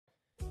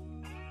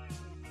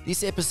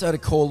This episode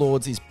of Core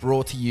Lords is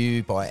brought to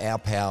you by our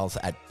pals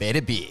at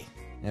Better Beer.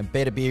 Now,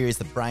 Better Beer is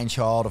the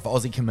brainchild of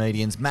Aussie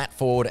comedians Matt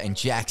Ford and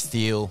Jack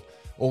Steele,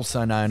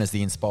 also known as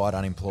the Inspired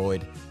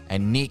Unemployed,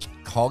 and Nick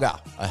Cogger,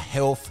 a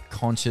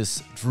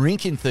health-conscious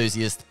drink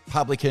enthusiast,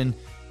 publican,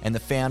 and the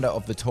founder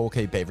of the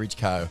Torquay Beverage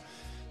Co.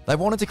 They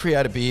wanted to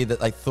create a beer that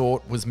they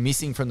thought was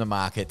missing from the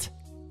market,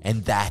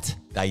 and that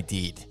they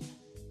did.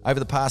 Over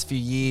the past few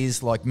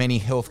years, like many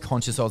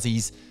health-conscious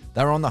Aussies,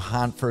 they were on the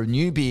hunt for a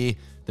new beer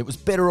that was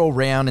better all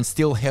round and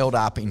still held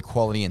up in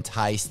quality and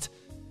taste.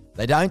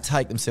 They don't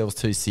take themselves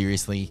too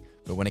seriously,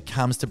 but when it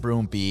comes to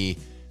brewing beer,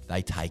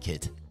 they take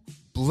it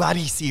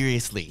bloody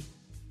seriously.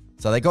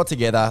 So they got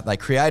together, they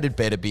created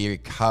Better Beer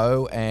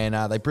Co. and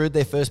they brewed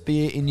their first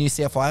beer in New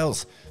South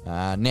Wales.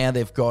 Now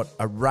they've got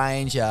a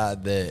range,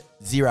 the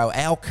Zero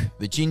Alc,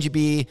 the ginger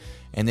beer,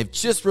 and they've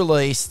just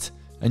released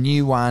a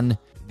new one,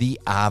 the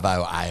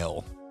Arvo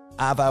Ale.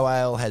 Arvo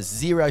Ale has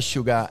 0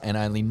 sugar and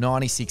only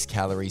 96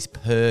 calories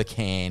per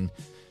can.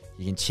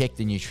 You can check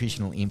the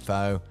nutritional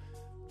info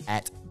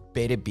at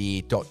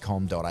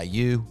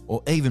betterbeer.com.au,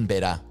 or even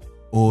better,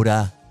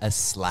 order a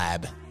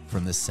slab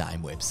from the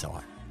same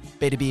website.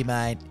 Better Beer,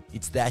 mate.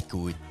 It's that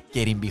good.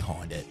 Get in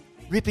behind it.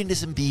 Rip into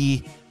some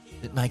beer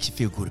that makes you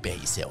feel good about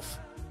yourself.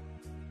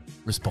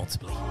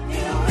 Responsibly.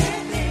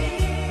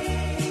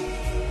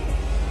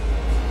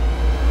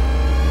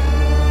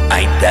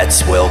 Ain't That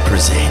Swell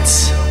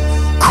presents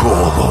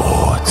Core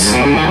Lords.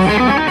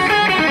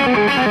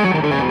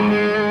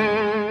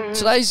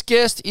 Today's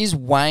guest is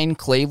Wayne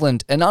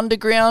Cleveland, an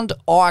underground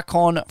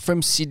icon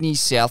from Sydney's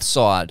south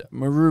side,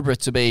 Maroubra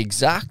to be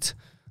exact.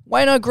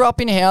 Wayno grew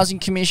up in a housing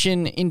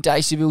commission in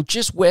Daceyville,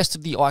 just west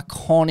of the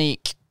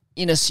iconic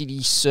inner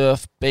city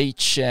surf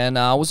beach, and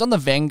was on the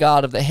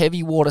vanguard of the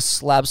heavy water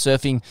slab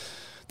surfing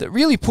that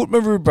really put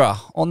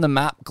Maroubra on the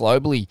map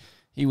globally.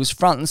 He was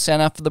front and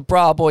centre for the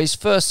Bra Boys'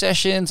 first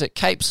sessions at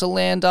Cape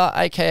Solander,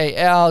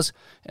 aka ours,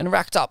 and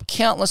racked up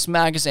countless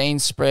magazine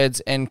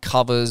spreads and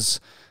covers,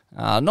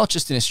 not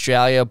just in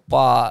Australia,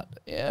 but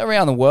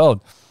around the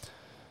world.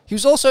 He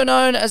was also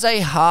known as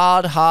a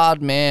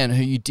hard man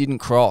who you didn't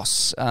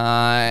cross.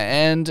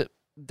 And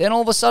then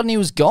all of a sudden he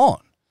was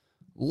gone.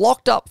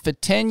 Locked up for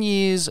 10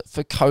 years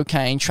for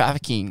cocaine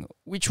trafficking,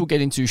 which we'll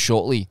get into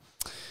shortly.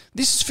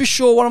 This is for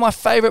sure one of my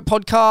favourite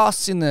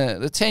podcasts in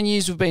the 10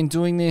 years we've been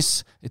doing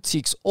this. It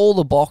ticks all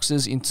the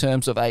boxes in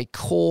terms of a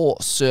core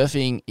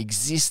surfing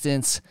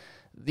existence.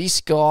 This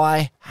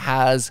guy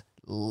has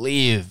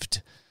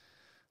lived.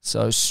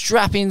 So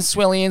strap in,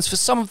 Swellians, for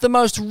some of the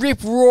most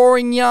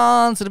rip-roaring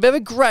yarns that have ever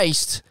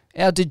graced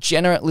our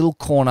degenerate little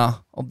corner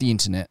of the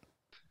internet.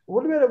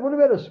 What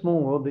about a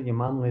small world that your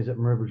mum lives at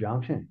Maroubra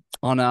Junction?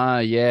 Oh, no,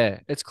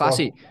 yeah. It's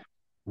classic.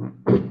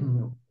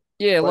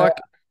 Yeah,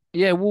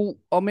 well,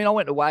 I mean, I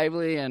went to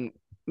Waverley and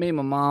me and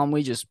my mum,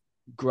 we just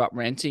grew up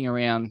renting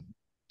around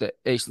the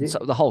eastern,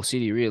 the whole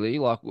city, really.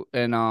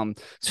 And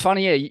it's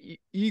funny, yeah,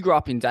 you grew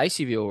up in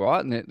Daceyville,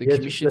 right? And the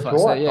commission that's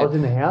place right. there, yeah. I was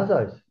in the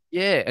houses.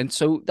 Yeah, and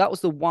so that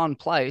was the one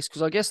place,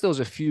 because I guess there was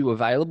a few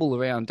available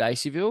around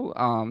Daceyville.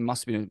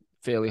 Must have been a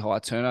fairly high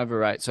turnover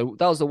rate. So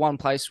that was the one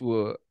place we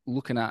were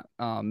looking at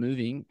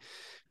moving.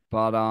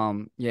 But,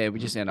 yeah, we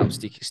just ended up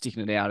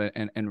sticking it out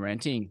and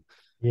renting.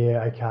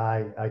 Yeah,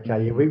 okay.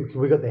 Yeah,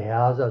 we got the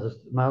houses.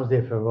 I was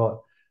there for what?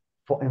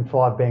 In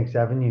 5 Banks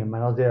Avenue,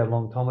 man. I was there a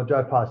long time. I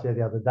drove past there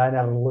the other day and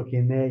had a look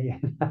in there. You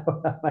know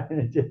what I mean?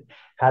 It just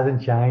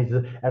hasn't changed.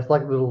 It's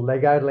like a little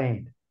Lego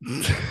land.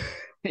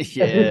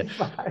 Yeah.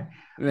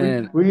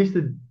 Man. We used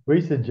to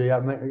G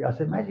up. I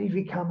said, imagine if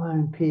you come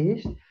home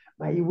pissed,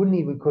 mate. You wouldn't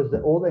even, because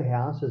all the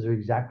houses are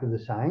exactly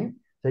the same,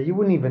 so you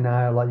wouldn't even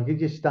know. Like, you could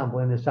just stumble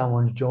into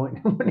someone's joint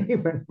and wouldn't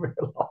even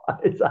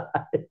realise.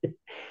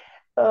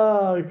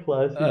 Oh,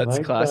 classic! That's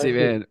mate. classic,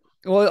 man.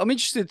 Well, I'm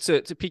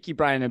interested to pick your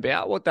brain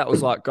about what that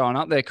was like growing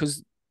up there,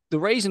 because the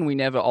reason we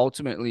never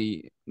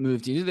ultimately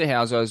moved into the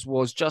houses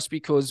was just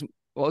because,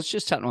 well, I was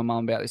just chatting to my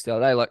mum about this the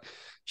other day. Like,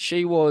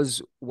 she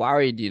was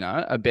worried,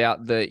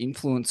 about the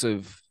influence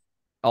of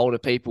older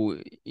people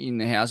in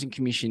the housing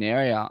commission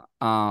area,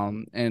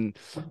 and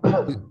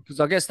because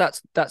I guess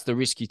that's the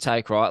risk you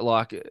take, right?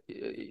 Like,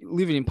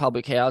 living in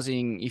public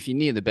housing, if you're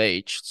near the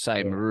beach,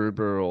 say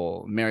Maroubra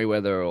or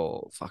Merriweather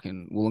or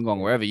fucking Wollongong,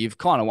 wherever, you've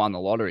kind of won the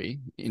lottery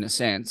in a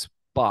sense,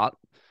 but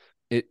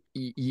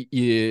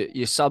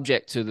you're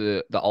subject to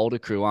the older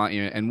crew, aren't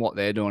you, and what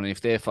they're doing. And if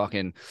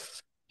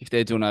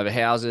they're doing over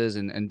houses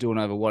and doing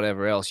over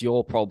whatever else,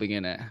 you're probably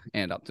going to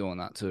end up doing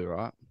that too,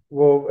 right?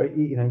 Well,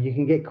 you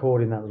can get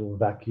caught in that little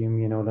vacuum,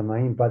 you know what I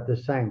mean? But at the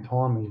same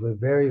time, we're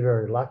very,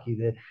 very lucky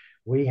that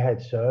we had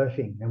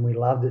surfing and we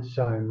loved it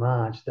so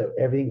much that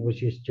everything was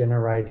just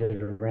generated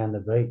around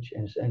the beach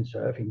and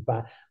surfing.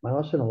 But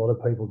I've seen a lot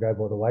of people go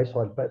by the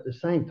wayside. But at the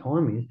same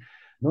time,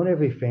 not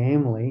every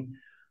family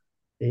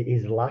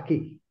is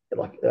lucky.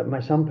 Like,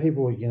 some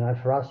people,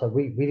 for us, like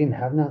we didn't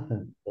have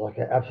nothing, like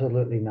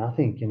absolutely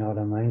nothing, you know what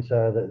I mean?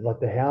 So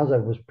the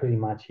houser was pretty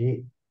much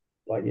it.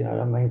 Like, you know what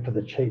I mean, for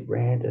the cheap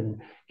rent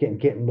and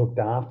getting looked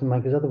after,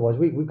 mate, because otherwise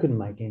we couldn't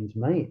make ends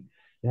meet.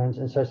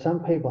 And so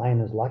some people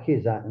ain't as lucky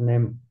as that. And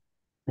then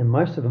And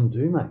most of them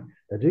do, mate.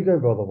 They do go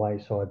by the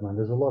wayside, man.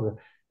 There's a lot of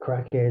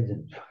crackheads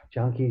and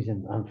junkies,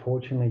 and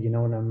unfortunately, you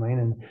know what I mean.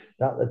 And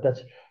that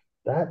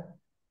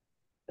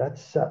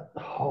that's that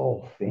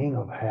whole thing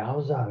of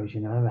housos,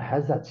 it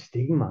has that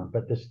stigma,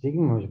 but the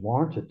stigma is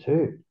warranted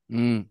too.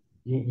 Mm.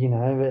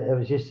 It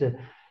was just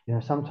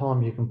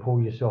sometimes you can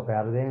pull yourself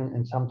out of there,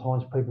 and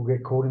sometimes people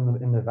get caught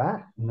in the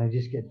vat, and they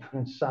just get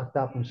sucked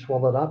up and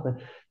swallowed up,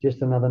 and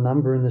just another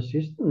number in the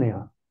system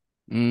now.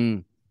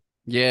 Mm.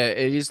 Yeah,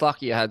 it is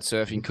lucky you had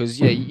surfing because,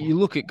 yeah, you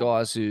look at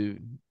guys who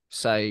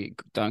say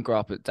don't grow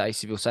up at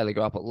Daceyville, say they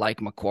grow up at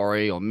Lake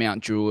Macquarie or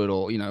Mount Druitt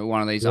or,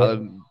 one of these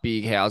other Yeah,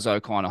 big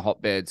household kind of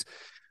hotbeds.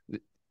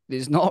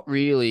 There's not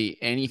really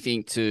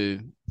anything to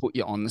put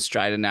you on the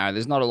straight and narrow.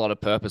 There's not a lot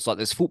of purpose. Like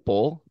there's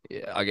football,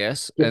 yeah, I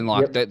guess, yep, and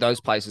like yep,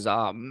 those places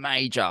are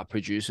major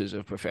producers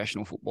of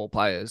professional football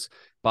players.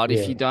 But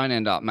if yeah. you don't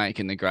end up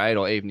making the grade,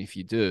 or even if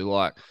you do,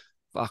 like,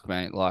 fuck,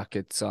 mate, like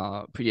it's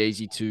pretty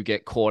easy to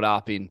get caught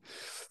up in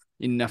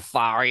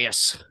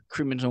nefarious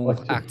criminal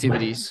Like,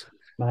 activities.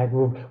 mate,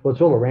 well,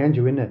 it's all around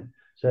you, isn't it?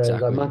 So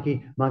like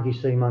Exactly. monkey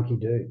see, monkey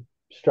do.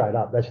 Straight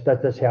up,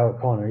 that's how it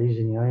kind of is.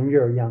 And and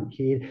you're a young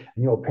kid,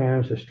 and your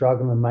parents are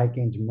struggling to make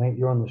ends meet.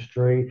 You're on the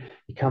street.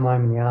 You come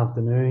home in the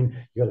afternoon.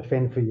 You got to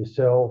fend for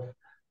yourself.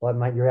 Like,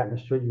 mate, you're out in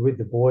the street. You're with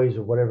the boys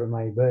or whatever it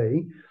may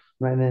be.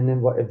 And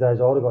then what if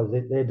those older guys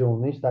they're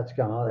doing this? That's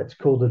going. Oh, that's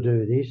cool to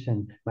do this.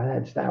 And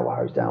man, that's no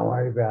worries. Don't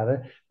worry about it.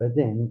 But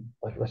then,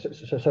 like,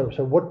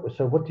 so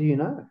what do you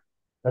know?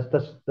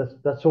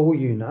 That's all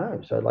you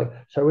know. So like,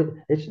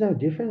 it's no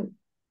different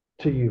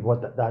to you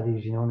what that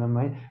is. You know what I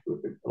mean?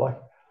 Like,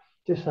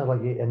 just so like,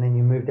 and then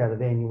you moved out of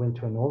there and you went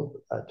to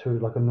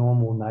like a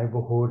normal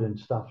neighborhood and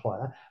stuff like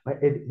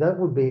that. Mate, that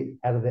would be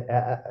out of the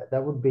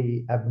that would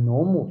be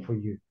abnormal for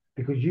you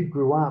because you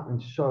grew up in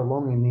so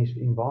long in this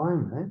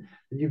environment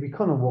that you'd be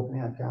kind of walking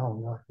out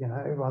going like,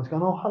 everyone's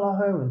going, oh,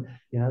 hello, and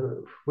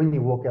when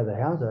you walk out of the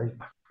house, they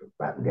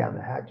batten down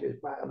the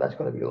hatches. Wow, that's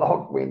got to be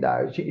locked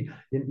windows.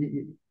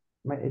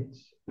 Mate,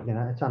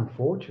 it's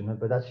unfortunate,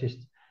 but that's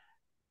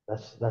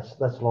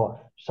life.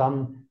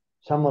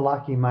 Some are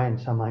lucky, mate, and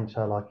some ain't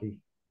so lucky.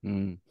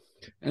 Mm.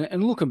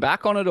 And looking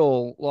back on it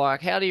all,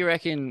 like, how do you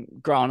reckon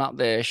growing up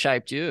there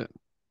shaped you?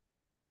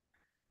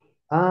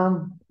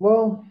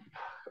 Well,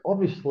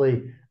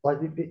 obviously, like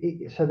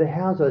so the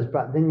houses,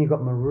 but then you got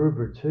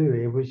Maroubra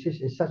too.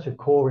 It's such a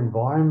core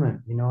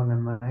environment, you know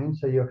what I mean?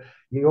 So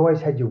you always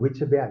had your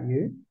wits about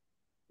you.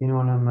 You know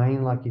what I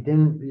mean? Like you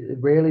didn't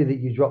rarely that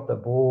you dropped the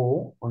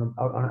ball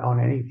on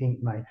anything,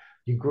 mate.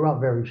 You grew up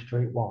very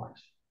streetwise.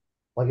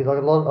 Like a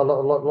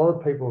lot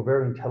of people are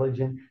very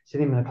intelligent.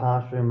 Sit him in a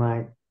classroom,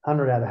 mate.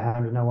 100 out of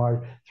 100, no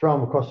worries. Throw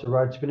him across the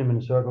road, spin him in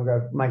a circle,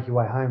 go make your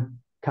way home.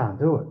 Can't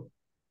do it.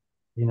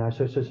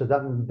 So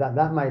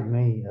that made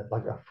me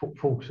like a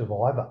full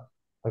survivor.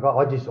 Like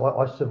I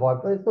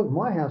survived. Look,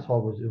 my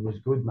household was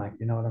good, mate.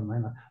 You know what I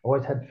mean? I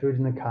always had food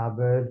in the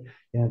cupboard.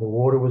 The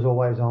water was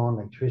always on,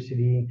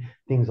 electricity,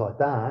 things like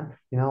that.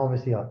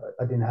 Obviously I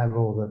didn't have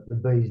all the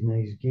bees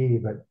knees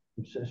gear, but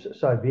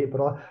so be it.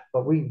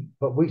 But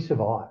we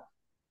survived,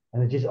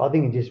 and I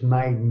think it just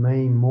made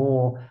me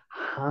more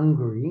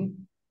hungry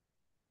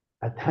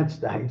at that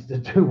stage to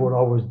do what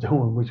I was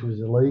doing, which was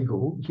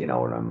illegal. You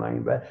know what I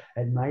mean? But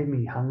it made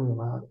me hungry.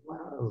 I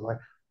was like,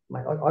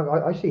 mate,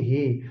 I see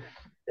here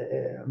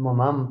my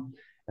mum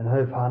and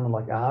her partner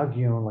like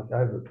arguing like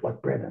over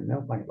like bread and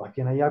milk, mate. Like,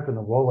 you open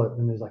the wallet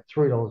and there's like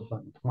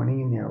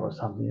 $3.20 in there or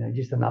something,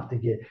 just enough to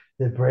get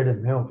the bread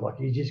and milk. Like,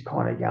 you just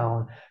kind of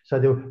going. So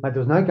there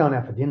was no going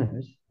out for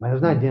dinners, mate. There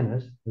was no Mm.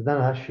 dinners. There's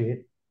none of that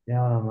shit. You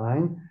know what I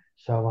mean?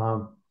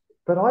 So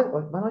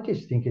but man, I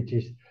just think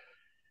it's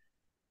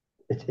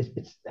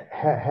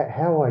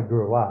how I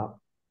grew up.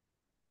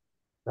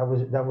 That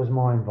was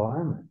my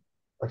environment.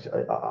 Like,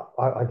 so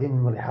I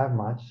didn't really have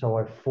much, so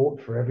I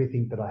fought for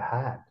everything that I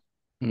had.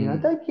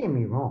 Mm. Don't get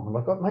me wrong.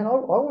 Like, I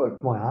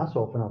worked my ass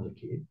off when I was a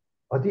kid.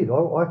 I did.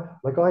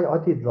 I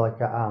did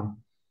like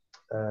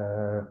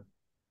uh,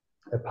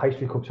 a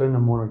pastry cook. So in the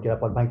morning, I'd get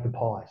up, I'd make the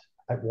pies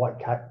at White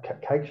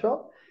Cake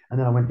Shop, and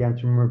then I went down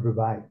to Maroubra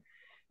Bay.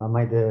 I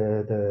made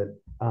the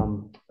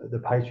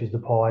pastries, the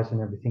pies,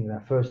 and everything.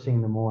 That first thing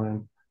in the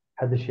morning,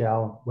 had the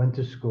shower, went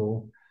to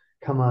school,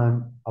 come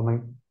home. I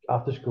mean,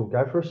 after school,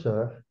 go for a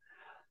surf.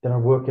 Then I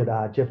work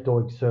at Jeff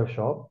Doig's surf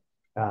shop,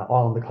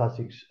 Island the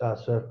Classics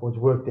surfboards.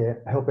 Work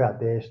there, help out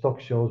there, stock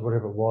shells,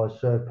 whatever it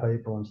was, serve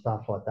people and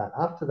stuff like that.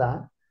 After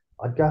that,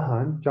 I'd go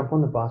home, jump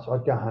on the bus.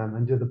 I'd go home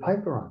and do the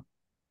paper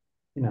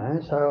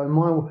run. So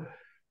my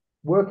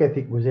work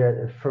ethic was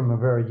there from a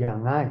very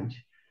young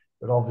age,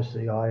 but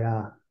obviously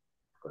I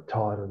got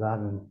tired of that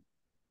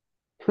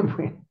and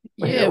went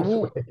Yeah,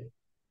 well, elsewhere.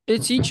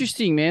 it's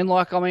interesting, man.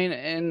 Like, I mean,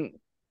 and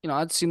I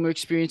had similar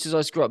experiences. I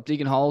just grew up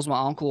digging holes.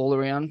 My uncle all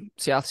around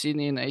South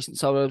Sydney and the eastern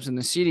suburbs and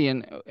the city,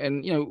 and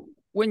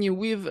when you're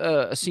with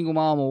a single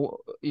mom or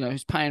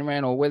who's paying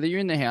rent, or whether you're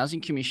in the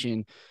housing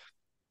commission,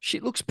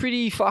 shit looks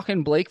pretty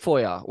fucking bleak for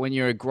you when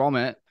you're a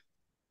grommet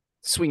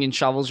swinging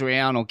shovels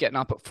around or getting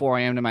up at 4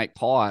 a.m. to make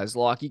pies.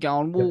 Like, you're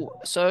going, Yep.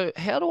 well, so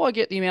how do I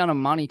get the amount of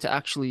money to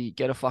actually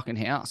get a fucking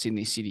house in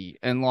this city?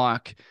 And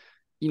like,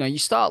 you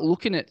start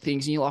looking at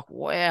things and you're like,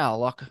 wow,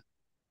 like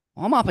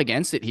I'm up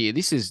against it here.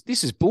 This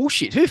is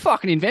bullshit. Who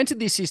fucking invented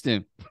this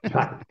system?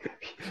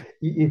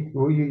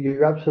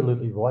 You're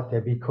absolutely right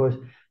there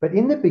but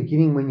in the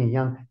beginning, when you're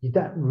young, you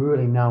don't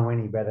really know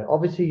any better.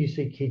 Obviously, you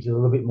see kids a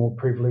little bit more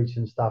privileged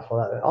and stuff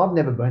like that. I've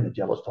never been the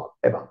jealous type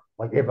ever,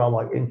 like ever.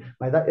 Like, mate,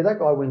 if that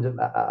guy wins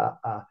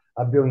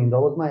 $1 billion,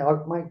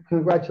 mate,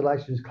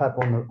 congratulations, clap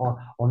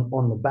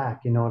on the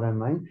back. You know what I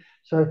mean?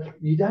 So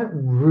you don't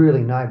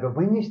really know, but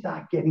when you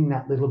start getting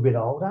that little bit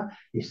older,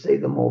 you see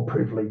the more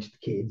privileged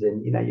kids,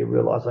 and you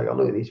realise, like, oh,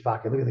 look at this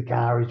fucker, look at the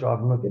car he's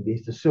driving, look at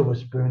this, the silver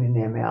spoon in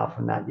their mouth,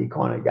 and that you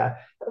kind of go,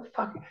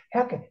 fuck,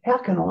 how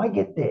can I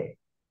get there?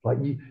 Like,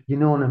 you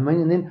know what I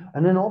mean?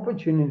 And then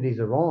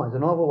opportunities arise,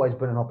 and I've always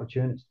been an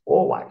opportunist,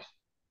 always.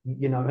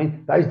 You know what I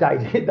mean? Those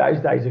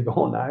days are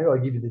gone, though. I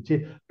give you the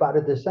tip, but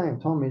at the same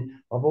time,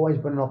 I've always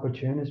been an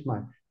opportunist,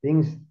 mate.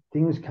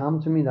 Things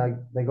come to me,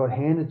 they got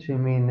handed to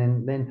me,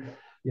 and then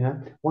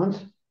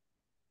once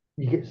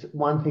you get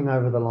one thing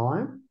over the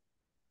line,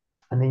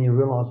 and then you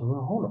realise,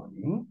 well, hold on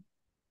here.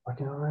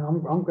 Like,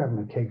 I'm grabbing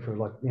a keg for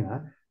like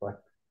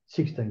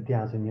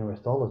 16,000 US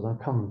dollars. I'm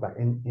coming back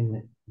in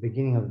the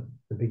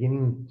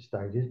beginning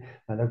stages,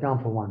 and they're going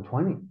for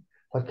 120.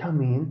 I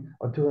come in,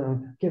 I do it,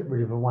 and get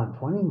rid of a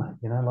 120,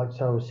 mate.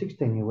 So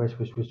 16 US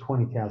was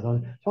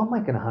 20,000. So I'm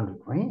making 100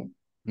 grand.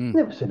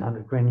 Never seen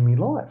 100 grand in my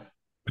life.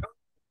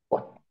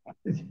 Like,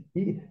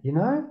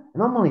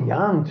 and I'm only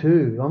young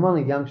too. I'm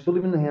only young, still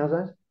living in the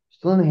houses,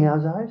 still in the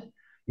houses.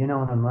 You know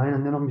what I mean?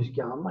 And then I'm just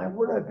going, mate,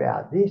 what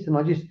about this? And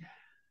I just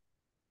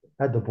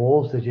had the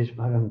balls to just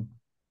fucking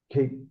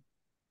keep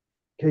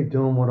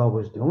doing what I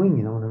was doing,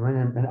 you know what I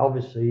mean? And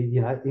obviously,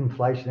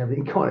 inflation,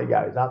 everything kind of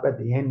goes up at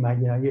the end, mate.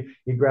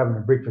 You're grabbing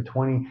a brick for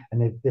 20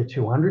 and they're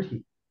 200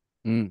 here.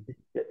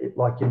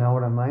 Like, you know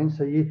what I mean?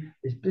 So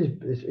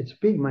it's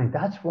big money.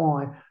 That's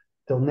why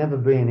there'll never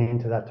be an end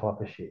to that type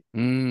of shit.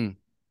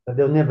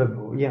 There'll never,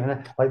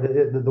 like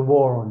the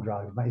war on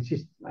drugs, mate. It's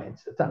just, mate,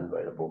 it's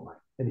unbeatable,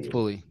 mate. It is.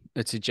 Fully.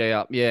 It's a J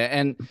up. Yeah.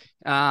 And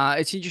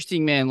it's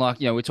interesting, man. Like,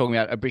 we're talking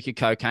about a brick of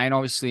cocaine,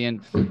 obviously. And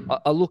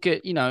I look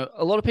at,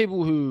 a lot of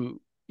people who,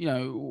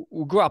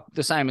 grew up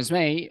the same as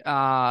me,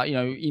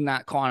 in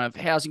that kind of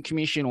housing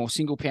commission or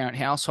single parent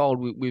household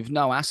with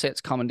no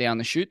assets coming down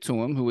the chute to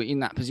them, who are in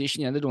that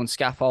position. They're doing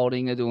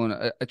scaffolding, they're doing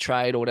a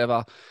trade or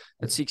whatever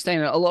at 16.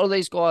 And a lot of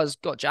these guys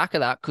got jack of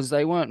that because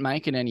they weren't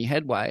making any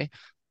headway.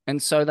 And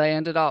so they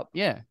ended up,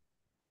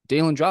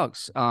 dealing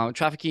drugs,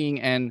 trafficking,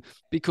 and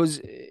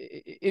because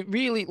it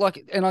really,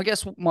 like, and I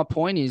guess my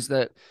point is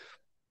that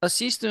a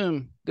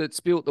system that's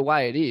built the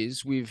way it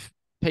is with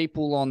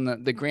people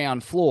on the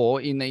ground floor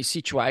in these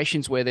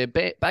situations where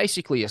they're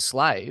basically a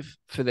slave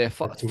for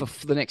for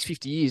the next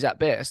 50 years at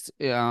best.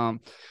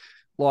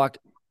 Like,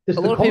 just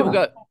a lot of people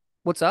go,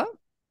 what's that?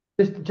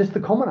 Just the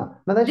commoner.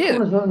 Now, those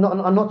commoners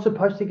are not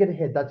supposed to get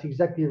ahead. That's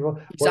exactly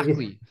right.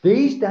 Exactly. Like,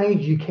 these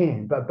days you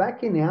can, but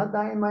back in our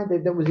day,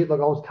 mate, that was it. Like,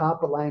 I was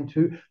carpet laying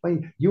too.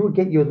 Mate, you would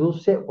get your little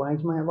set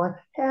wage, mate. Like,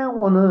 how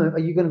on earth are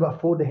you going to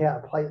afford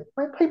to play?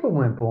 Mate, people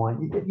weren't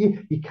buying.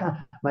 You can't,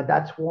 mate.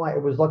 That's why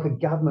it was like a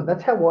government.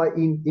 That's how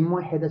in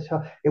my head. That's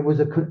how it was.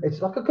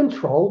 It's like a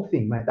control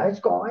thing, mate. Those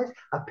guys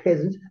are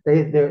peasants.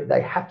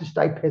 They have to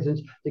stay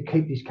peasants to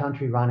keep this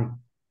country running.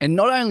 And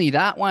not only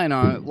that,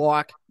 Wayno,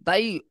 like,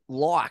 they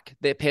like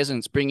their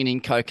peasants bringing in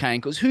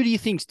cocaine because who do you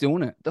think's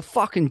doing it? The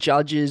fucking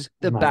judges,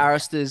 the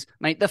barristers,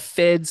 mate, the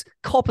feds,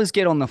 coppers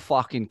get on the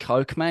fucking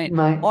coke, mate.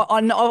 I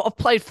know, I've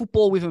played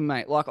football with them,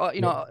 mate. Like,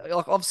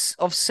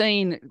 I've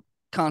seen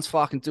cunts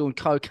fucking doing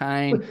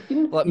cocaine.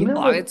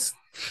 It's.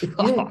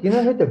 You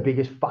know who the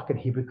biggest fucking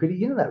hypocrite is?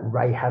 You know that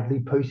Ray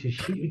Hadley piece of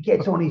shit? He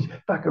gets on his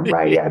fucking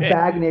radio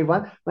bag and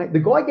everyone. Mate, the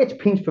guy gets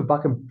pinched for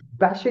fucking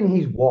bashing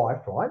his wife,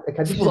 right?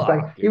 Okay,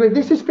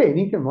 this is fair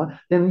income, right?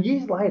 Then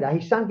years later,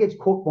 his son gets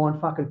caught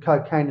buying fucking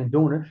cocaine and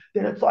doing it.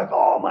 Then it's like,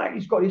 oh, mate,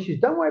 he's got issues.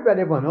 Don't worry about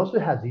everyone else who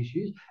has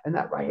issues. And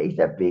that Ray, he's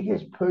the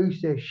biggest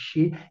piece of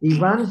shit. He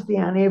runs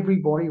down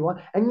everybody,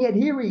 right? And yet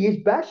here he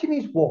is bashing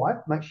his wife,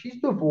 mate. She's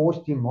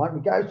divorced him, right?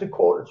 He goes to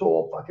court. It's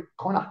all fucking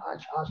kind of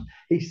hush.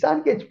 His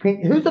son gets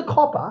pinched. Who's a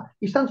copper?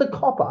 His son's a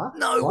copper.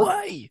 No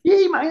way.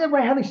 Yeah, mate. That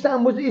Ray Hadley's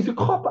son is a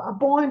copper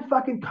buying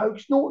fucking coke,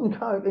 snorting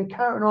coke, and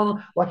carrying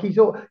on like he's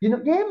all, yeah,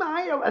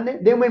 mate.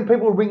 And then when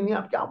people ring me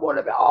up, go, what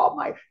about? Oh,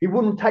 mate, he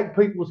wouldn't take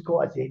people's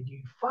guys. I said,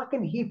 you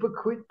fucking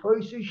hypocrite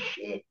piece of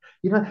shit.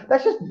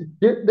 That's just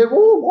they're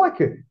all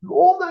like it.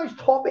 All those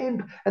top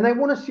end, and they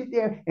want to sit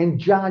there and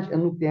judge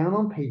and look down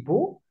on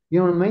people. You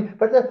know what I mean?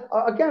 But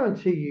I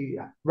guarantee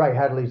you, Ray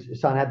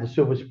Hadley's son had the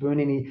silver spoon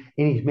in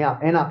his mouth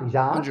and up his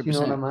ass. 100%. You know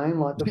what I mean?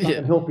 Like, to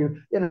fucking help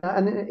him.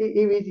 And then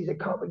he's a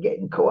copper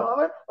getting caught.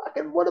 I mean,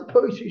 fucking what a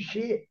piece of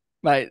shit.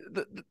 Mate,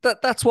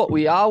 that's what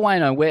we are,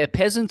 Wayno. We're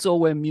peasants or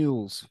we're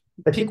mules.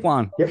 Pick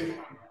one. Yep.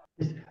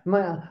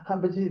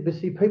 but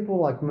see,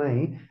 people like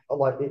me,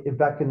 like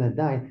back in the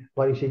day,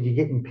 like you said, you're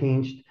getting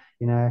pinched,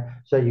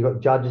 so you've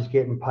got judges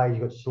getting paid,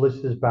 you've got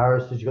solicitors,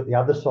 barristers, you've got the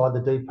other side, the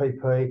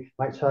DPP,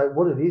 mate. So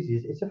what it is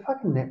it's a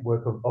fucking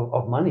network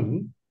of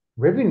money,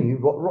 revenue,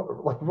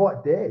 like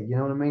right there, you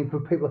know what I mean? For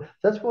people,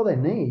 that's what they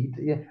need.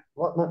 Yeah,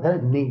 like, they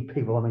don't need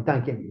people. I mean,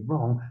 don't get me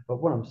wrong,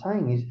 but what I'm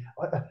saying is,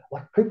 like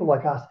people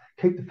like us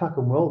keep the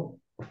fucking world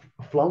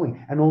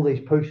flowing, and all these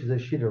pieces of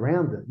shit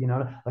around it,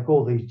 like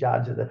all these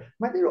judges,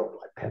 mate, they're all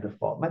like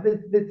pedophile, mate.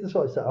 That's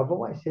what I say. I've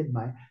always said,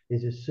 mate,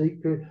 there's a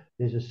secret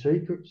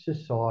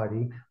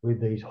society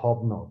with these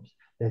hobnobs.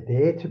 They're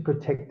there to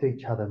protect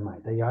each other,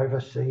 mate. They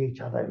oversee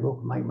each other.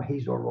 Look, mate,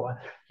 he's all right.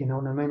 You know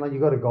what I mean? Like you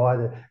got a guy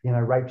that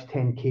rapes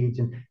 10 kids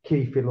and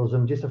kitty fiddles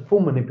them, just a full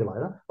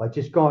manipulator. Like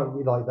just guy,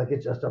 like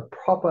it's just a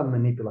proper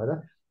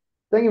manipulator.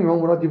 Don't get me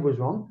wrong, what I did was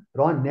wrong,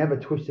 but I never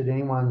twisted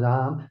anyone's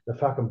arm to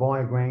fucking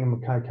buy a gram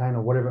of cocaine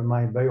or whatever it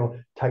may be,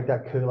 or take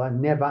that Kool-Aid.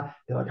 Never.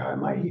 They're like, oh,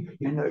 mate,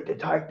 you need to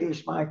take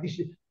this, mate.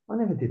 I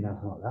never did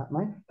nothing like that,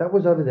 mate. That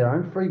was over their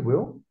own free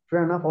will.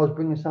 Fair enough, I was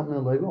bringing something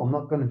illegal. I'm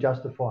not going to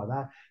justify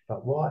that.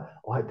 But what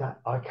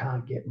I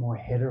can't get my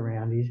head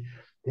around is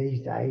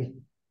these days,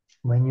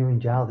 when you're in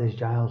jail, there's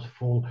jails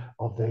full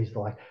of these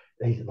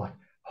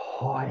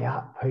high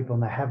up people,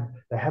 and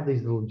they have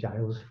these little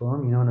jails for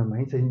them. You know what I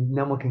mean? So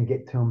no one can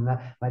get to them.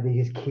 Mate,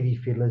 they're just kiddie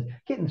fiddlers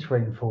getting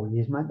 3 and 4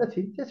 years, mate. That's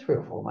it. Just 3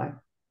 or 4, mate.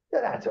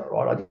 That's all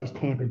right. I just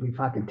tampered with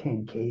fucking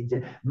 10 kids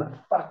and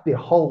fucked their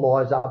whole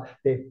lives up,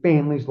 their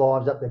families'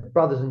 lives up, their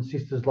brothers and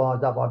sisters'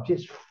 lives up. I've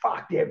just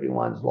fucked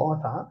everyone's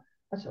life up.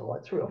 That's all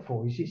right. 3 or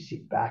 4 years. Just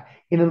sit back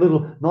in a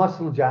nice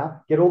little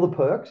jail, get all the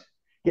perks,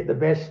 get the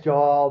best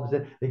jobs,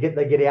 and they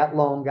get out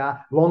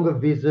longer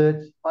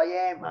visits. Oh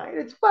yeah, mate,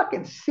 it's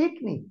fucking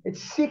sickening.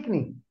 It's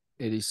sickening.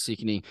 It is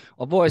sickening.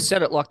 I've always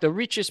said it, like the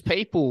richest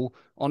people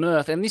on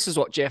earth, and this is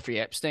what Jeffrey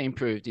Epstein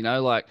proved,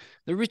 like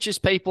the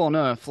richest people on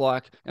earth,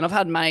 and I've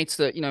had mates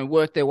that,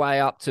 worked their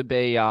way up to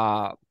be,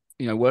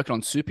 working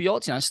on super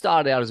yachts,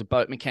 started out as a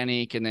boat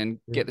mechanic and then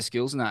get the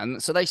skills and that.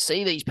 And so they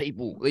see these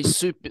people,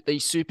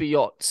 these super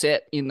yacht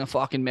set in the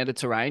fucking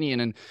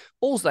Mediterranean, and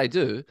all they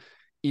do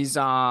is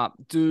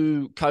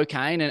do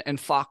cocaine and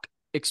fuck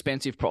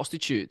expensive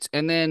prostitutes.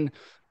 And then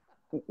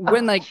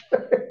when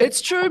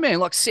it's true, man,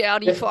 like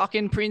Saudi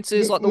fucking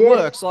princes, like the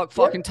works, like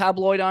fucking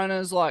tabloid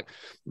owners, like,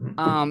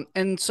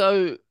 and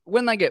so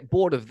when they get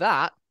bored of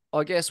that,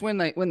 I guess when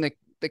the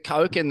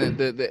coke and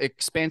the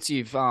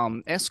expensive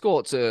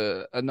escorts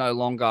are no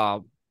longer,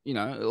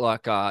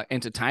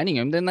 entertaining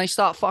them, then they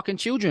start fucking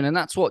children. And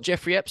that's what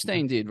Jeffrey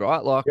Epstein did,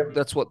 right? Like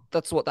that's what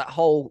that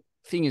whole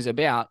thing is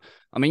about.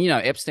 I mean,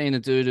 Epstein, the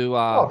dude who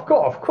of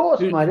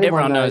course, mate.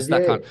 Everyone knows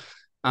that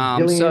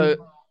kind. So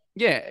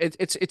yeah,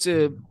 it's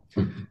a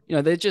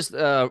they're just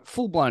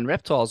full blown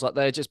reptiles. Like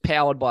they're just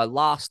powered by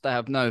lust. They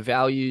have no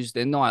values.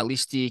 They're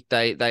nihilistic.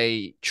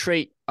 They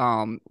treat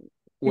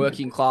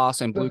working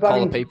class and blue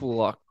collar people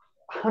like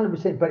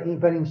 100%. But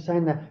in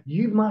saying that,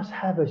 you must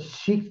have a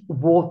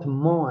sick-warped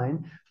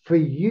mind for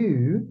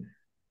you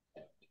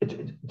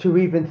to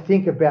even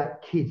think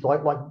about kids.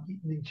 Like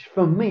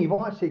for me, if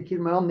I see a kid,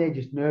 man, I'm there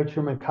just nurture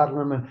them and cuddle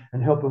them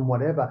and help them,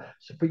 whatever.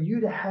 So for you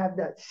to have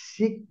that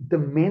sick,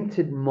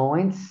 demented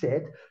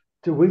mindset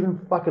to even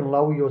fucking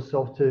lower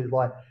yourself to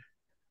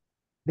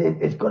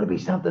there's got to be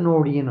something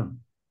already in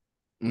them.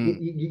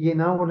 You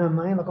know what I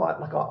mean?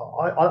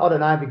 I don't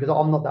know, because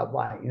I'm not that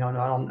way, and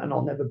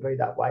I'll never be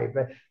that way.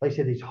 But like I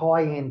said, these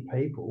high end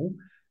people,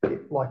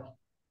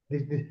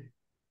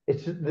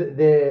 it's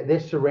their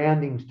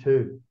surroundings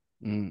too.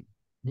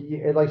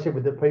 Like I said,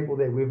 with the people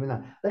they're with,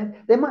 and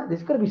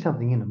there's got to be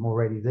something in them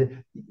already.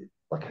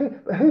 Like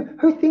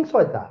who thinks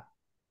like that?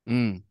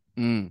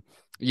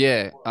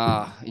 Yeah,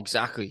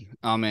 exactly.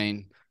 I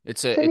mean,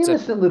 it's an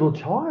innocent little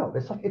child.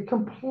 It's like a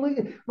complete.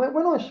 Mate,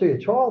 when I see a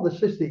child, it's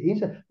just the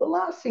innocent. The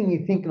last thing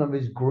you're thinking of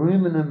is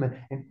grooming them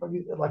and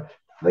like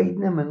feeding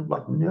them and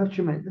like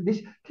nurturing them.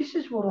 This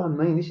is what I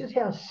mean. This is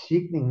how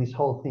sickening this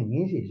whole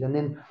thing is. And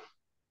then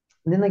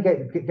they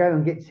go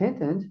and get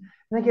sentenced,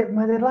 and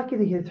they're lucky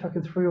to get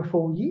fucking 3 or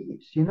 4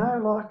 years.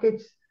 Like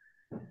it's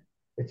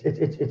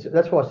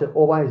that's why I said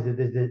always that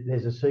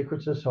there's a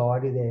secret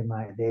society there,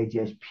 mate. They're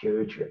just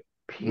putrid.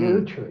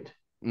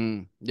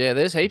 Yeah,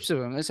 there's heaps of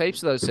them. There's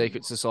heaps of those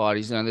secret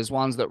societies. There's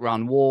ones that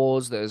run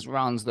wars. There's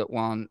ones that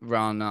run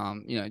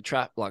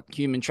like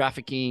human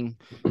trafficking,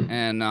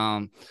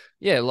 and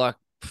like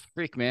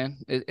frick, man,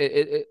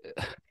 it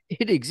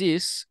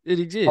exists. It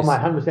exists. Oh,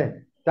 mate,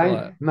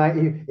 100%.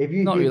 Mate, if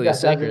you not think really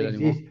that doesn't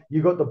anymore. exist,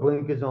 you got the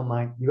blinkers on,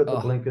 mate. You got the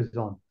blinkers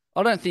on.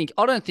 I don't think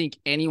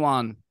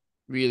anyone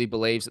really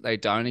believes that they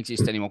don't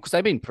exist anymore, because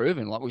they've been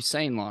proven. Like we've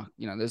seen,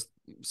 there's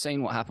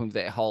seen what happened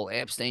with that whole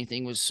Epstein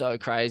thing was so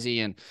crazy,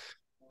 and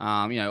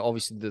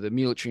obviously the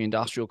military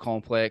industrial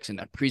complex and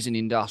the prison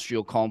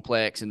industrial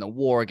complex and the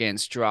war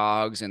against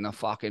drugs and the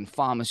fucking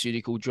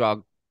pharmaceutical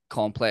drug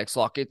complex.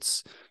 Like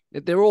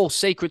they're all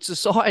secret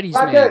societies,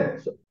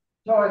 man.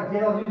 Sorry,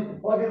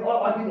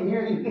 I didn't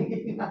hear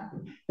anything.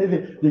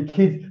 the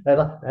kids, they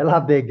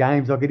love their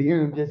games. I could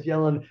hear them just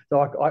yelling.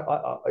 So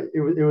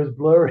it was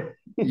blurry.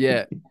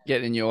 Yeah,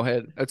 getting in your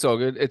head. It's all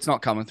good. It's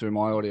not coming through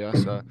my audio,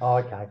 so. Oh,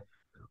 okay.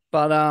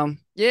 But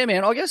yeah,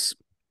 man. I guess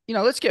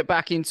let's get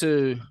back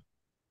into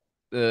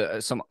the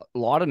some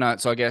lighter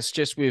notes. I guess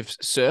just with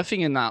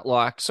surfing and that.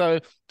 Like, so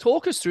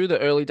talk us through the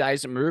early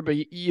days at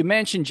Maruba. You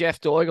mentioned Jeff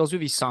Doig. I was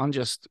with his son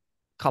just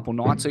a couple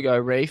nights ago,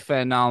 Reef,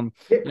 and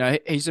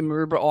he's a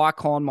Maruba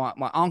icon.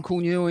 My uncle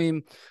knew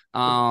him.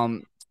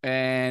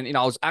 And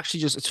I was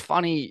actually it's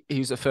funny. He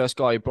was the first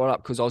guy he brought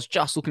up because I was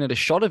just looking at a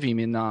shot of him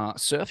in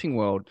Surfing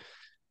World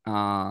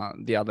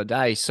the other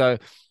day. So,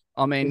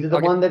 I mean, Is it the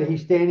one that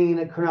he's standing in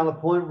at Cronulla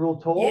Point, real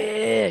tall?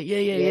 yeah.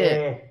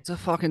 Yeah. It's a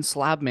fucking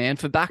slab, man.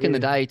 For back in the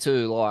Yeah. day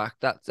too, like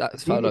that photo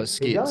He's only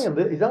skids.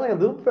 he's only a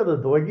little fella,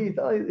 Dougie.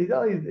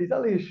 He's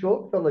only a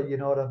short fella, you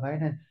know what I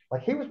mean? And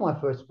like he was my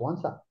first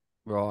sponsor.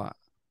 Right.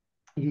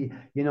 You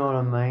know what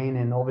I mean?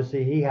 And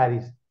obviously he had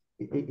his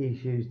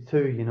issues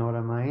too, you know what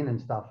I mean, and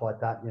stuff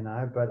like that, you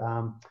know. But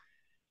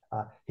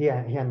he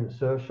had the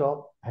surf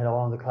shop, had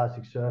all of the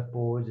classic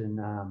surfboards, and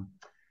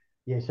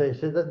yeah.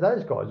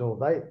 Those guys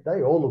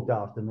they all looked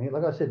after me.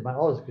 Like I said, mate, I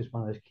was just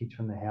one of those kids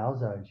from the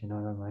houses, you know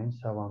what I mean?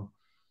 So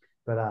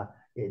but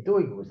yeah,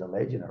 Dewey was a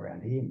legend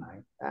around here,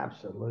 mate.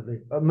 Absolutely.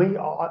 I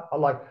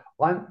like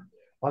I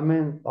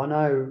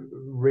know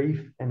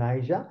Reef and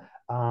Asia.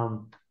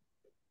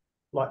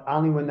 Like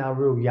only when they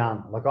were real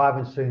young. Like I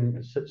haven't seen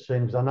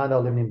because I know they're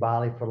living in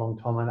Bali for a long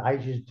time. And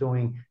Asia's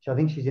doing. So I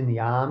think she's in the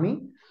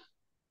army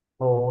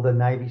or the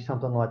navy,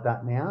 something like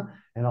that now.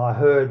 And I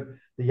heard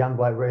the young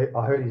bloke.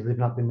 I heard he's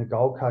living up in the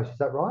Gold Coast. Is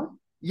that right?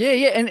 Yeah,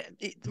 and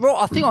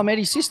right, I think I met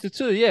his sister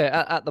too.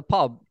 Yeah, at the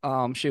pub.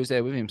 She was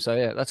there with him. So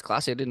yeah, that's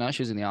classy. I didn't know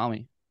she was in the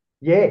army.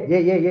 Yeah.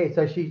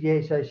 So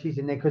she's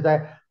in there because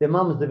their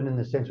mum's living in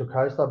the Central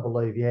Coast, I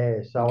believe.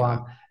 Yeah. So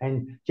Okay.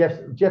 and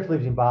Jeff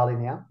lives in Bali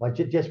now. Like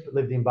Jeff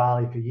lived in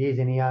Bali for years,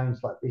 and he owns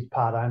like he's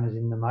part owners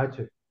in the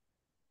Motu.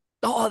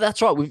 Oh,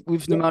 that's right. With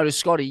Yeah. Namoto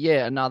Scotty,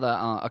 yeah, another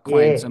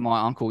acquaintance Yeah. and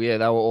my uncle. Yeah,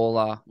 they were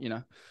all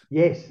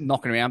Yes.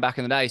 knocking around back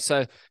in the day.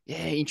 So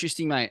yeah,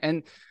 interesting, mate.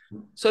 And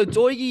so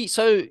Doigy,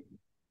 so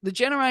the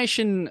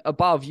generation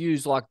above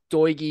you's like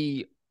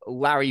Doigy,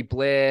 Larry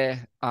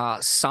Blair,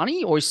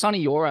 Sonny, or is Sonny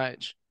your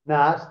age?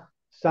 Nah,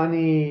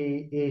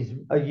 Sonny is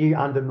a year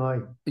under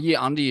me. A year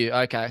under you.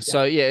 Okay. Yeah.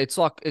 So yeah, it's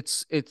like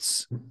it's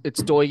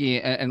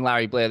Doigy and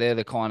Larry Blair. They're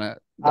the kind of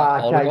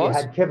the older Okay, you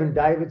guys. had Kevin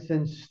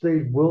Davidson,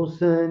 Steve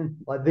Wilson,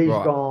 like these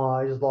Right.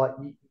 guys, like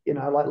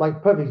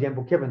like perfect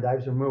example, Kevin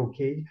Davidson, real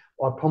kid.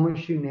 I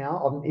promise you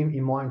now,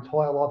 in my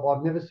entire life,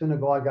 I've never seen a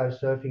guy go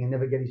surfing and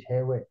never get his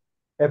hair wet,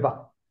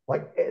 ever.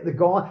 Like the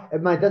guy,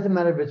 mate, it doesn't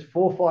matter if it's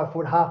 4 or 5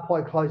 foot half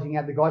pipe closing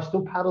out. The guy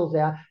still paddles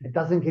out. It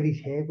doesn't get his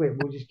hair wet.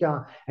 We'll just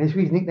go, and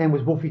his nickname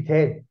was Wolfie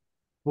Ted.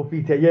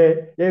 Wolfie Ted,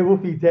 yeah,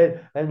 Wolfie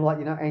Ted, and like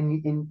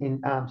and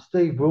in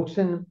Steve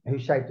Wilson, who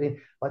shaped it,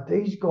 like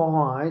these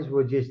guys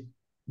were just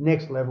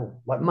next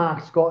level. Like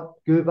Mark Scott,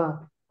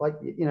 Goober, like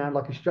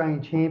like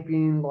Australian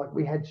champion. Like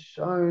we had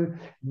so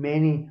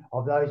many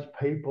of those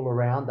people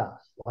around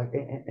us. Like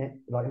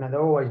like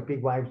they're always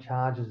big wave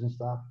charges and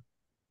stuff.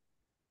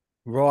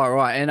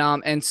 Right.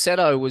 And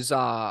Seto was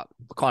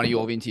kind of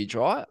your vintage,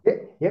 right?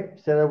 Yep.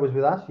 Seto was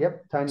with us.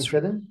 Yep, Tony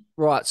Seddon.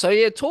 Right. So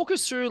yeah, talk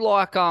us through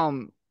like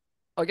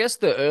I guess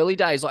the early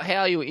days, like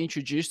how you were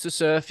introduced to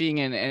surfing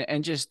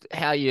and just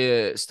how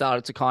you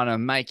started to kind of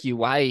make your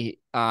way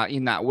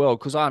in that world.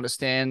 Because I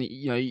understand,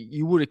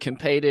 you would have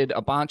competed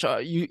a bunch.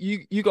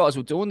 You guys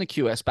were doing the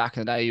QS back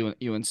in the day,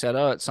 you and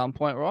Seto at some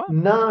point, right?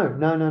 No.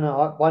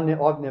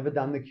 I've never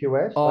done the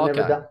QS. I Oh, never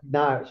okay. done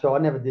no. So I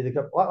never did it.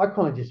 I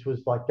kind of just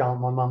was like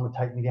going. My mum would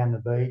take me down the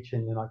beach,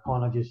 and then I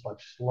kind of just like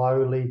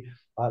slowly,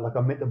 like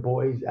I met the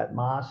boys at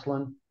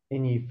Marsland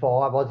in year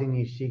 5. I was in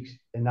year 6,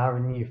 and they were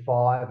in year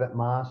 5 at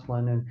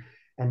Marsland,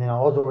 and then I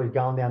was always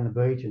going down the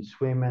beach and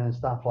swimming and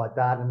stuff like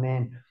that. And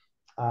then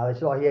they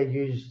said, "Oh yeah,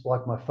 use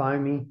like my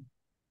foamy,"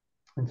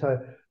 and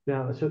so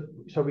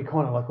we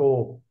kind of like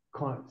all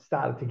kind of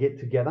started to get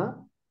together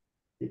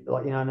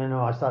like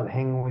no, I started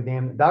hanging with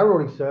them. They were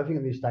already surfing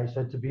at this stage,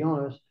 so to be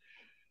honest,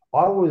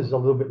 I was a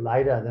little bit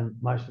later than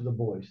most of the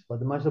boys. Like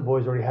the most of the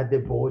boys already had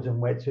their boards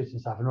and wetsuits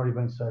and stuff, and already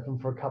been surfing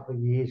for a couple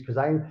of years because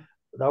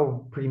they were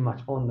pretty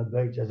much on the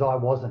beach, as I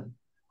wasn't.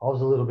 I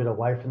was a little bit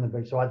away from the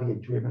beach, so I had to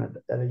get driven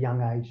at a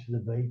young age to the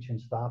beach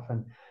and stuff.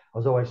 And I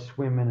was always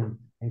swimming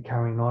and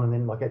carrying on. And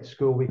then like at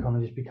school, we kind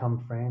of just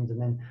become friends and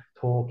then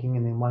talking.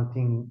 And then one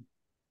thing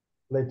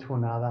led to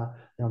another.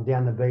 And I'm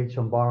down the beach.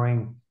 I'm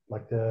borrowing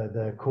like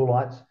the cool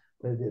lights,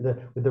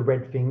 with the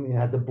red thing,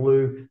 the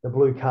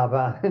blue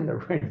cover and the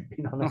red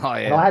thing on it. Oh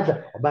And yeah. I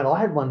had man, I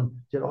had one.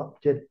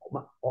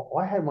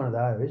 I had one of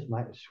those,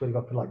 mate. I swear to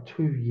God, for like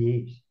 2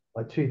 years,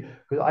 like two,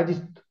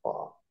 because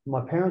my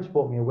parents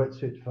bought me a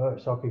wetsuit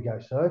first so I could go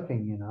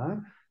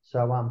surfing.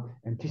 So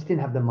and just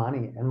didn't have the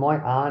money. And my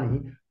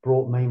auntie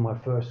brought me my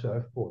first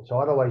surfboard. So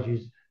I'd always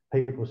use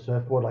people's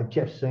surfboard, like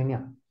Jeff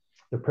Senior,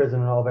 the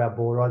president of our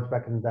board rides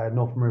back in the day,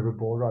 North River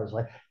board riders.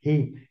 Like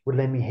he would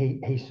lend me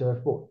he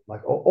surfboard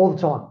like all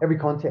the time, every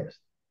contest.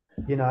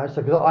 So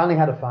because I only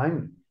had a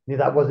phone,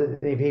 that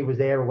wasn't, if he was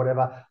there or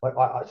whatever, like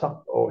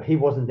or he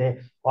wasn't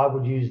there, I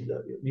would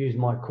use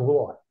my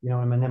Coolite. You know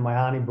what I mean? Then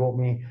my auntie brought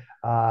me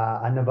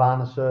a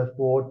Nirvana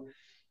surfboard,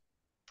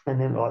 and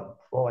then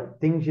like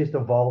things just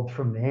evolved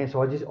from there.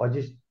 So I just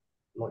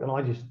like, and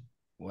I just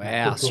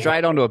Wow, took to straight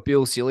it. onto a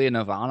Bill Cillian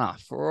Nirvana.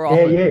 Yeah,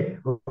 Frothing. yeah,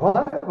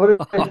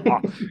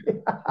 right.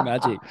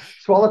 Magic.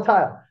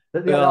 Swallowtail. Oh,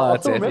 I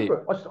that's still epic.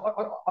 remember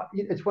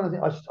it. It's one of the.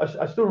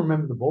 I still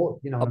remember the board.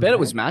 You know I what bet it I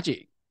was mean?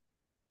 magic.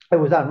 It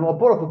was that. I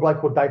bought off a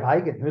bloke called Dave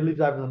Hagen, who lives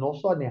over the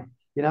north side now.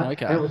 And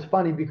Okay. it was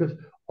funny because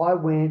I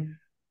went,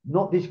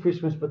 not this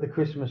Christmas, but the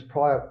Christmas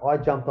prior. I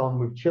jumped on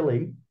with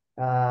Chili,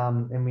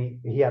 and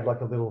he had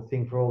like a little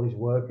thing for all his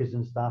workers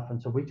and stuff.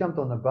 And so we jumped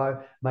on the boat.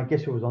 Mate,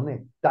 guess who was on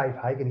there? Dave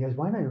Hagen. He goes,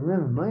 Wayne, you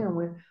remember me? I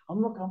went,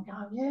 I'm going,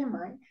 yeah,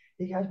 mate.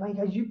 He goes, mate,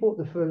 he goes, you bought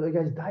the first. He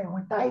goes, Dave. I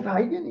went, Dave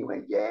Hagen. He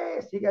went,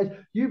 yes. He goes,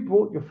 you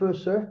bought your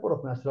first surfboard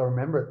off me. I said, I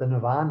remember it, the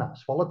Nirvana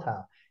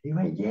Swallowtail. He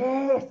went,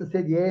 yes. I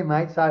said, yeah,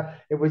 mate. So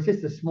it was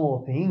just a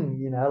small thing,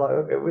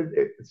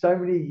 like so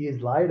many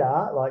years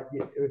later, like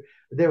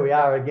there we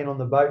are again on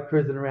the boat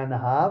cruising around the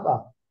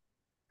harbour.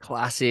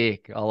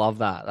 Classic. I love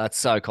that. That's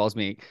so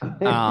cosmic.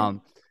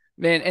 Um,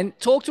 Man, and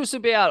talk to us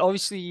about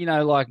obviously,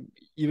 like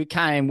you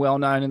became well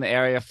known in the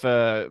area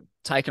for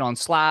taking on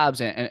slabs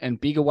and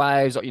bigger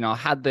waves. I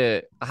had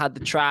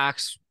the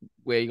tracks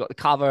where you got the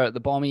cover at the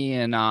Bommy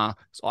and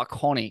it's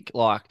iconic,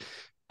 like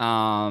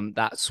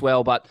that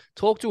swell. But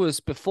talk to us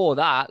before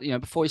that,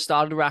 before you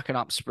started racking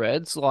up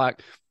spreads,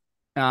 like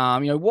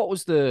what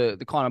was the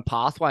kind of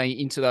pathway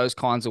into those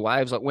kinds of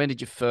waves? Like when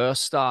did you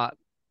first start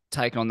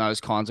taking on those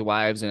kinds of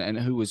waves and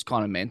who was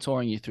kind of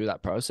mentoring you through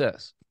that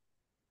process?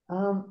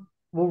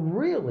 Well,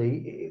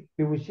 really,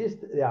 it was just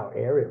our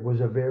area was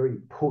a very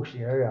push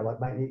area.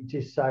 Like, mate,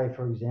 just say,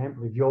 for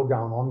example, if you're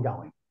going, I'm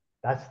going.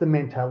 That's the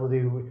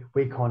mentality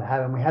we kind of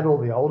had. And we had all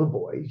the older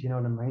boys, you know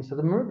what I mean? So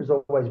the Maroubra has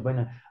always been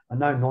a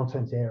no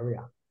nonsense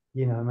area,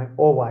 you know what I mean?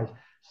 Always.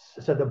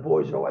 So the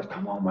boys are always,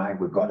 come on, mate,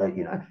 we've got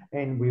to,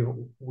 and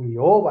we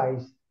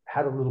always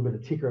had a little bit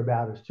of ticker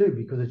about us too,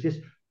 because it's just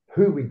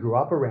who we grew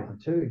up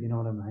around too, you know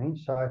what I mean?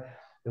 So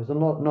there was a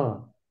lot,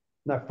 no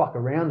fuck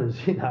arounders,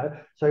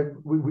 So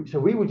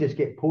we would just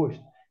get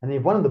pushed. And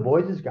if one of the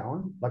boys is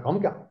going, like I'm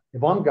going.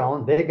 If I'm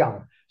going, they're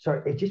going.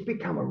 So it just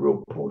become a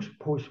real push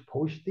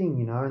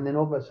thing. And then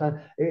all of a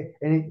sudden, it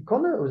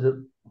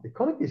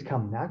kind of just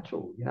come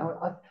natural.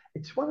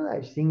 It's one of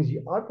those things.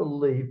 I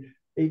believe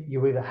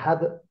you either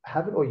have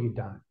it or you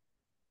don't.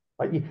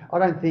 I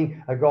don't think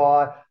a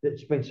guy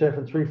that's been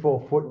surfing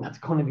 3-4 foot and that's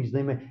kind of his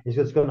limit is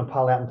just going to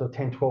pull out into a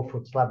 10-12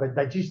 foot slab. But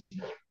they just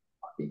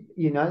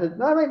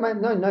no, mate,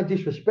 no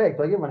disrespect.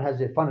 Like everyone has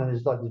their fun, and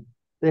it's like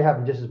they're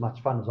having just as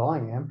much fun as I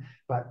am.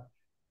 But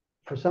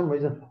for some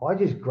reason, I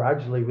just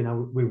gradually,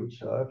 we would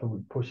surf and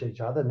we'd push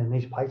each other, and in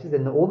these places,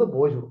 and all the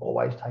boys would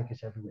always take us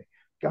everywhere.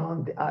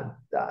 Going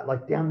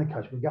like down the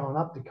coast, we're going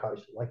up the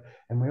coast, like,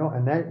 and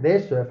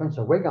they're surfing,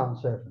 so we're going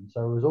surfing.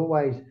 So it was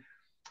always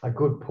a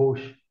good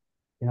push.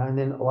 And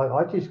then like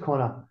I just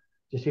kind of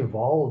just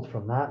evolved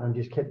from that and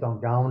just kept on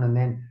going. And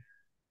then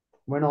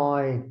when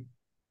I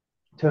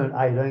turned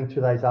 18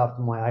 2 days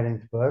after my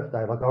 18th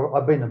birthday. Like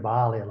I've been to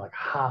Bali like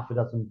half a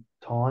dozen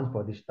times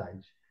by this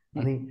stage.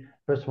 I think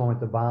first time I went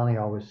to Bali,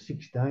 I was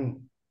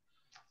 16.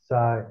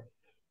 So,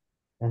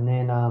 and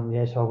then,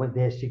 so I went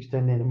there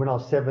 16. Then when I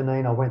was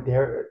 17, I went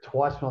there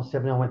twice when I was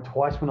 17. I went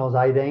twice when I was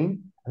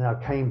 18. And then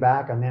I came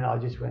back and then I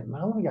just went,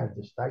 man, I want to go to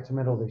the States. I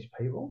met all these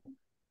people.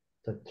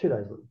 So 2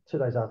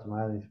 days after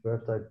my 18th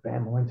birthday,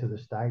 bam, I went to the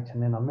States,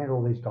 and then I met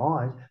all these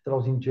guys that I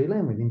was in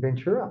G-Land with in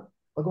Ventura.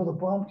 Like all the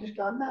boys just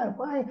going, no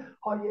way.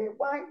 Oh yeah,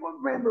 wait,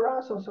 remember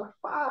us? I was like,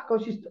 fuck.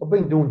 I've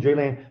been doing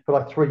G-Land for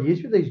like 3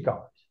 years with these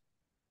guys.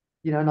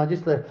 And I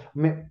just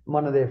met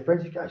one of their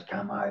friends. He goes,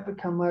 come over,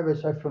 come over.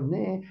 So from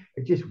there,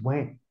 it just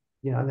went.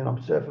 And then I'm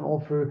surfing all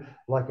through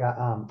like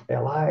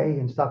LA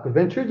and stuff. Because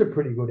Ventura's a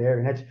pretty good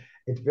area, and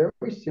it's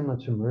very similar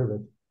to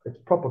Maroubra. It's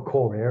proper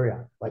core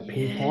area, like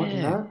Pierpoint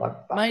and Yeah, that, like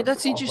mate, fucking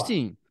that's proper.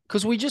 interesting.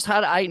 Because we just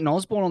had Aiton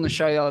Osborne on the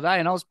show the other day,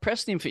 and I was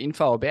pressing him for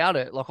info about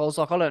it. Like I was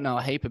like, I don't know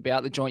a heap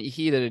about the joint. You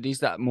hear that it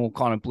is that more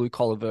kind of blue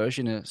collar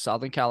version of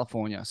Southern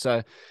California.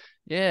 So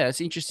yeah,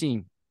 it's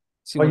interesting. Oh,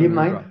 Similar to yeah,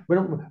 mate.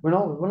 Maroubra. When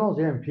I was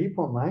there in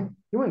Pierpont, mate,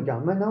 you weren't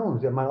going, mate. No one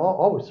was there, mate. I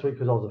was sweet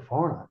because I was a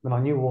foreigner, and I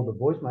knew all the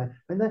boys, mate.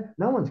 And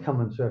no one's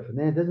coming surfing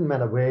there. It doesn't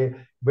matter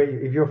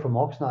if you're from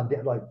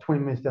Oxnard, like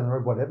 20 minutes down the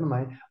road, whatever,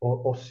 mate,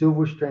 or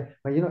Silver Strand,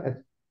 mate.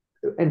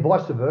 And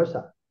vice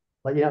versa.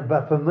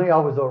 But for me, I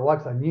was all right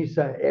because I knew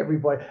so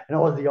everybody, and I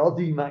was the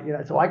Aussie, mate.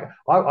 So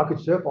I could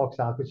surf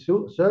Oxnard, I could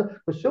surf,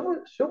 but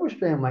Silver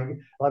Strand, mate.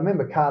 I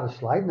remember Carter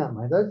Slade and that,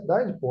 mate.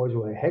 Those boys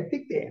were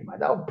hectic there, mate.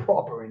 They were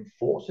proper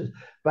enforcers.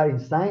 But in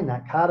saying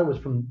that, Carter was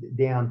from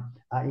down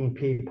in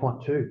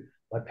Pierpont too.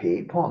 Like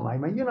Pierpont,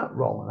 mate, you're not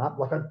rolling up.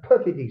 Like a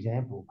perfect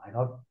example,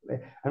 mate.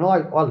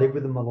 I live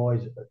with the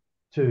Malloys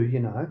too.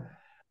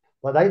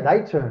 Like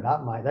they turned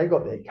up, mate. They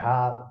got their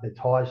car, their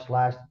tires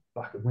slashed,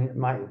 fucking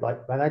mate.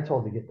 Like they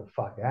told to get the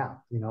fuck out.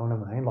 You know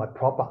what I mean? Like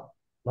proper,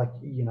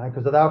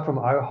 because they were from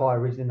Ohio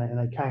originally, and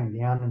they came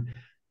down,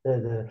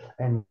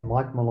 and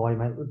Mike Malloy,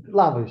 mate,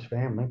 love his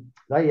family.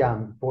 They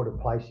bought a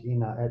place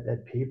in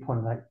at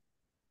Pierpont,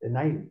 and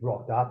they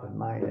rocked up and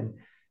made, and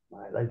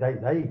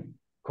they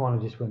kind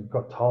of just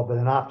got told. But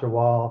then after a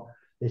while,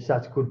 they're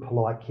such good,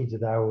 polite kids that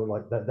they were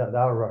like they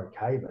were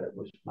okay. But it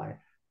was, mate,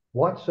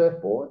 white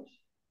surfboards,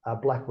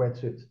 black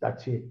wetsuits.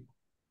 That's it.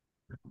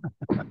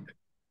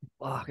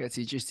 Fuck, that's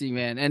interesting,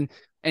 man.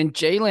 And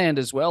G Land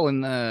as well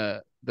in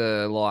the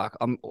like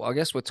I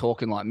guess we're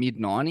talking like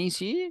mid-90s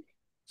here.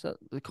 Is that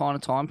the kind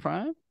of time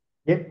frame?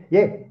 Yeah,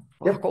 yeah,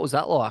 Fuck, yep. what was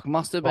that like?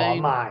 Must have Oh,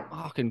 been mate.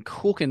 fucking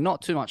cooking,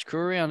 not too much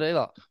crew around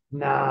either.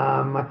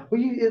 Nah, mate.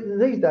 Well,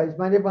 these days,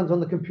 mate, everyone's on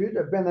the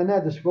computer. Man, they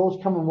know the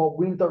swell's coming, what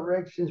wind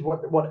directions,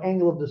 what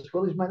angle of the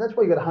swell is, mate. That's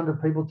why you got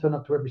 100 people turn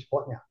up to every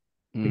spot now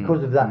Mm,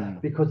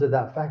 mm. because of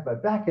that fact.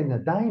 But back in the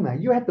day, mate,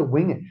 you had to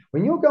wing it.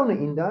 When you're going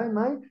to Indo,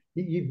 mate,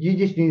 you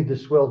just knew the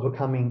swells were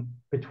coming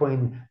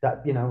between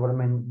that, you know what I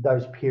mean,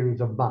 those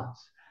periods of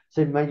months.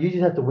 So, mate, you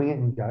just have to wing it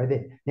and go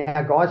there.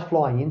 Now, guys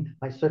fly in,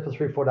 mate, surf for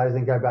 3, 4 days,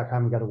 then go back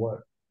home and go to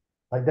work.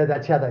 Like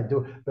that's how they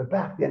do it. But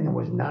back then there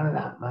was none of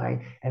that, mate.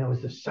 And it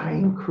was the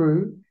same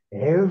crew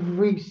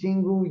every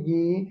single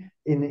year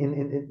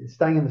in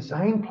staying in the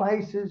same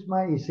places,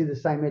 mate. You see the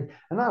same edge.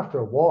 And after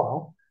a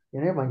while,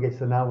 everyone gets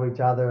to know each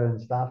other and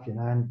stuff,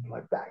 and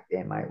like back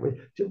then, mate.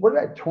 What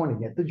about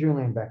 20 at the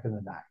Julian back in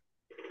the day?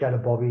 Go to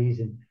Bobby's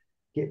and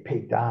get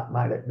picked up,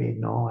 mate, at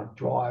midnight,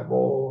 drive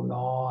all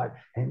night,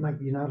 and mate,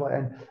 like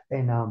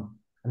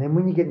and then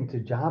when you get into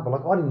Java,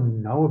 like I didn't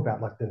know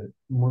about like the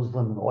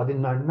Muslim, or I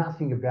didn't know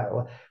nothing about.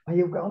 Like,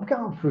 I'm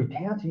going through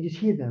towns and you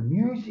just hear the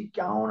music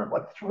going at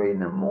like 3 in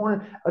the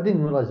morning. I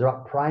didn't realize they're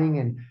up praying,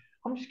 and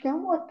I'm just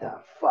going, what the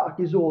fuck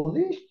is all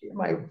this,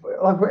 mate?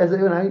 Like, as I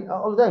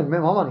don't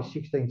remember, I'm only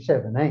 16,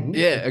 17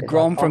 Yeah, a at that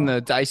Grom from time.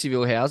 the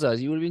Daceyville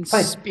houses, you would have been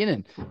Mate,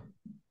 spinning.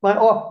 Mate,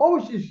 I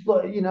was just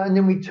like, and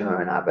then we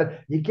turn up and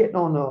you're getting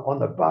on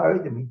the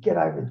boat, and we get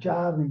over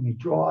Java, and you're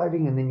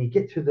driving, and then you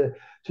get to the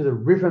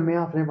river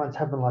mouth, and everyone's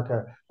having like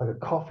a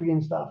coffee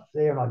and stuff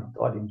there. And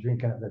I didn't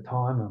drink it at the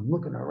time. And I'm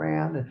looking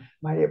around, and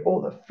mate,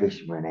 all the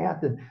fishermen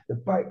out, and the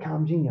boat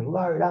comes in, you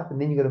load up,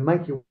 and then you got to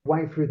make your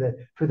way through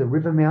the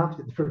river mouth,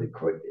 through the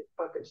creek. The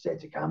fucking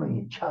sets are coming,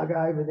 you chug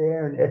over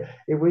there, and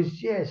it was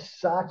just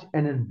such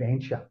an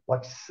adventure,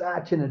 like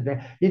such an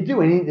adventure. You'd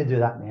do anything to do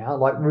that now,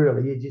 like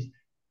really,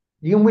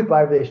 you can whip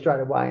over there straight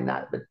away and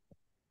that, but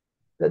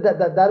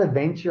that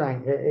adventure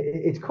ain't.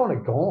 It's kind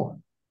of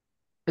gone.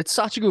 It's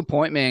such a good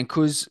point, man,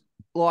 because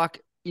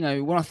like,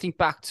 when I think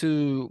back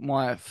to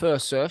my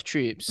first surf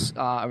trips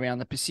around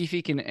the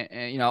Pacific, and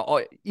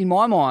in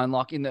my mind,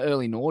 like in the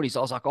early noughties, I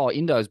was like, oh,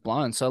 Indo's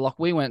blown. So like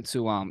we went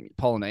to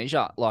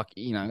Polynesia, like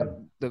Yep.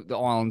 the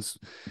islands,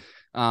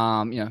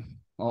 I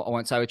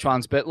won't say which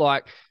ones, but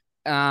like,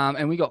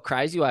 and we got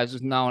crazy waves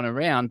with no one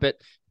around. But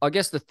I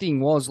guess the thing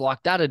was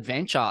like that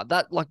adventure,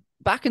 that like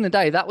back in the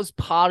day, that was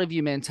part of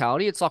your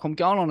mentality. It's like I'm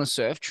going on a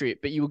surf trip,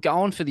 but you were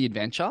going for the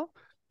adventure.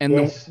 And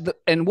Yes.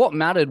 and what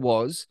mattered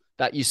was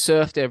that you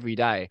surfed every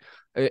day.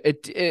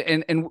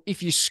 And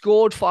if you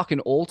scored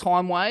fucking all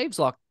time waves,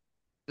 like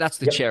that's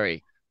the Yep.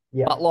 cherry.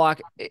 But Yep.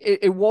 like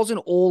it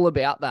wasn't all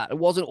about that. It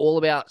wasn't all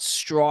about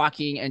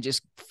striking and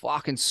just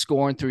fucking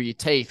scoring through your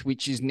teeth,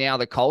 which is now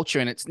the culture.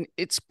 And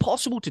it's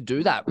possible to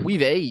do that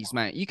with ease,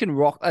 mate. You can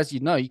rock, as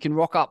you know, you can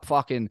rock up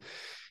fucking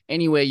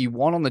anywhere you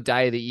want on the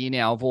day of the year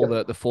now of all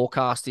Yep. the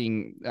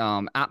forecasting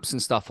apps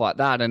and stuff like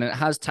that. And it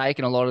has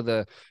taken a lot of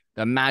the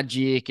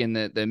magic and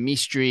the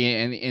mystery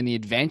and the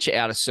adventure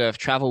out of surf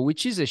travel,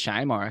 which is a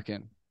shame, I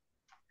reckon.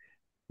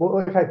 Well,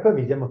 okay,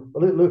 perfect. Then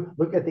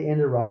look at the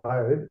end of the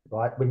road,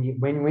 right? When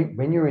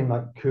you're in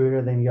like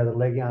Kura, then you go to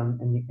Legion,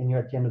 and you're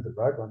at the end of the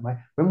road, right, mate.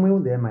 When we were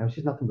there, mate, it was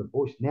just nothing but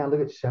bush. Now look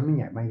at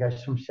Seminyak, mate. You go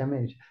from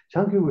Seminyak,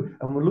 Chunku,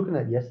 and we're looking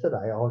at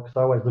yesterday. Because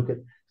I always look at,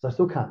 because I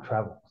still can't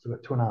travel. So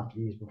I've got 2.5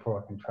 years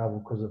before I can travel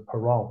because of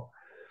parole.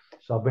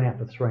 So I've been out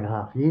for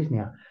 3.5 years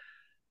now.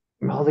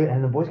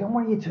 And the boys going,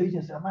 what are you teaching?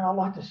 I said, man, I'd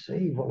like to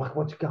see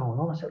what's going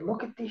on. I said,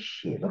 look at this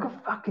shit. Look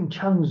at fucking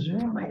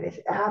Changzhou, mate. It's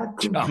out of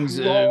Changzhou,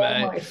 control,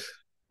 mate. mate.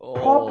 Oh,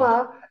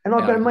 Proper. And I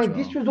out go, of mate,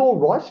 this control.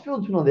 was all rice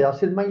fields when I was there. I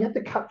said, mate, you have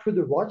to cut through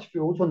the rice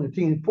fields on the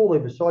thing and fall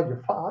over side,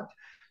 you're fucked.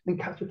 Then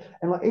cut through.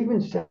 And like even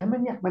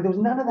Salmoniac, mate, there was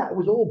none of that. It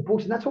was all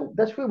bush. And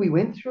that's where we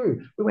went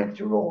through. We went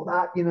through all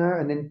that,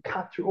 and then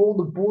cut through all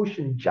the bush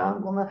and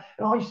jungle and that.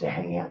 And I used to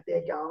hang out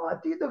there going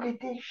like, dude, look at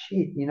this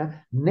shit.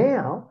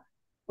 Now,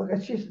 look,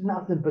 it's just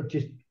nothing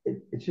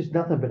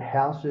but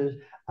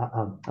houses,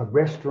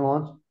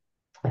 restaurants,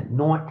 and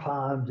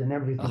nightclubs and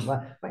everything.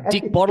 Oh, Mate,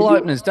 Dick bottle if you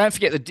openers. Don't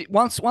forget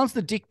once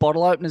the Dick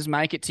bottle openers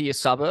make it to your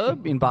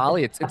suburb in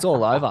Bali, it's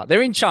all over.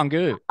 They're in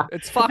Canggu.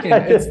 It's fucking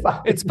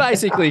it's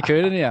basically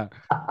Kuta now.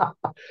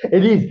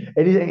 it is,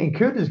 and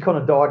Cooter's kind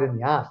of died in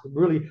the ass.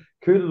 Really,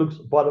 Cooter looks,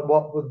 but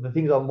what with the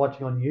things I'm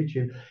watching on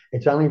YouTube,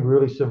 it's only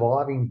really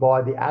surviving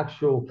by the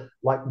actual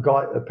like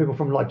guy people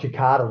from like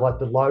Jakarta, like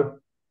the local.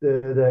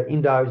 the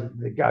Indos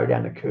that go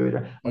down to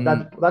Kuta.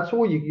 Like that's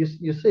all you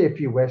see a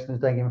few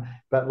Westerns thinking,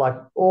 but like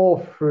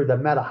all through the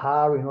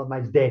Matahari and all the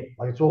mate's dead.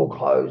 Like it's all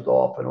closed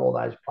off, and all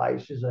those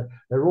places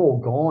they're all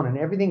gone, and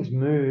everything's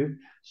moved.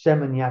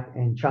 Seminyak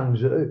and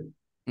Changzhou.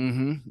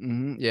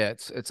 Yeah,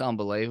 it's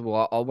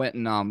unbelievable. I went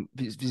and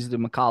visited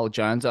Michaela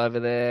Jones over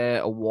there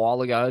a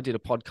while ago. Did a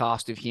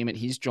podcast of him at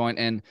his joint,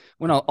 and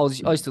when I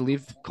used to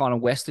live kind of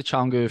west of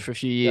Chengdu for a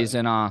few years,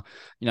 and I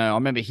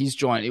remember his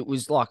joint. It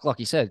was like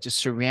you said, just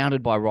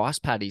surrounded by rice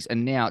paddies,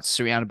 and now it's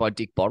surrounded by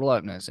Dick bottle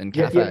openers and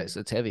cafes.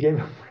 It's heavy.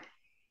 Yeah.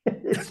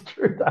 It's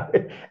true though.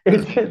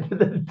 It's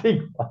the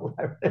Dick bottle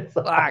openers.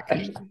 Fuck.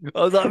 I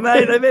was like,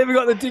 mate, they've even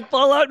got the Dick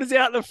bottle openers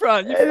out the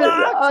front. You fucked. You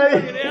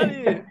gotta get out of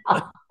here.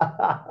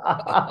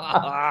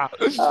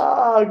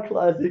 Oh,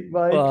 classic,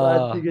 mate.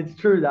 Classic. It's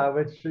true though.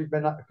 It's true.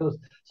 Because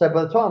so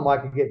by the time I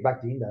could get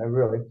back to Indo,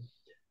 really,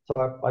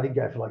 so I did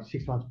go for like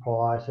 6 months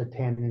prior, so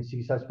 10 and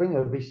 6. So spring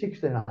it'll be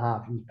 16 and a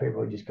half, and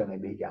people are just going to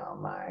be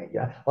going, mate.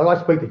 Like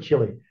I speak to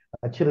Chile.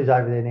 Chili's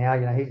over there now.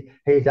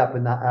 He's up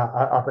in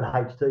up at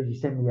H2. He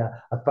sent me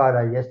a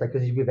photo yesterday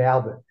because he's with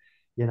Albert.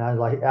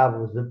 Like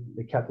Albert was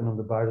the captain of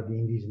the boat of the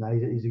Indies,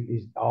 and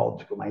he's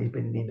old school, mate. He's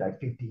been in Indo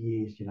 50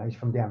 years. He's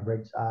from down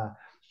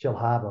Shell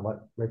Harbour, like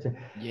Redson.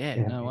 Yeah,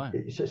 no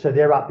way. So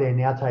they're up there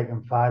now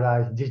taking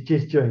photos,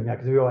 just doing that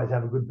because we always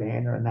have a good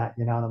banter and that,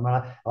 what I mean?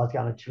 I was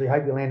going to Chile,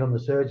 hope you land on the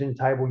surgeon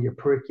table, you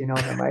prick, you know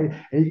what I mean?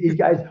 And he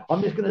goes,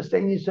 I'm just going to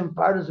send you some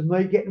photos of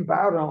me getting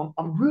barreled. And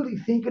I'm really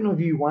thinking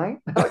of you, Wayne.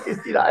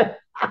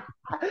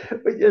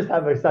 We just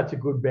have such a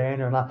good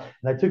banter. And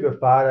they took a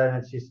photo, and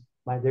it's just,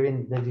 mate,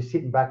 they're just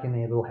sitting back in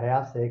their little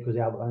house there because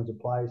Albert owns a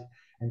place.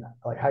 And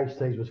like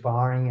HC's was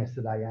firing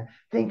yesterday,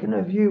 thinking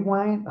of you,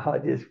 Wayne. I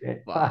just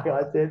went, fuck.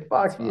 I said,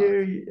 fuck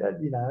you,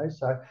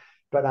 So,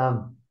 but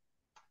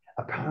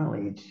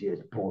apparently it's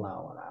just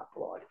blowing up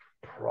like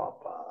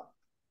proper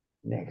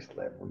next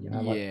level,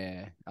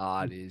 Yeah,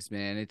 it is,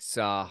 man. It's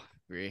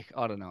Rick,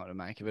 I don't know what to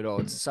make of it all.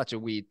 It's such a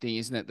weird thing,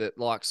 isn't it? That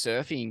like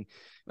surfing.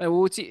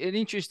 Well, it's an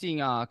interesting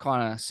kind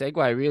of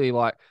segue, really.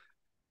 Like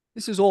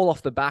this is all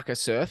off the back of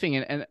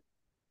surfing, and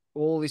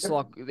all this,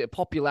 like the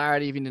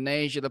popularity of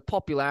Indonesia, the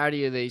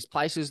popularity of these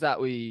places that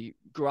we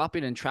grew up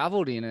in and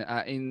traveled in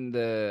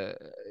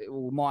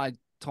my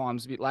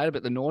times a bit later,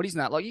 but the noughties and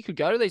that, like you could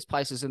go to these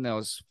places and there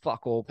was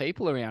fuck all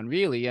people around,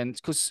 really. And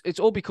it's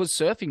all because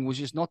surfing was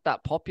just not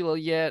that popular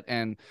yet.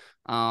 And,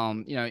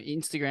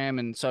 Instagram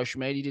and social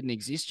media didn't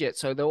exist yet.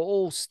 So they were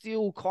all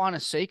still kind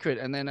of secret.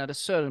 And then at a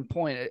certain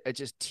point, it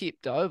just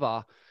tipped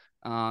over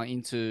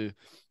into,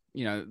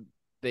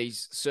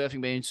 these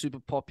surfing being super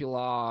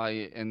popular,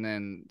 and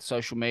then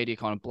social media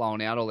kind of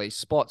blowing out all these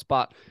spots.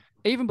 But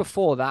even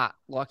before that,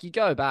 like you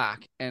go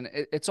back, and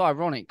it's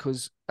ironic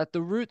because at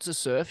the roots of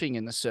surfing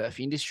and the surf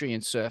industry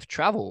and surf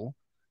travel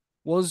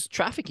was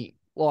trafficking.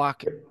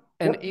 Like,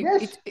 and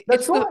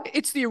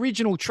it's the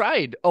original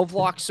trade of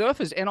like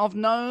surfers. And I've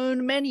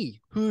known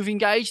many who've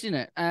engaged in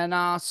it,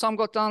 and some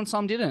got done,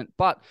 some didn't.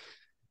 But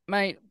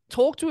mate,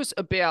 talk to us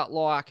about,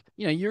 like,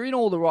 you're in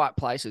all the right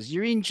places.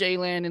 You're in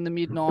G-Land in the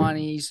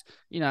mid-90s.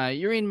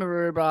 You're in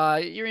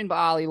Maroubra. You're in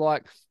Bali.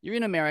 Like, you're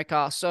in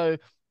America. So,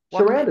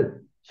 like,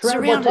 surrounded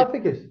by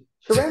traffickers.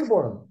 Surrounded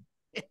by them.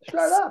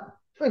 Straight up.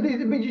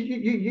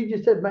 You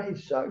just said, mate,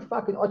 it's so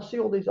fucking... I see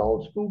all these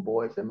old school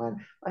boys, and,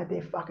 mate,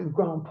 they're fucking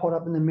growing pot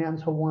up in the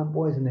mountains, Hawaiian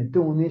boys, and they're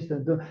doing this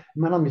and doing...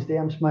 Man, I'm just there,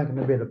 I'm smoking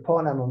a bit of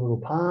pot, having a little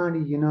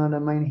party, you know what I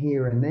mean,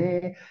 here and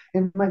there.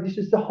 And, mate, this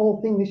is the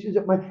whole thing. This is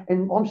it, mate.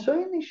 And I'm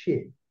seeing this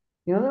shit.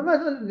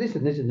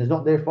 Listen, it's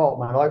not their fault,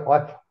 mate.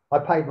 I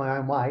paid my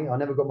own way. I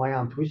never got my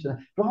arm twisted.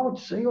 But I would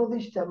see all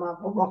this stuff,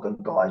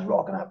 mate. Guys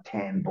rocking up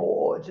 10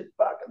 boards and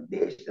fucking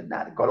this and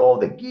that. Got all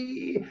the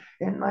gear.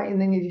 And, mate,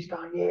 and then you're just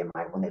going, yeah,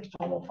 mate, well, next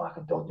time I'll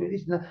fucking don't do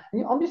this and that.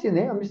 And I'm just in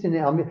there.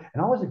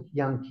 And I was a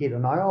young kid,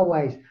 and I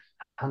always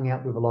hung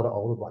out with a lot of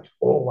older blokes,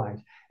 always.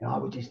 And I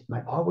would just,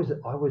 mate, I was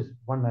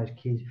one of those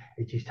kids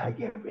that just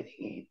take everything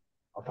in.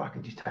 I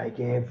fucking just take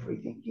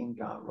everything in,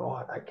 going,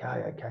 right,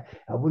 okay.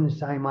 I wouldn't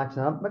say much,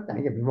 but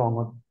don't get me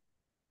wrong,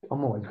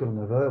 I'm always good on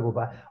the verbal,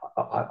 but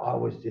I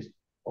was just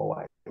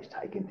always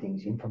taking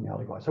things in from the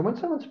other guys. So when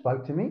someone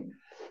spoke to me,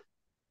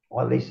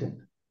 I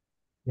listened.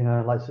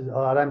 Like,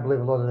 I don't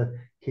believe a lot of the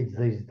kids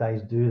these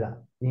days do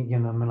that. I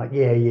mean, like,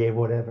 yeah,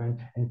 whatever,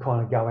 and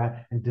kind of go out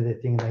and do their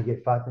thing, and they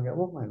get fucked and go,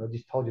 well, mate, I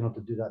just told you not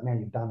to do that. Now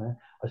you've done it.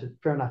 I said,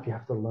 fair enough, you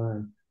have to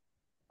learn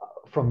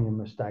from your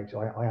mistakes.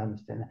 I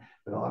understand that,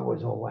 but I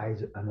was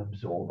always an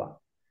absorber.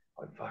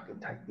 I'd fucking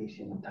take this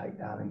in and take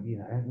that,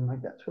 and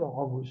like that's what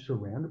I was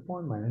surrounded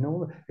by, man. And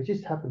all it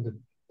just happened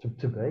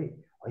to be.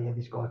 Oh yeah,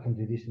 this guy can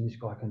do this and this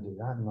guy can do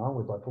that, and I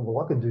was like,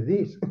 well, I can do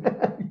this,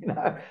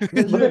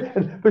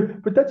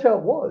 but that's how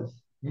it was,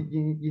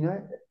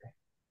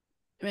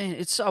 Man,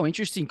 it's so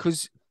interesting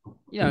because,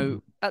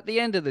 at the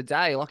end of the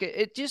day, like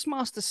it just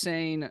must have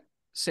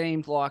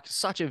seemed like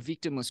such a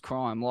victimless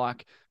crime.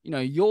 Like,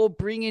 you're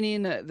bringing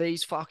in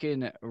these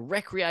fucking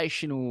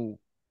recreational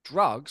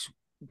drugs,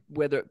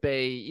 whether it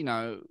be,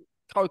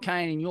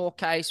 cocaine in your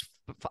case,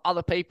 for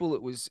other people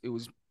it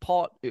was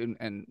pot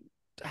and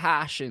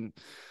hash and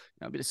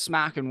a bit of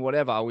smack and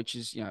whatever, which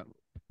is, Yep.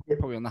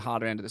 probably on the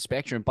harder end of the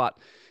spectrum. But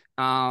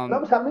That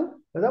was happening.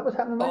 That was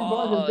happening, mate. Guys,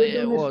 oh they're yeah,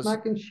 it doing this was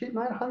smacking shit,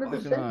 mate. fucking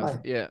 100%,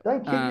 oath. mate. Yeah.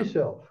 Don't kid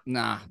yourself.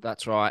 Nah,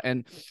 that's right.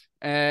 And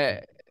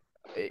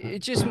it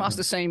just must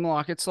have seemed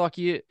like it's like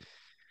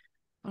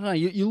I don't know,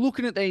 you're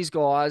looking at these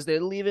guys, they're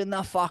living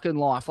the fucking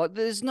life. Like,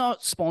 there's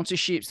not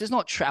sponsorships, there's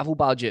not travel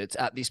budgets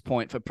at this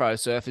point for pro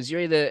surfers. You're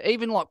either,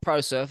 even like pro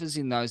surfers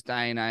in those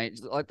day and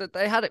age, like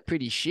they had it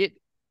pretty shit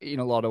in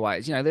a lot of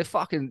ways. They're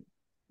fucking,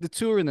 the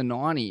tour in the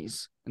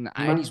 90s and the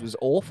Mate, 80s was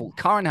awful.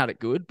 Curran had it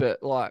good,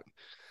 but like,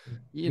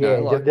 yeah,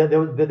 like, there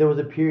was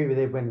a period where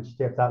they went and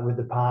stepped up with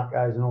the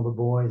Parkos and all the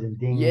boys and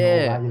Ding and all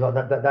yeah, that. You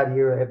like that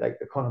era, they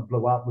kind of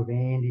blew up with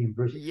Andy and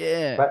Bruce.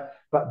 yeah,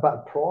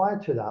 But prior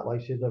to that,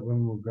 like I said, that when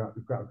we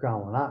were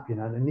growing up,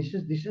 and this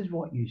is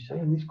what you see,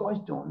 and this guy's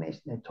doing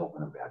this, and they're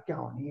talking about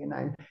going here,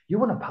 and you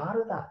want a part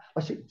of that.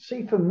 I said,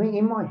 see, for me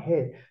in my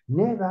head,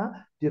 never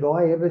did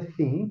I ever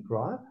think,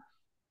 right,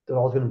 that I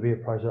was going to be a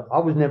pro surfer. I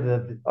was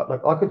never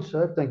like I could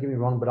surf. Don't get me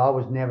wrong, but I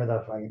was never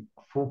the fucking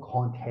full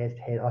contest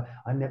head.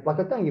 I never like.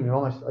 Don't get me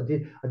wrong. I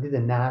did the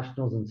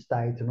nationals and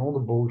states and all the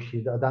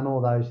bullshit. I done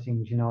all those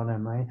things. You know what I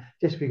mean?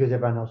 Just because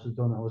everyone else was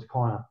doing it, I was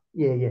kind of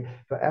yeah.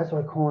 But as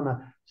I kind of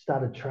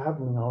started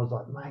traveling, I was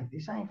like, mate,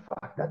 this ain't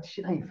fuck. That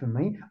shit ain't for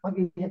me. Like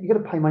you got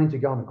to pay money to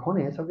go on a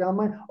contest. I'm going,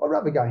 mate. I'd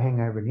rather go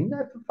hang over in Indo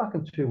for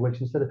fucking 2 weeks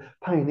instead of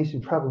paying this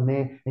and traveling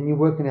there and you're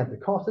working out the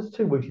cost. That's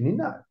 2 weeks in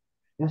Indo.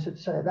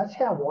 So that's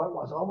how I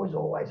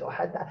was. I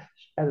had that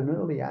at an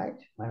early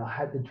age, man. I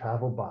had to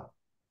travel, but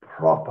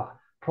proper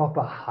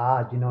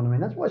hard. You know what I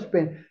mean? That's what I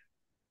spent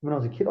when I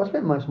was a kid. I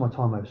spent most of my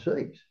time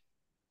overseas.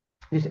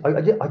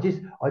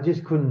 I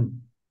just couldn't,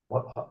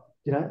 like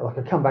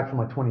I come back for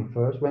my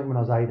 21st, went when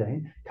I was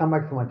 18, come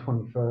back for my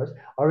 21st.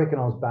 I reckon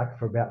I was back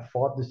for about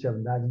 5 to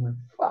 7 days and went,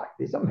 fuck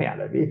this, I'm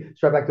out of here.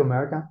 Straight back to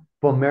America.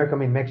 For America,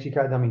 I'm in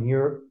Mexico, then I'm in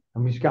Europe.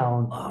 I'm just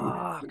going,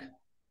 fuck. yeah.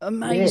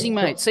 Amazing,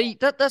 mate. See,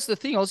 that's the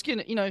thing. I was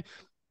getting,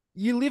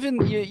 you live in,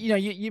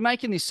 you're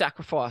making this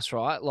sacrifice,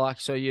 right? Like,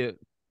 so you're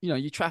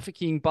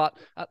trafficking, but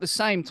at the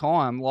same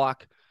time,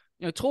 like,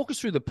 talk us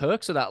through the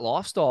perks of that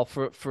lifestyle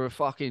for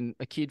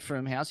a kid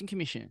from Housing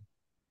Commission.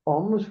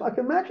 Was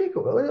fucking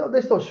magical.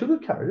 Let's not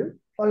sugarcoat it.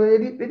 Like,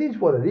 it is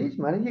what it is,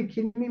 man. Are you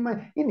kidding me, mate?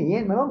 In the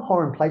end, man, I'm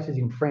hiring places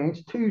in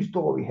France,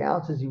 2-story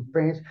houses in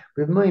France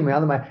with me and my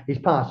other mate. He's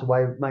passed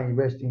away, may he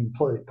rest in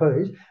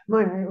peace.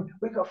 Mate,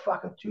 we got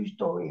fucking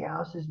 2-story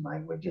houses,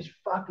 mate. We're just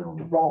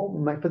fucking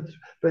rolling, mate.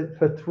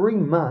 For 3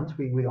 months,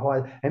 we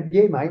hired, and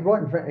yeah, mate,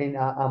 right in front in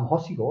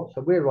Hossegor.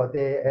 So we're right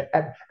there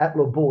at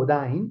Le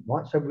Bourdain,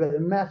 right? So we've got a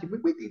massive.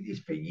 We did this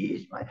for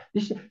years, mate.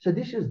 This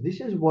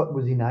is what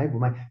was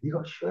enabled, mate. You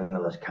got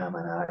shirtless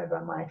coming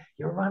over, mate.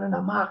 You're running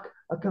amok.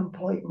 A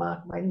complete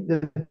mark, mate.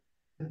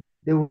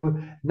 There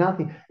was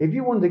nothing. If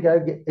you wanted to go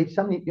get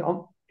something,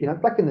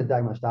 back in the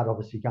day when I started,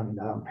 obviously coming,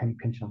 I'm penny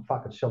pinching, I'm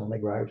fucking selling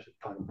leg ropes,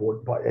 fucking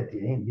board, but at the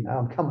end,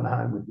 I'm coming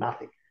home with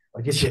nothing.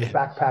 I just get a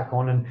backpack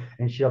on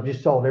and shit. I've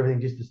just sold everything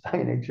just to stay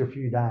an extra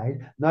few days.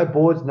 No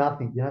boards,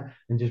 nothing,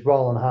 and just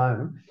rolling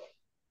home.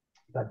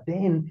 But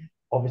then,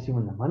 obviously,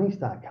 when the money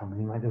started coming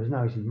in, mate, there was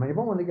no issue. Mate, if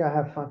I want to go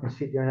have fucking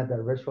sit there and at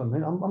that restaurant,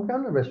 mate, I'm going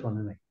to the restaurant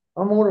and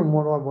I'm ordering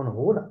what I want to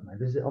order,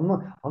 mate. I'm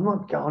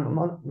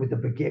not with the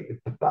baguette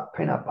with the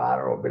peanut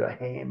butter or a bit of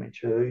ham and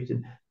cheese.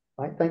 And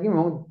mate, don't get me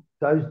wrong,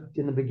 those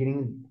in the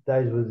beginning,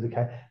 those was the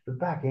case. But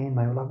back end,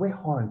 mate, like we're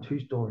hiring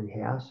 2-story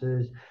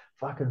houses,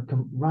 fucking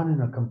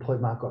running a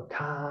complete market, got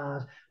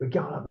cars. We're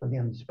going up and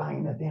down to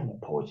Spain, down to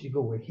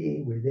Portugal. We're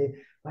here, we're there,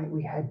 mate.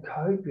 We had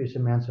copious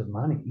amounts of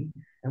money,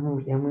 and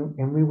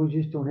we were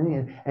just doing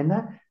anything. And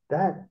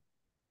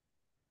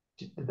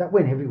that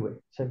went everywhere.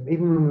 So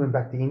even when we went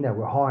back to Indo,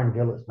 we're hiring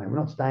villas, mate. We're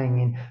not staying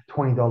in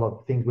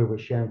 $20 things where we're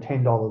sharing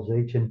 $10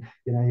 each, and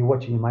you're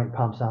watching your mate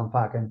pump some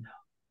fucking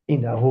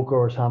Indo hooker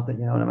or something.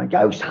 You know what I mean?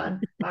 Go, son,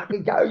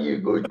 fucking go, you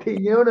good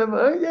thing. You know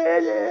what I mean?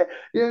 Yeah.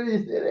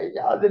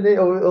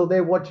 Or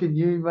they're watching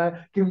you, mate,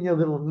 giving you a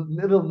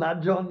little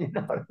nudge on. You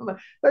know what I mean?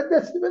 But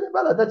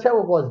that's how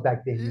it was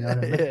back then. You know what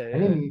I mean?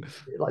 And then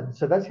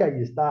so that's how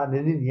you start. And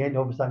then in the end,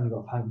 all of a sudden you've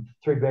got home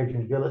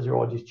 3-bedroom villas are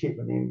all just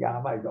chipping in.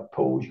 Going, mate, you've got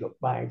pools, you've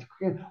got mates.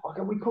 Oh,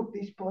 can we cook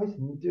this place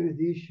and do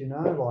this?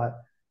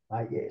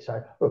 Like, yeah.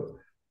 So look,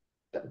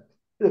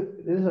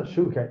 there's no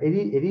sugarcoat.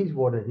 It is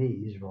what it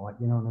is, right?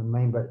 You know what I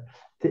mean?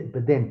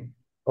 But then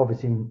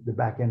obviously the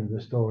back end of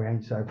the story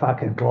ain't so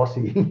fucking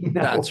glossy.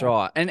 That's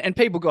right. And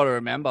people got to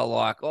remember,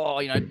 like,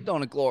 don't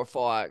want to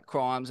glorify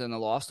crimes and the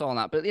lifestyle and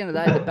that. But at the end of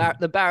the day,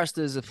 the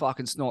barristers are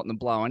fucking snorting the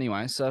blow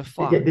anyway. So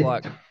fuck,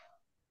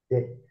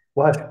 yeah.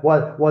 Why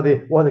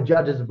the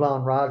judges are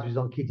blowing raspberries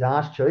on kids'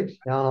 ass cheeks?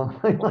 You know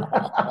what I mean?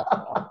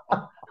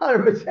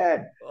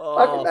 100%.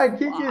 Fucking don't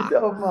kid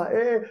yourself,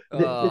 mate.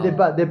 Yeah.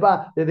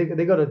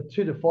 They got a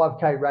 2 to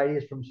 5K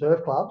radius from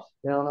surf clubs.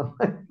 You know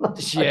what I mean?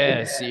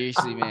 Yeah,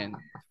 seriously, man.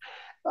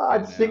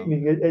 It's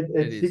sickening.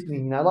 It's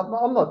sickening. Like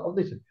I'm not.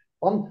 Listen.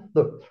 I'm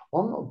not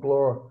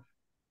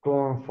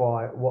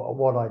glorify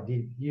what I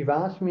did. You've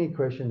asked me a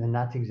question, and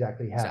that's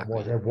exactly how it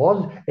Exactly.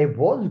 was. It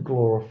was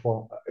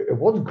glorify. It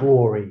was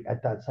glory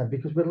at that time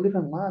because we're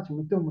living large and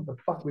we're doing what the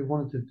fuck we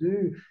wanted to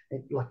do.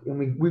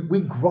 And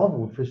we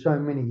grovelled for so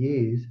many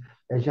years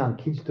as young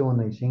kids doing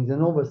these things,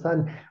 and all of a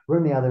sudden we're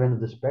on the other end of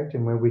the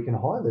spectrum where we can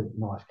hire the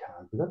nice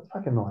cars, we've got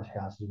fucking nice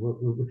houses,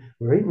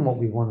 we're eating what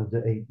we wanted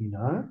to eat, you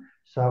know.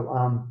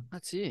 So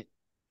That's it. You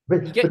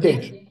but get but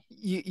then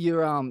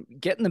you're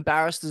getting the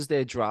barristers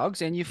their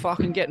drugs, and you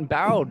fucking getting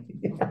barreled.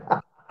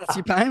 That's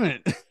your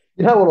payment.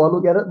 You know what I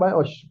look at it, mate?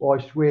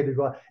 I swear to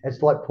God,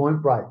 it's like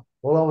Point Break.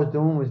 All I was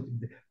doing was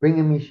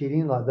bringing me shit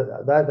in. Like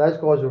those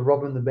guys were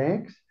robbing the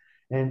banks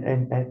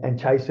and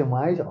chasing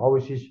ways. I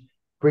was just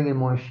bringing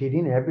my shit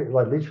in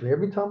like literally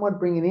every time I'd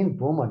bring it in,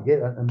 boom, I'd get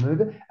it and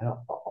move it, and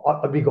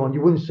I'd be gone.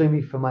 You wouldn't see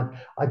me for months.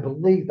 I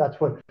believe that's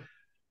what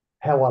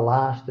how I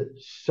lasted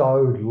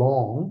so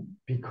long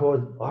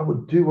because I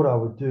would do what I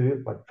would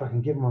do, but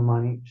fucking get my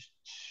money,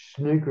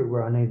 snooker it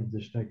where I needed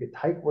to snooker it,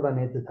 take what I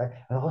needed to take,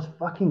 and I was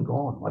fucking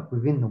gone like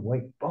within the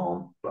week.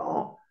 Boom,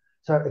 boom.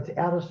 So it's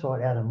out of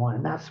sight, out of mind,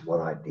 and that's what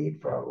I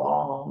did for a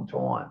long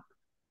time.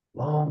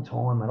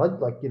 And I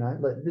like like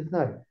there's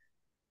no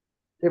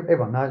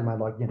everyone knows, mate.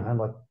 Like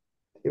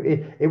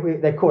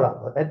like they caught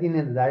up. At the end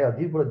of the day, I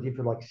did what I did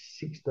for like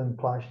 16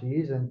 plus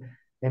years, and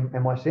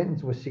my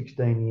sentence was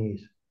 16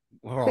 years.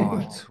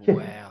 Right.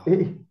 Wow.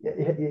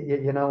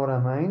 You know what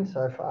I mean?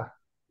 So fuck,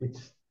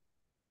 it's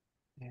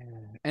Yeah.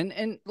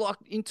 And like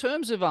in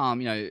terms of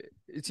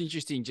it's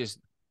interesting just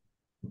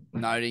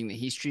noting the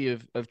history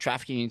of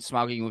trafficking and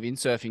smuggling within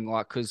surfing,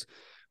 like because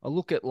I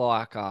look at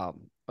like I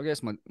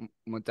guess my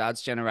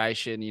dad's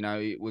generation,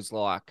 it was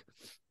like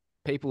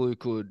people who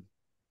could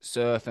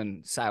surf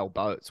and sail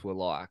boats were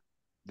like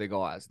the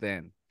guys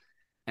then.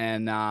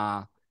 And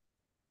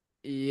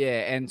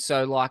yeah, and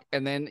so like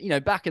and then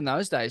back in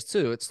those days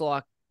too, it's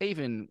like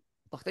even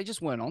like they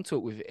just weren't onto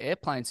it with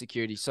airplane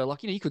security. So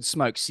like you could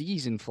smoke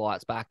ciggies in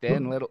flights back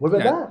then. what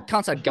about that?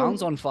 Can't I say guns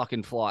still on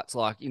fucking flights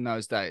like in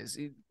those days.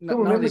 still None of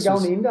remember this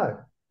going to was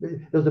Indo.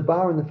 There's a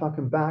bar in the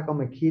fucking back. I'm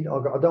a kid. I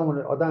don't want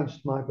to. I don't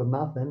smoke or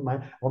nothing,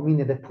 mate. I'm in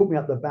there. They put me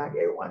up the back.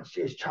 Everyone's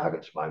just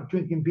chugging smoke,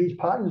 drinking beers,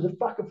 partying. It was a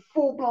fucking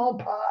full blown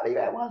party.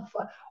 Everyone's.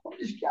 I'm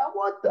just going,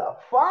 what the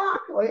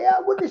fuck? Like, yeah,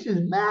 what? This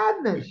is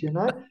madness. You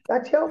know.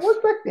 That's how it was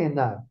back then,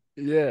 though.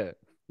 yeah,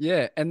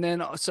 yeah. And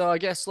then so I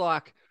guess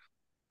like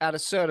at a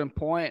certain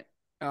point,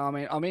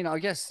 I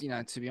guess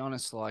to be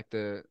honest, like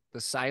the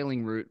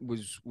sailing route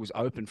was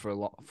open for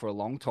a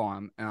long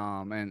time,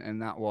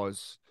 and that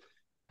was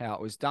how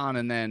it was done.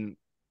 And then,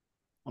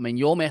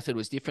 your method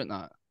was different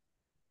though.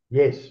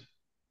 Yes.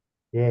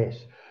 Yes.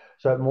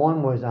 So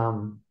mine was,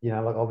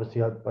 like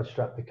obviously I'd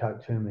strap the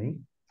coat to me.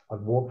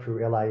 I'd walk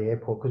through LA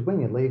airport because when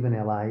you leave in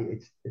LA,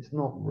 it's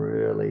not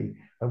really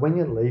like when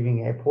you're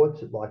leaving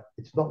airports,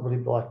 it's not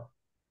really like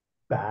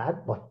bad.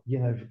 Like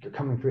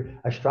coming through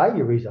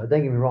Australia is. Don't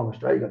get me wrong,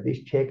 Australia got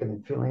this check and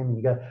then fill in and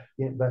you go.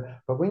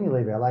 But when you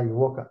leave LA, you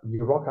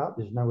rock up.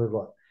 There's nowhere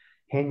like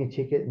hand your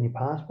ticket and your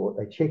passport.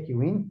 They check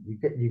you in.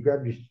 You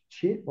grab your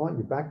shit, right,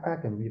 your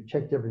backpack, and you've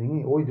checked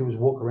everything in. All you do is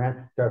walk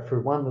around, go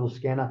through one little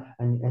scanner,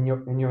 and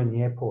you're in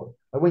the airport.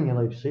 But when you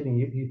leave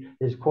Sydney,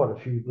 there's quite a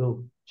few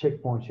little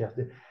checkpoints you have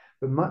to.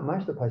 But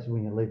most of the places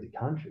when you leave the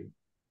country,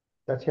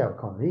 that's how it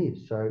kind of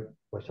is. So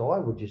I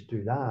would just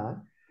do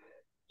that,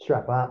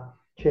 strap up,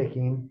 check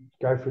in,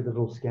 go through the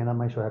little scanner,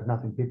 make sure I have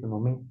nothing pipping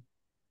on me,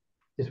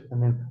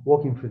 and then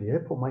walk in through the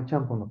airport, mate,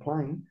 jump on the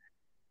plane,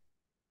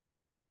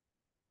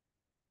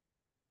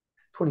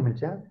 20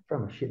 minutes out, throw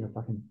my shit in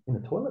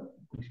the toilet,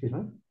 excuse me,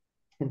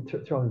 and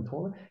throw it in the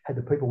toilet. Had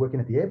the people working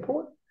at the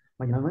airport,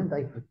 mate, you know what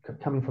I mean? They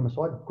coming from the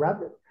side,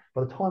 grabbed it.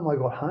 By the time I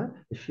got home,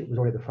 the shit was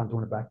already at the front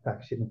door in the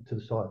backpack, sitting to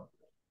the side.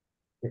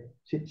 Yeah,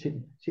 just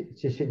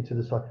sitting to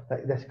the side.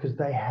 That's because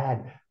I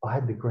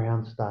had the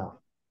ground staff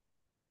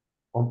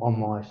on Mm,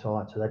 my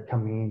side. So they'd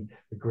come in,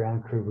 the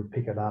ground crew would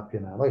pick it up,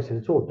 Like I said,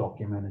 it's all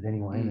documented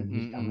anyway, and mm, then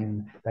just mm, come mm.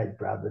 in, they'd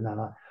grab it. And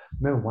I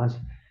remember once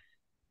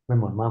when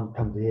my mum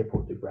come to the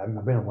airport to grab me,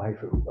 I've been away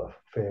for a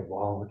fair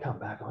while, and I come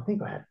back, I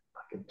think I had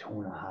fucking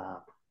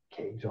 2.5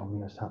 kegs on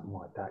me or something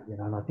like that,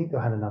 and I think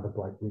I had another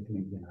bloke with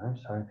me,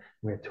 so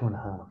we had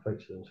 2.5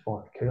 each, so it was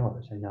 5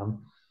 kilos. And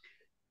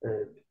uh,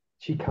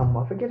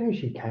 I forget who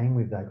she came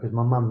with though, because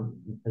my mum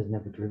has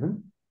never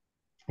driven.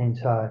 And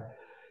so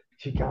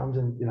she comes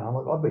and,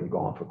 I've been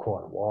gone for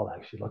quite a while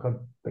actually. Like I've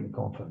been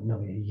gone for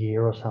nearly a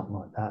year or something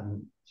like that.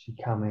 And she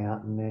come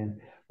out and then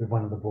with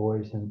one of the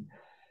boys and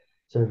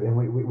and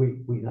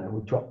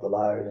we dropped the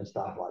load and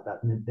stuff like that.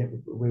 And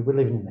then we were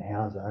living in the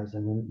houses.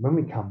 And then when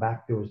we come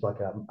back, there was like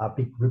a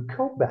big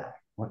ripcord bag,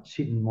 like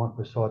sitting right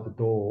beside the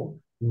door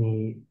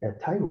near a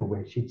table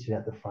where she'd sit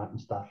at the front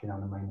and stuff, you know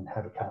what I mean, and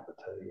have a cup of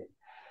tea.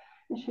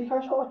 And she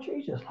goes, oh,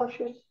 Jesus. Like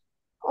she goes,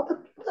 oh, the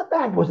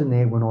bag wasn't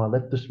there when I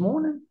left this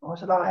morning. I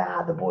said, oh,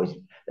 yeah, the boys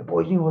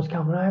knew I was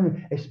coming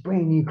home. It's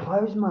brand new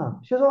clothes,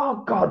 Mum. She goes,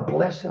 oh, God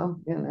bless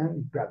them.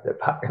 Grab the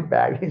fucking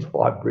bag. There's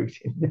 5 bricks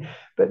in there.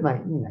 But,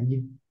 mate,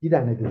 you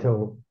don't need to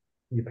tell.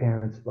 your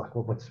parents like,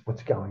 well,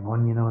 what's going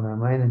on? You know what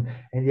I mean?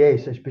 And yeah,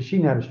 so but she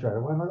noticed straight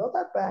away. I'm like, oh,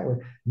 that bag.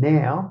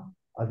 Now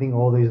I think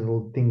all these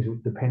little things,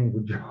 the penny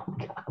would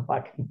drop,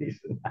 fucking this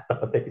and that,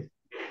 all these,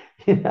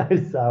 you know.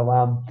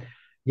 So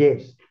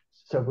yes.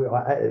 So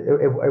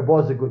it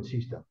was a good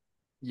system.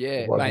 It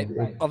Yeah, mate. wasn't.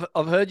 It,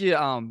 I've heard you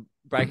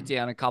break it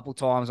down a couple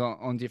times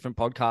on different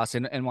podcasts,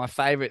 and my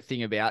favorite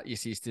thing about your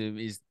system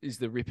is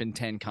the ripping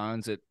 10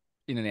 cones at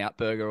In and Out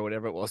Burger or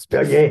whatever it was.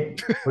 Oh, yeah.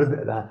 What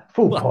about that?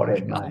 Full pothead,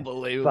 Fucking mate.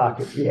 unbelievable.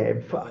 Fucking, yeah,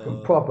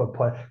 fucking proper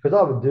pot. Because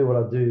I would do what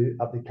I do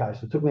up the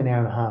coast. It took me an hour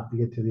and a half to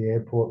get to the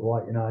airport,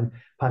 right? You know,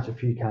 punch a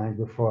few cones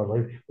before I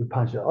leave. We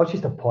punch it. I was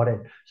just a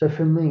pothead. So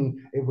for me,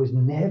 it was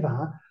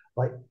never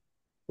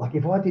like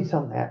if I did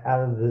something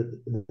out of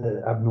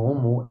the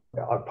abnormal,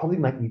 I'd probably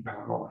make me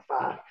paranoid.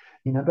 Fuck,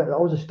 you know. But I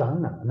was a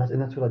stoner, and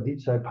that's what I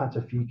did. So punch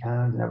a few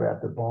cones and have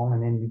out the bong,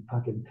 and then we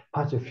fucking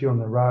punch a few on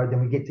the road.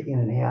 Then we get to In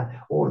and Out,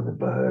 order the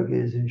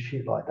burgers and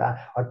shit like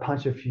that. I'd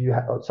punch a few.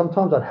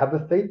 Sometimes I'd have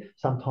a feed.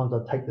 Sometimes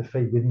I'd take the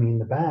feed with me in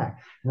the bag,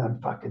 and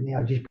I'd fucking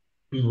just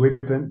be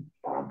ripping,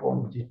 boom,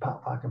 boom, just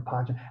fucking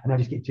punching, and I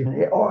just get to,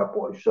 yeah, all right,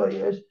 boys, so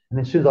yes. And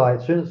then as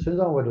soon as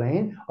I would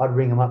land, I'd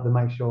ring them up to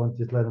make sure and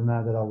just let them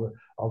know that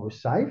I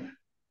was safe.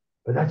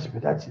 But that's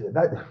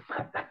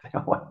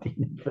how I did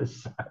it for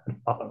so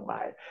long,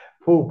 mate.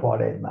 Full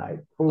pothead, mate.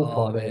 Full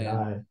Oh pothead,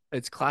 man, eh?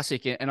 it's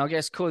classic, and I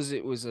guess because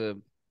it was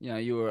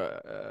you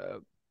were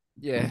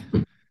yeah.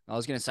 I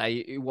was going to say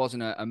it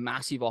wasn't a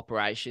massive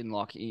operation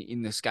like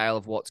in the scale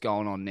of what's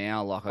going on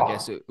now. Like I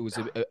guess Oh, it was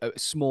a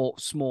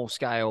small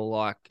scale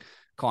like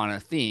kind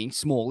of thing,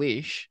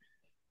 smallish.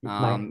 mate,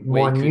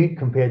 Where you could, minute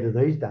compared to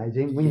these days.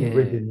 When you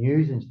read yeah. the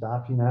news and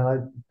stuff, you know,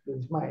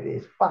 like, mate,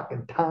 there's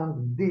fucking tons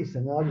of this,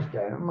 and I just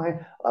go, mate,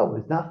 oh, it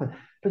was nothing.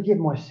 But yet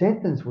my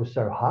sentence was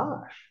so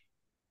harsh.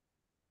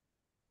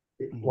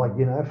 Like,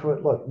 you Mm. know, for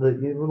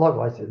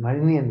like I said, mate,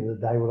 in the end of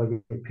the day, when I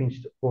get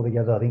pinched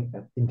altogether, I think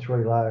in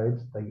 3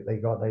 loads, they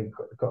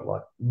got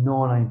like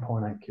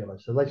 19.8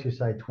 kilos. So let's just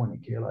say 20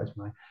 kilos,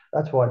 mate.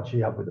 That's why I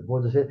G up with the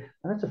boys. I said,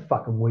 and that's a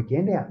fucking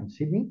weekend out in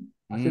Sydney.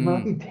 I said, man, I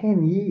Mm. did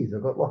 10 years. I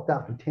got locked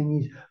up for 10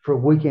 years for a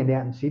weekend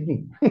out in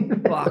Sydney.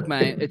 Fuck,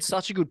 mate, it's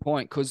such a good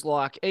point because,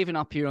 like, even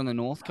up here on the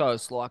north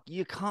coast, like,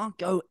 you can't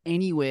go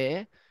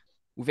anywhere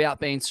without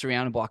being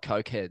surrounded by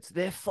cokeheads.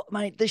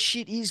 Mate, the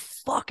shit is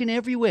fucking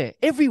everywhere,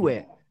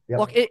 everywhere.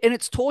 Like, Yep, and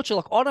it's torture.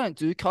 Like, I don't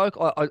do coke.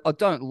 I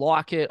don't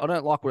like it. I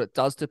don't like what it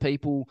does to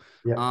people.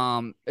 yep.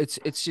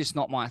 It's just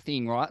not my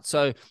thing, right?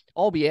 So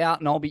I'll be out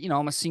and I'll be,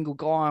 I'm a single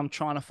guy. I'm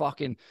trying to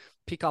fucking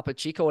pick up a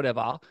chick or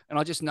whatever, and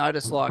I just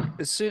notice like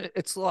as soon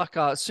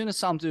as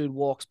some dude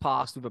walks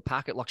past with a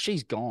packet, like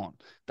she's gone.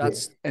 Yeah,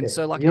 And yeah.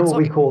 so like You know it's what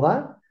we like, call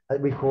that?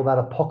 We call that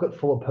a pocket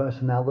full of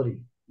personality.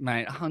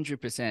 mate,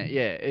 100%.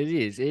 Yeah, it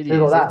is. It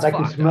People is. like that, It's they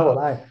can fucked smell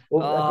up. it, eh? Oh,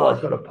 that guy's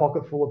Oh, got a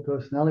pocket full of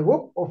personality.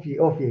 Whoop, off you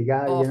go. You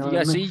off know you what go.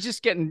 I So mean? you're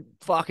just getting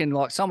fucking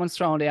like someone's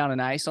throwing down an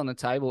ace on the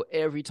table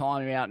every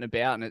time you're out and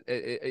about, and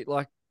it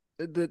like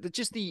the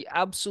just the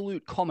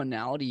absolute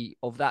commonality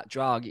of that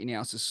drug in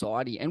our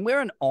society. And we're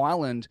an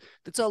island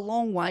that's a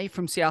long way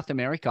from South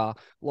America.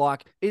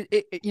 Like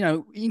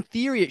in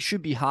theory, it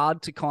should be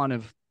hard to kind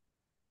of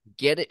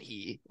get it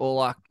here, or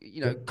like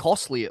Yep.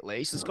 costly at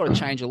least. It's got to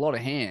change a lot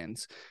of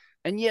hands,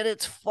 and yet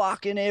it's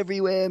fucking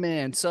everywhere,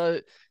 man.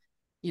 So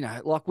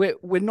like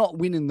we're not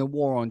winning the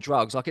war on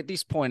drugs. Like at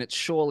this point, it's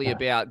surely No.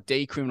 about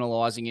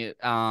decriminalizing it.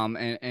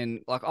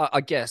 And like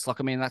I guess, like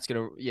I mean, that's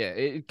gonna, yeah,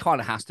 it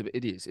kind of has to be.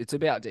 It is. It's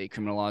about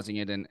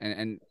decriminalizing it,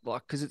 and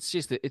like because it's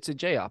just it's a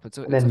G up. And It's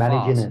then a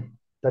managing farce. it.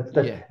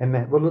 That's Yeah. and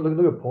man, well,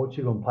 look at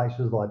Portugal and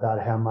places like that.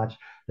 How much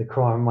the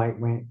crime rate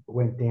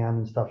went down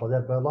and stuff like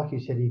that. But like you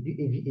said, if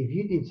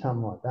you did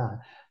something like that,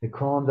 the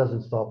crime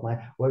doesn't stop, mate.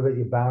 What about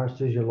your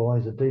barristers, your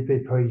lawyers, the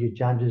DPP, your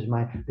judges,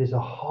 mate? There's a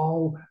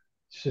whole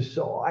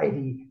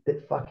society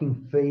that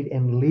fucking feed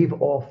and live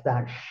off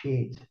that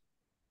shit.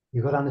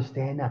 You've got to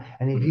understand that.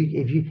 And if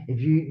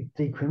you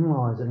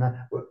decriminalize it,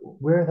 now,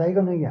 where are they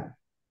going to go?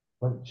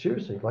 Like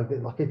seriously,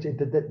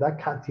 that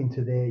cuts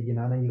into their,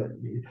 then you got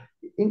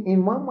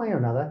in one way or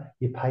another,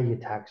 you pay your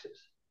taxes.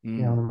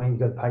 You know Mm. what I mean? You've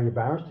got to pay your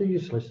barrister, your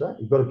solicitor,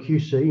 you've got a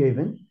QC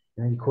even,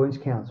 your Queen's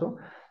Counsel.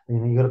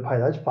 You've got to pay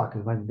those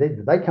fuckers, mate.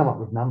 They come up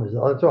with numbers.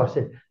 That's what I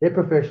said. They're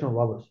professional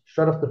robbers,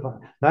 straight off the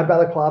phone. No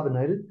balaclava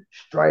needed,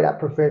 straight up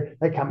professional.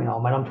 They come in, oh,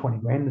 mate, I'm 20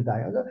 grand a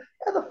day. I go,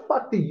 how the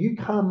fuck do you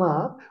come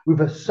up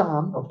with a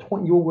sum of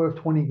 20, you're worth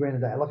 20 grand a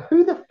day? Like,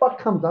 who the fuck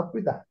comes up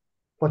with that?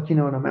 Like, you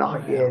know what I mean?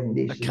 Oh, yeah, Wow. and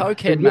A this.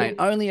 cokehead, But yet, mate.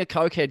 Only a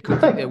cokehead could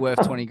think they're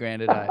worth 20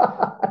 grand a day.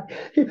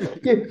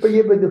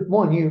 yeah, but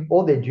mind you,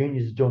 all their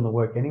juniors are doing the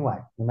work anyway,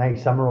 and they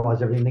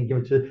summarise everything, then give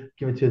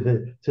it to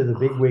the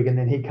big wig, and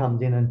then he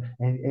comes in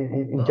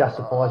and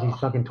justifies his Oh,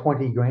 fucking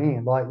 20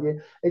 grand. Like, yeah,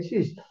 it's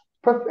just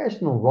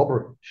professional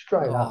robbery,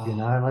 straight up, oh,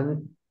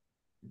 And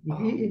oh.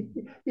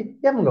 you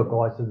haven't got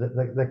guys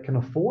that can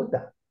afford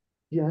that.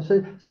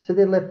 So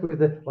they're left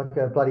with like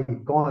a bloody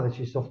guy that's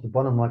just off the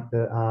bottom, like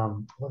the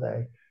what are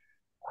they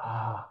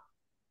ah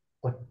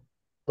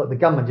like the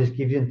government just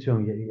gives it to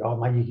him. Oh,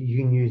 mate, you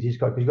can use this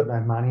guy because you've got no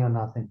money or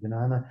nothing,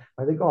 And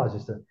the guy's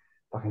just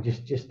fucking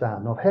just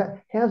starting off.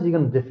 How's he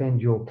going to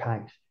defend your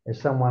case as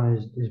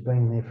someone who's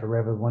been there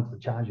forever, wants to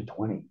charge you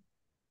 20?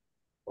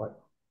 Like,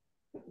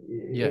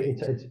 Yeah,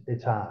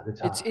 it's hard.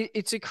 It's hard.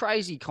 it's a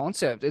crazy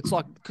concept. It's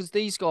like because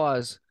these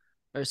guys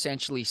are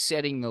essentially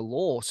setting the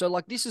law. So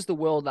like this is the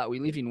world that we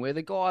live in, where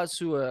the guys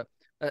who are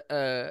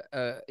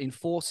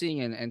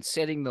enforcing and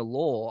setting the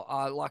law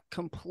are like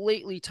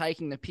completely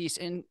taking the piss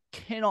and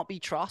cannot be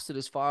trusted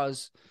as far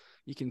as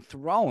you can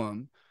throw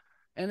them.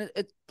 And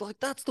it like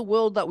that's the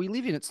world that we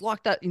live in. It's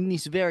like that in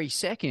this very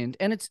second.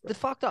 And it's the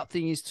fucked up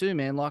thing is too,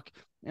 man. Like,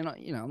 and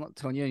I'm not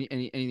telling you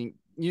anything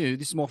new.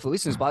 This is more for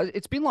listeners, but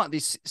it's been like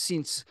this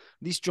since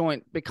this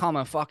joint become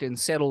a fucking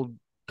settled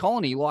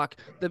colony. Like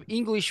the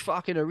English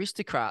fucking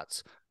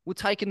aristocrats were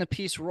taking the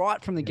piss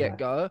right from the get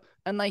go,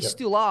 and they Yep.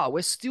 still are.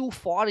 We're still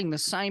fighting the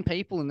same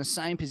people in the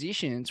same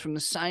positions from the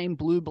same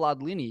blue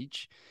blood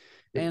lineage.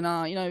 Yep.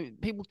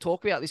 And people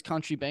talk about this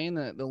country being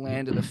the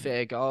land of the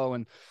fair go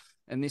and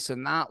this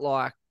and that,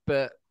 like,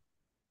 but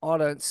I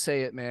don't see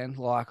it, man.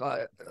 Like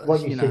Like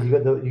you you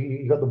said, know,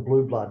 you got the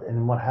blue blood, and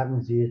then what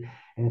happens is,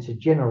 and it's a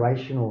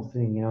generational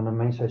thing. You know what I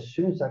mean? So as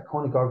soon as that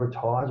kind of guy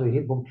retires or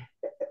hit them,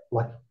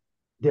 like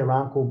their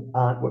uncle,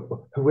 aunt,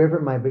 whoever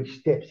it may be,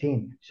 steps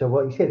in. So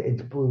what you said,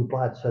 it's blue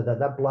blood, so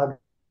that blood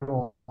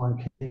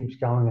line keeps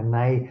going, and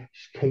they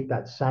keep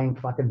that same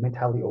fucking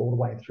mentality all the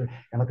way through.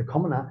 And like the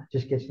commoner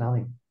just gets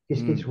nothing,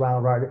 just gets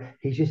railroaded.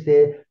 He's just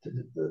there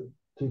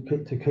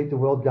to keep the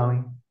world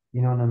going.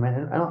 You know what I mean?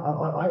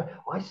 And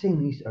I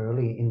seen this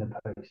early in the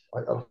piece.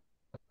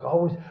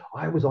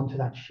 I was onto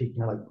that shit, you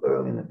know, like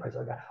early in the piece.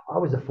 Like I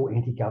was a full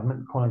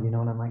anti-government kind of, you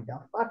know what I mean?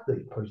 Go, fuck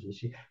these pieces of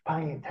shit,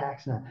 paying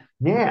tax now.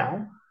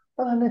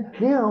 I don't know.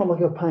 Now, like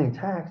you're paying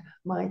tax,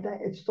 mate.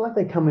 It's like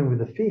they come in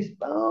with a fist.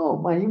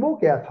 Oh, mate, you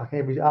walk out fucking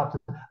every after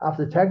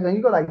the tax, and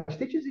you got 8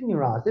 stitches in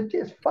your eyes. They've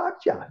just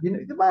fucked you. You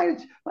know,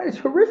 mate, it's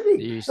horrific.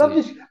 And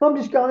seriously. I'm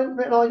just going,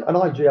 and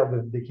I G up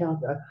the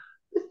counter.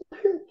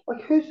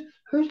 Like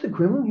who's the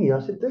criminal here? I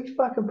said these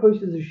fucking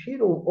pieces of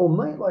shit, or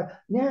me. Like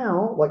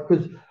now, like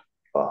because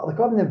like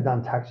I've never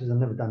done taxes, I've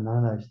never done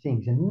none of those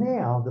things, and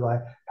now that I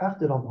have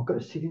to, I've got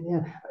to sit in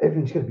there,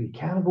 everything's got to be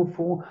accountable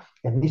for,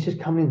 and this is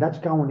coming in, that's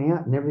going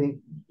out, and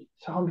everything.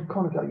 So I'm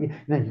kind of going,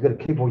 you've got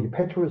to keep all your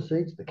petrol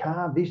receipts, the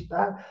car, this,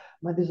 that.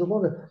 Mate, there's a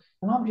lot of,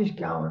 and I'm just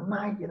going,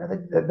 mate,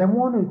 they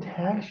want to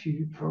tax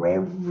you for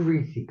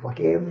everything, like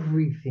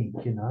everything,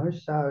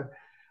 So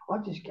I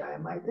just go,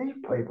 mate, these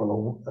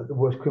people are the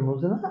worst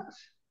criminals than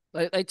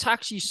us. They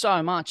tax you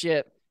so much,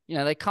 yet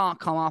they can't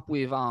come up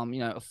with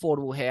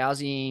affordable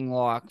housing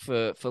like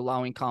for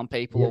low income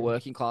people or Yeah.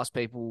 working class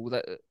people.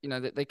 That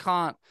they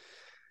can't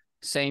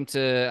seem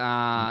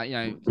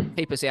to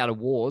keep us out of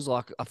wars.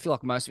 Like I feel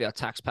like most of our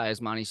taxpayers'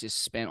 money is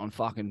just spent on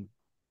fucking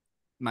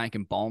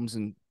making bombs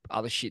and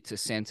other shit to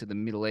send to the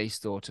Middle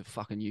East or to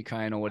fucking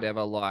Ukraine or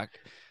whatever. Like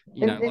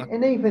like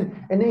And even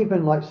like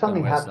don't know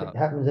something where to start.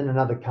 happens in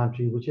another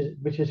country, which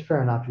is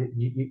fair enough.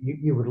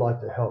 You would like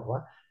to help,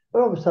 right?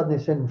 But all of a sudden they're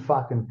sending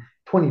fucking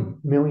 20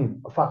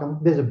 million, fucking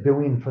there's a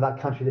billion for that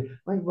country.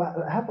 Mate,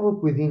 have a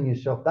look within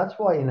yourself. That's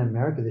why in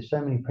America there's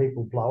so many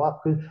people blow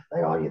up because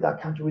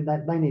that country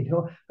they need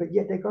help, but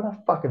yet they've got a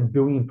fucking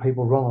billion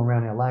people rolling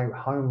around LA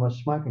homeless,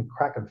 smoking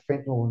crack and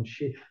fentanyl and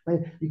shit. Mate,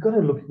 you've got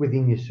to look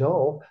within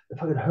yourself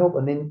if I could help,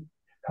 and then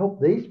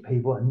help these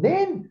people, and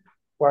then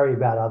worry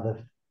about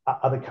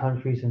other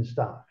countries and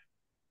stuff.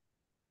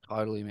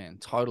 Totally, man.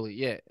 Totally.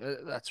 Yeah,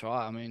 that's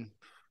right. I mean,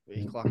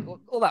 like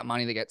all that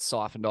money that gets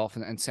siphoned off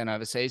and sent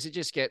overseas, it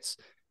just gets,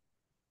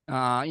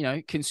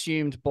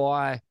 consumed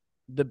by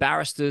the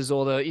barristers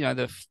or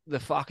the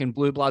fucking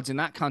blue bloods in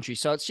that country.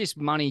 So it's just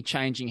money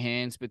changing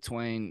hands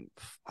between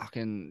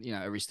fucking Big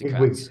wigs,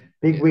 aristocrats.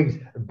 big Yeah. wigs,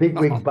 big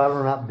wigs, Oh,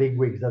 buttering up big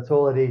wigs. That's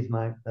all it is,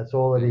 mate. That's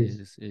all it it is.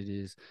 is. It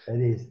is.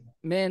 It is.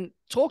 Man,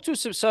 talk to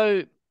us.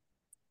 So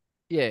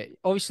yeah,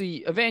 obviously,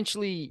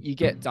 eventually you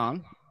get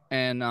done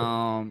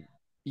and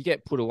you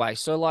get put away.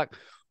 So like,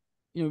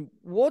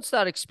 what's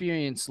that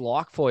experience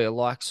like for you?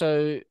 Like,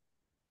 so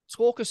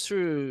talk us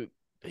through,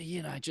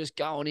 just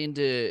going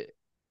into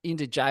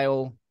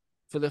jail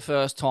for the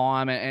first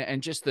time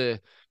and just the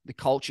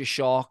culture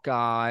shock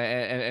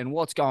and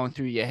what's going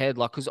through your head.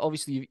 Like, because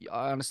obviously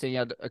I understand you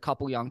had a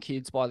couple young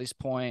kids by this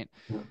point,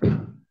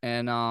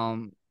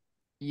 and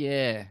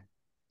yeah,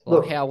 like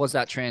Look, how was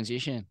that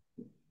transition?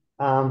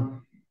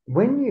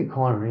 when you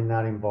kind of in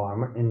that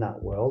environment, in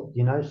that world,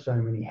 so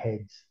many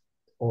heads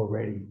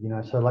already,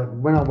 So like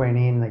when I went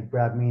in, they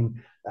grabbed me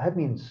in, they had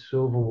me in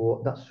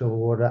Silverwater, not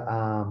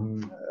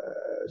Silverwater,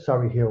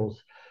 Surrey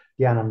Hills,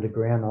 down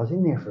underground. I was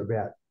in there for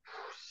about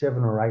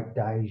 7 or 8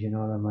 days, you know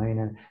what I mean?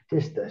 And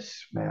just the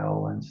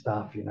smell and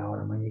stuff, you know what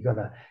I mean? You got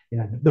to,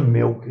 the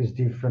milk is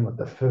different, like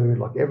the food,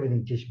 like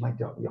everything just make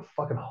your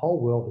fucking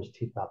whole world is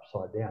tipped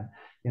upside down.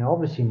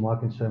 Obviously my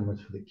concern was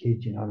for the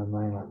kids, you know what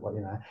I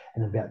mean?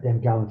 And about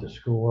them going to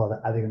school,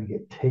 are they going to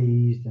get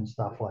teased and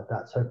stuff like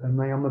that? So for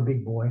me, I'm a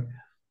big boy.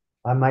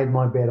 I made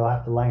my bed, I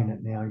have to lay in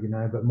it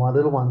now, but my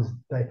little ones,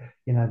 they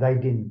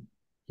didn't,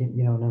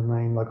 you know what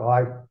I mean? Like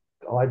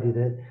I did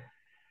it.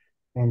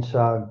 And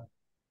so,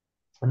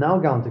 and they were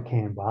going to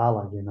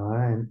Kambala,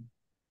 and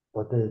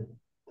but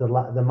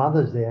the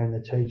mothers there and the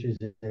teachers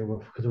there were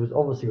because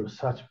it was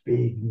such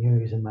big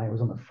news, and mate, it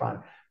was on the front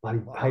bloody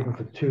paper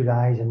for 2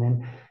 days, and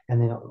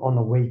then on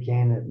the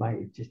weekend it made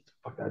it just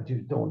fuck I do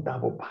doing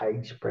double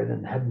page spread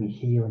and had me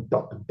here and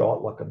dot to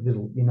dot like a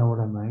little, you know what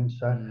I mean?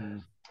 So,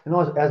 Mm.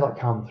 and as I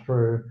come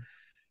through,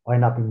 you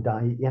end up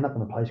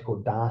in a place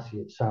called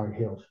Darcy at Surrey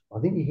Hills. I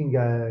think you can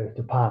go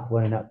to Park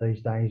Lane up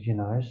these days,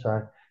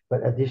 So,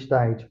 but at this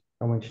stage,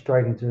 I went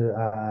straight into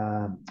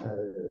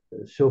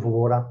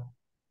Silverwater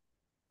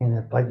in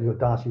a place. You got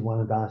Darcy one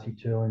and Darcy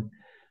two, and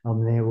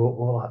I'm there.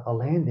 Well, I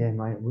land there,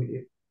 mate.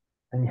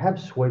 And you have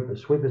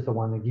sweepers. Sweepers the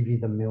one that give you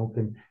the milk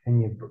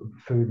and your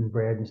food and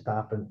bread and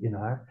stuff, and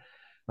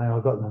Mate, I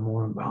got in the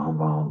morning, boom,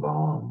 boom,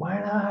 boom,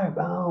 Wayno,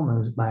 boom.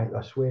 And mate,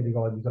 I swear to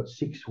God, you got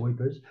six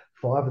sweepers.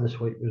 Five of the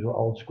sweepers were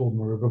old school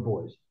Maroubra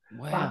boys.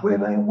 Fuck, Wow. we've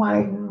been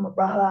waiting,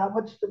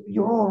 brother.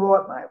 You're all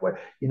right, mate.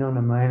 You know what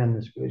I mean? And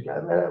the screws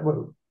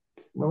go,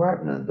 we're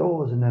opening the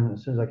doors. And then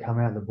as soon as I come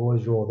out, the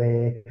boys are all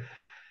there.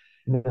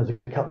 And there's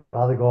a couple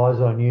of other guys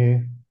I knew,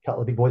 a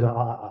couple of big boys.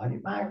 I knew,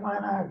 mate,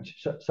 Wayno.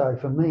 So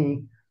for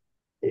me,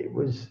 it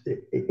was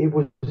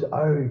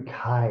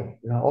okay.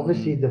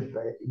 Obviously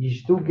Mm. you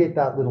still get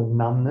that little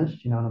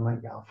numbness, you know what I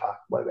mean? Going, fuck,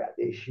 what about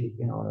this shit?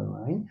 You know what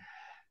I mean?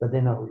 But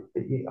then I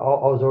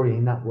was already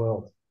in that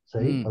world. See,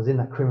 I Mm. was in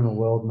that criminal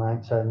world,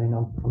 mate. So then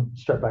I'm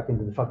straight back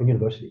into the fucking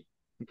university.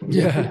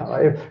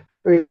 Yeah.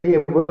 Well,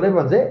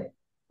 everyone's there.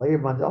 Like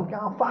everyone's, I'm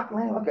going, fuck,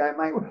 man. Okay,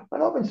 mate.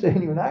 I've been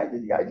seeing you in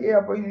ages. He goes, yeah,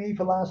 I've been here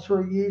for the last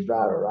 3 years.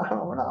 Rah, rah,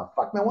 rah. I went, oh,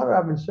 fuck, no wonder I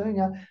haven't seen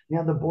you.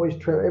 Now the boys,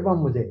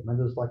 everyone was there. Man,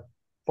 there was like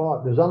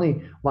five. There was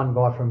only one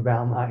guy from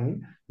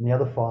Balmain, and the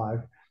other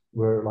five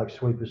were like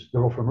sweepers.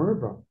 They're all from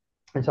Maroubra.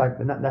 And so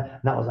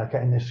that was okay.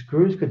 And the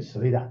screws could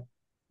see that.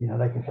 They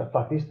can go,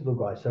 fuck this little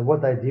guy. So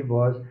what they did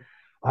was,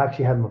 I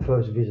actually had my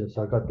first visit.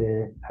 So I got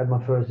there, had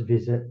my first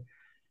visit,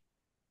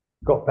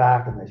 got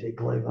back, and they said,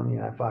 Cleveland,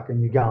 fucking,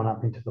 you're going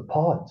up into the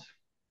pods.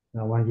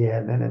 And I went, yeah.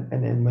 And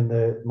then when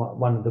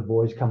one of the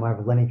boys come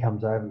over, Lenny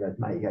comes over and goes,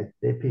 mate,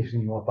 they're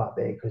pissing you off up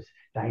there because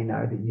they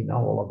know that you know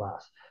all of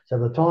us. So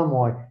by the time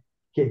I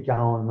get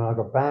going, I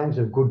got bags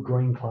of good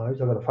green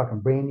clothes. I got a fucking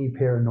brand new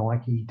pair of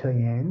Nike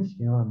TNs.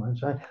 You know what I mean?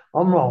 So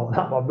I'm rolling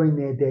up. I've been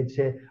there dead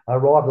set. I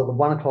arrived at the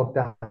 1 o'clock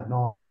that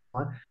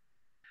night.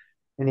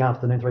 In the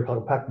afternoon, 3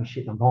 o'clock, I packed my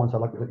shit and I'm gone. So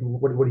like,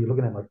 what are you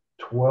looking at? Like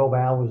 12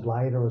 hours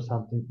later or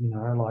something,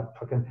 like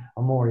fucking,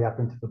 I'm already up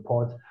into the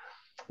pods.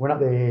 Went up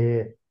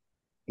there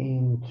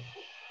in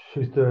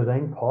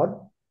 2013 pod,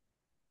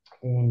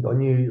 and I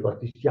knew like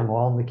this young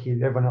Islander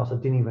kid, everyone else I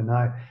didn't even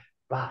know,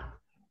 but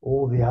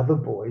all the other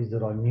boys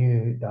that I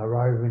knew, they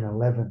were over in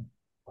 11.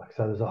 Like,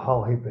 so there's a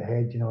whole heap of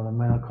heads, you know what I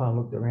mean? I kind of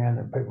looked around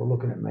and people were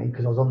looking at me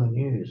because I was on the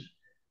news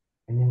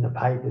and in the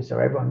papers, so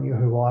everyone knew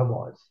who I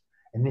was.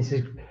 And this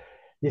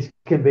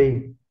can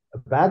be a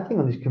bad thing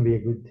or this can be a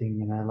good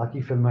thing,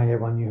 Lucky for me,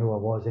 everyone knew who I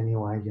was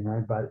anyway,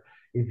 But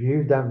if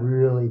you don't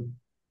really,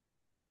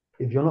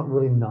 if you're not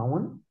really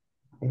known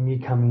and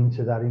you come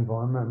into that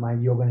environment, mate,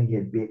 you're going to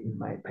get bitten,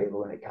 mate.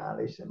 People are going to can't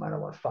listen, mate. I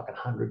want fucking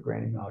 100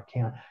 grand in my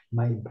account,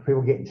 mate.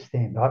 People getting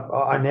stamped.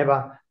 I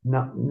never,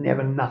 no,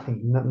 never,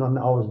 nothing. No,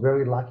 I was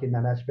very lucky in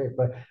that aspect,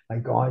 but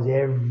mate, guys,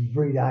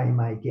 every day,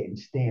 mate, getting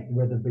stamped,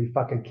 whether it be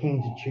fucking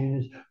cans of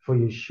tunas for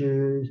your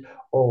shoes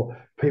or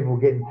people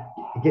getting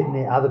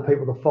their other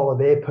people to follow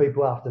their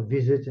people after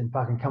visits and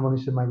fucking come on,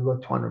 listen, mate, we've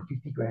got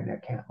 250 grand in our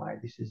account, mate.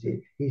 This is it.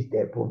 Here's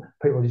Deadpool.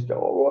 People just go,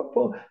 all right,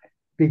 Paul,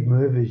 big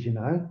movers,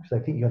 because they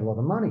think you got a lot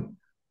of money.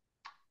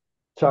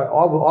 So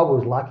I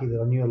was lucky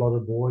that I knew a lot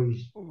of boys.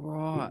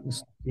 Right.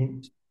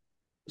 In,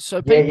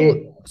 So yeah,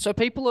 yeah.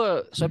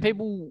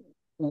 people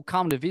will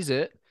come to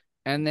visit,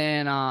 and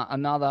then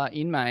another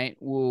inmate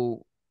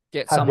will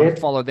get Have someone to their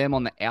follow them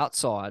on the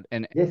outside,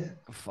 and yes, yes.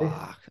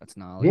 fuck, that's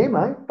gnarly. Yeah,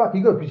 mate. Fuck,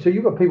 you've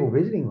got people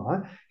visiting,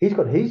 right? He's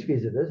got his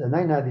visitors, and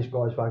they know this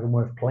guy's fucking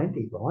worth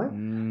plenty, right?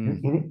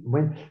 Mm.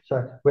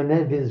 When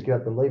their visitors get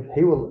up to leave,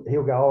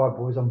 he'll go, all right,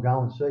 boys, I'm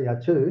going, see you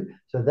too.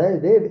 So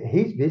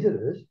his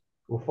visitors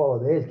will follow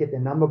theirs, get their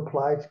number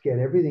plates, get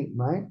everything,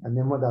 mate. And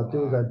then what they'll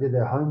do is Right. they'll do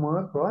their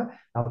homework, right?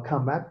 They'll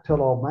come back,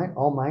 tell old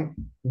mate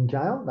in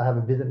jail. They have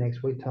a visit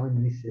next week, tell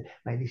him this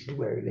is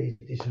where it is,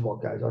 this is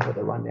what goes. I've got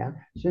the rundown.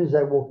 As soon as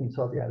they walk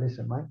inside, they go,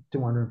 listen, mate,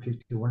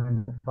 250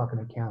 in the fucking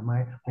account,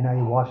 mate. We know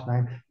your wife's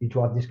name. You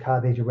drive this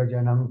car, there's your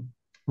rego number.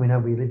 We know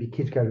where you live, your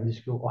kids go to this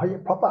school. Oh, yeah,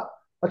 proper.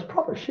 That's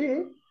proper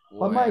shit.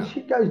 Like, mate, Wow.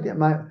 shit goes down,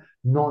 mate,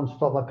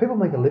 non-stop. Like, people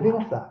make a living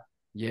off that.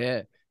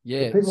 Yeah.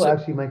 Yeah. People So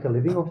actually make a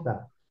living off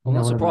that. You I'm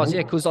know not what I surprised. Yeah,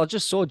 mean? because I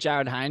just saw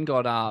Jared Hayne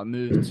got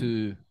moved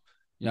to,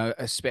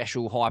 a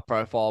special high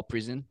profile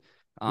prison.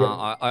 Yep.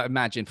 I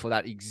imagine for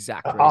that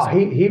exact Oh,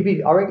 reason. he'd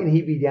be. I reckon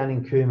he'd be down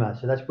in Cooma.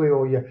 So that's where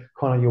all your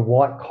kind of your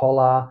white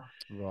collar,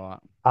 Right.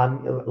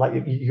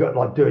 like you got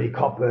like dirty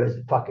coppers,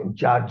 fucking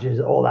judges,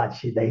 all that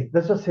shit.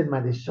 That's what I said,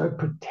 mate. They're so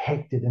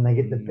protected and they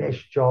get the Mm.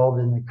 best jobs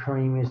and the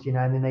creamiest,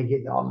 and then they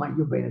get, oh mate,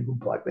 you've been a good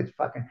bloke. Let's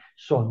fucking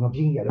sign you off.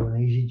 You can go to an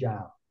easy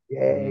jail.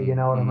 Yeah, you Mm,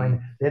 know what I mm,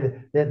 mean.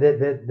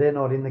 They're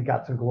not in the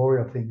guts and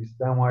glory of things.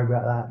 Don't worry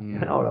about that. You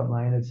mm, know what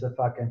I mean?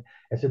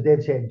 It's a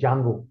dead set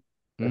jungle.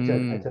 It's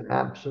mm. an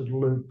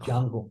absolute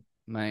jungle.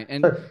 Mate,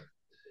 and So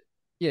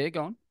yeah,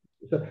 go on.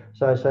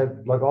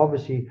 like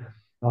obviously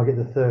I get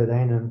the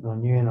 13 and I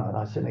knew and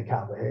I seen a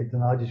couple of heads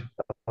and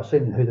I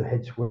seen who the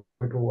head sweeper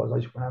was. I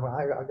just went over,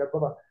 hey, I go,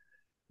 brother,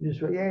 you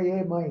just went, yeah,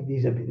 mate,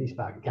 this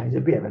fucking he's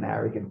a bit of an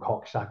arrogant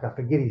cocksucker. I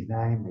forget his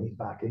name.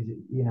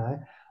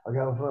 I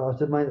go, I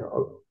said, mate,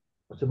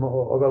 I got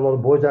a lot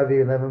of boys over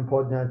here, 11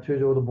 pod,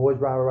 two's all the boys,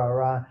 rah, rah,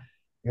 rah.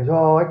 He goes,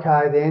 oh,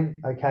 okay, then.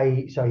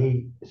 Okay. So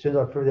as soon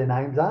as I threw their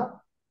names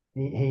up,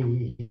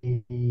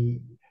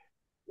 he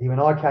went,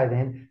 okay,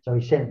 then. So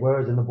he sent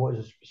words, and the boys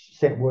just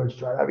sent words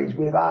straight up. He's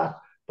with us,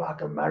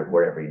 fucking mate,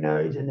 whatever he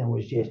needs. And then it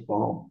was just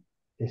boom.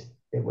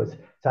 It was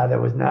so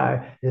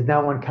there's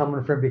no one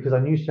coming for him because I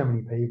knew so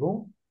many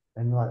people,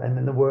 and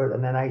then the word,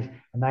 and then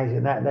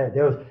that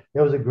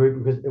there was a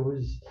group because it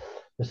was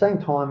the same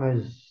time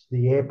as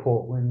the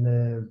airport when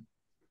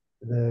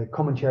the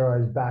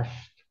Comancheros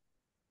bashed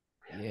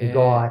the Yeah,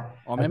 guy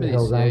I at remember the this.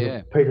 Hell's Yeah, Angel,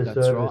 yeah, Peter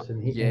that's right. Service,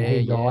 and Yeah,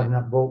 he died. yeah,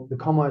 And well, the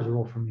commos are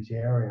all from this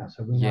area,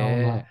 so we know.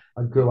 And yeah.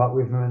 I grew up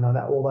with them, and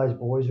all those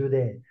boys were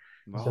there.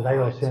 And so they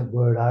all Right. sent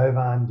word over,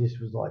 and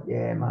just was like,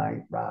 "Yeah,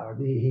 mate, bro,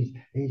 he's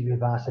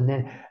with us." And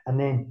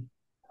then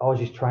I was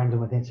just trained them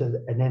with him. So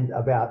and then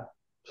about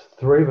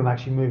three of them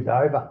actually moved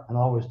over, and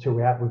I was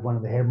two out with one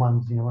of the head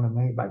ones. You know what I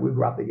mean? Mate, we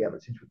grew up together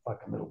since we were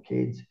fucking little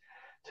kids.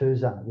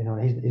 Tuza,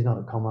 he's not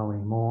a commo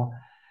anymore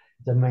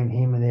to meet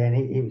him and then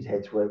he was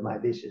head sweep,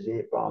 mate. This is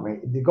it, bro. I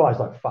mean, the guy's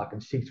like fucking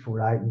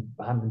 6'8" and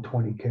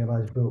 120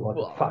 kilos, built like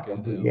a Fucking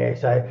fucking hell. yeah.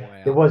 So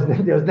Wow. there was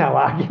no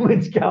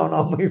arguments going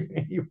on with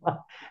anyone.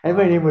 And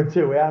me and him were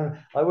two out.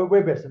 Like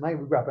we're best of mate.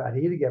 We grew up out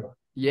here together.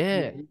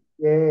 Yeah.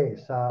 Yeah.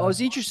 I So was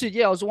interested.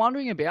 Yeah, I was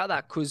wondering about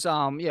that because,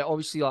 yeah,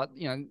 obviously, like,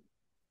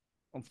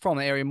 I'm from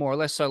the area more or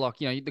less. So, like,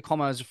 the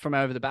commos from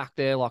over the back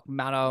there, like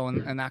Matto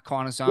and that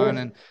kind of zone,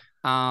 yes,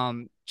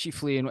 and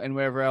Chifley and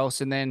wherever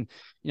else. And then,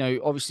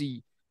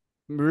 obviously,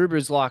 Maroubra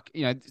is like,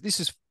 this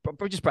is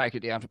just break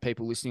it down for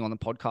people listening on the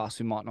podcast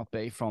who might not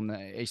be from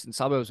the eastern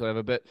suburbs, or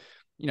whatever. But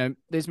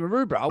there's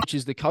Maroubra, which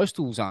is the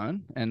coastal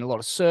zone, and a lot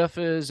of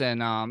surfers,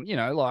 and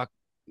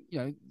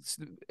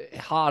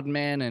hard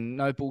men and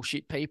no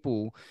bullshit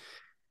people.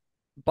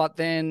 But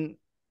then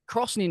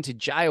crossing into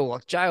jail,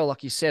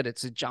 like you said,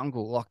 it's a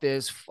jungle. Like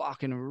there's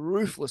fucking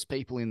ruthless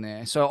people in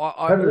there. So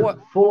predators,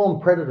 full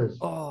on predators.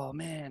 oh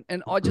man,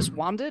 and I just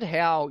wondered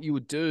how you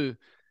would do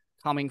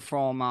coming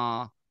from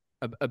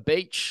a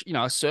beach,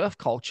 a surf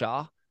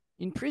culture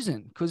in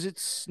prison because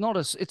it's not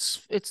as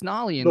it's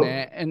gnarly in Look,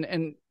 there,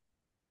 and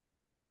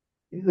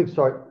look,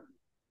 sorry.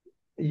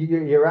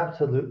 You're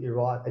absolutely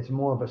right. It's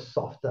more of a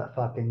softer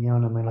fucking, you know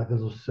what I mean, like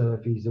little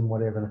surfies and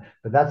whatever.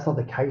 But that's not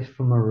the case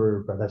for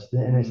Maroubra.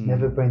 And it's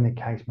never mm, been the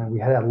case, mate. We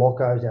had our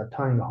Locos, our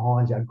Tony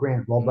Hines, our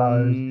Grant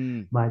Robos,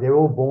 mm, mate. They're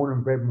all born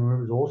and bred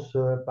Maroubras, all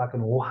surf,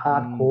 fucking all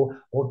mm, hardcore,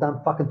 all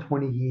done fucking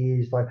 20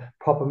 years, like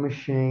proper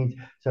machines.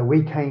 So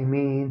we came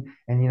in,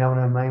 and you know what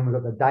I mean. We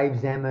got the Dave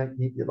Zammit,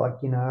 like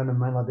you know what I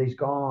mean, like these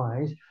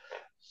guys.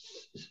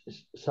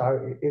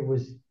 So it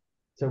was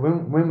so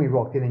when we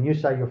rocked in, and you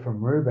say you're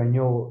from Ruba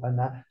and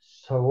that,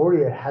 so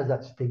already it has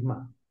that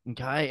stigma.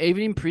 okay,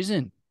 even in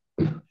prison,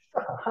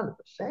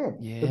 100%.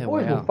 The yeah,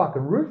 boys were wow,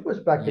 fucking ruthless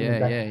back in the yeah,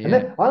 day, yeah, and yeah,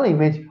 then I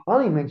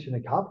only mentioned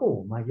a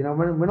couple, mate. You know,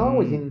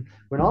 mm,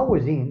 when I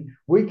was in,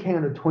 we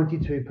counted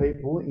 22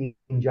 people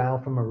in jail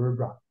from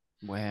Aruba.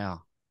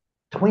 wow,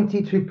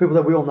 22 people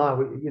that we all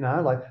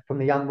know, like from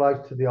the young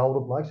blokes to the older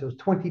blokes. There was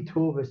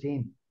 22 of us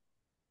in.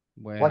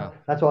 Like wow,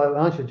 that's why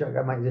I should joke,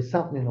 mate. There's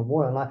something in the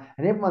water,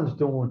 and everyone's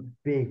doing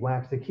big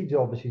whacks. The kids are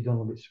obviously doing a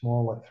little bit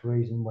small, like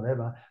threes and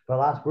whatever.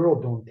 But we're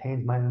all doing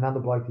tens, mate. Another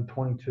bloke did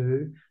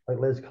 22, like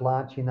Les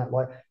Kalachi and that.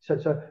 Like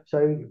so,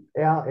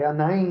 our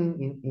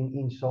name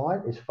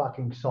inside is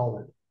fucking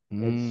solid.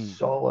 It's mm,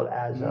 solid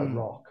as a mm,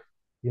 rock.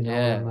 You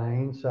know what I yeah,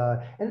 mean? So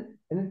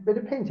it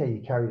depends how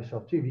you carry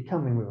yourself too. If you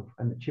come in with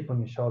a chip on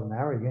your shoulder and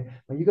arrogant,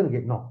 well, you're going to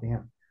get knocked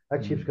down.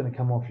 That chip's mm. going to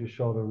come off your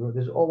shoulder.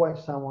 There's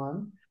always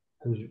someone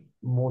who's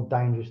more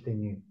dangerous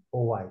than you,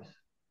 always.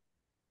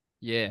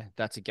 Yeah,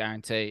 that's a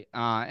guarantee.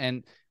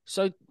 And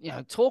so,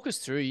 talk us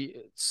through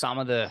some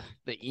of the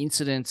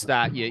incidents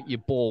that you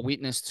bore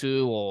witness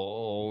to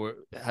or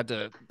had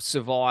to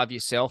survive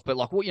yourself. But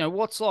like,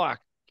 what's like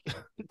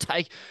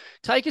take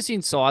take us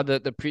inside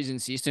the prison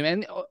system.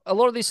 And a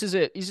lot of this is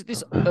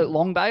this at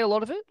Long Bay? A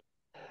lot of it,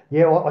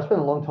 Yeah, well, I spent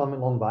a long time at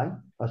Long Bay.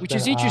 I which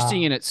spent is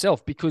interesting in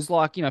itself because,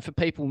 like, for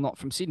people not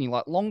from Sydney,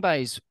 like Long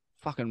Bay's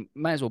fucking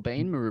may as well be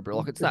in Maroubra.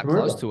 Like, it's It's that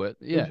close Maroubra. to it.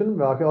 It's Yeah.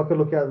 Maroubra. I could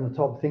look out on the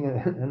top thing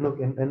and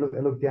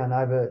look down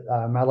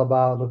over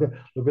Malabar, look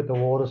at the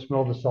water,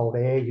 smell the salt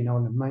air. You know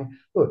what I mean?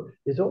 Look,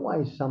 there's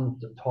always some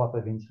type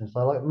of instance.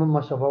 Like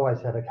myself, I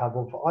always had a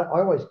couple. I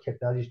always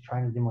kept. I just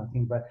trained in my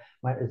thing, but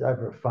mate, it's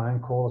over a phone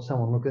call or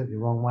someone looking at you the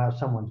wrong way or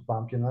someone's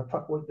bumped you. And like,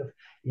 fuck,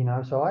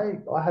 So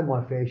I had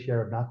my fair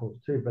share of knuckles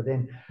too. But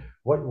then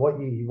what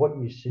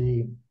you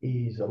see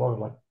is a lot of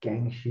like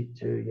gang shit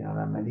too, you know what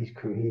I mean? This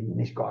crew here, and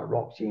this guy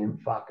rocks in,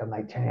 fucking,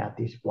 they turn out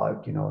this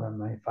bloke, you know what I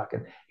mean?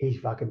 He's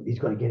got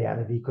to get out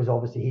of here because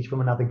obviously he's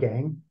from another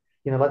gang,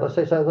 you know, like I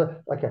say, so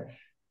like,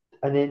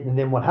 and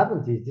then what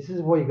happens is this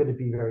is why you've got to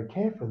be very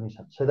careful in this.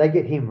 So they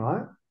get him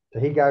right. So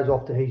he goes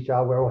off to his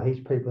jail where all his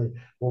people.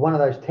 Well, one of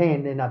those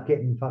 10 end up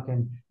getting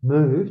fucking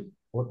moved,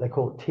 what they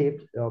call it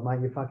tipped. Oh,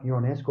 mate, you're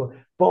on escort.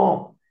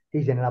 Boom.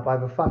 He's ended up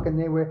over fucking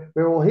there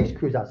where all his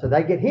crews are. So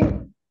they get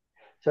him.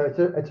 So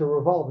it's a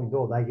revolving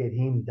door. They get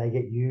him, they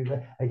get you.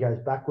 It goes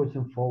backwards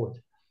and forwards,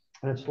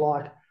 and it's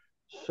like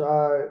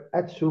so.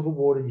 At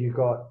Silverwater, you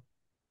got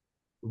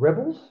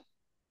rebels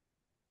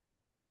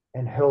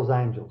and Hell's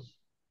Angels.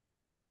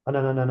 Oh,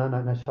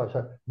 no.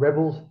 Sorry.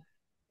 Rebels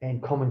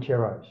and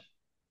Comancheros,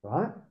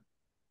 right?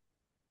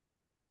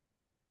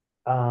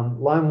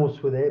 Lone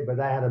Wolves were there, but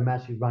they had a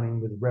massive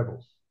run-in with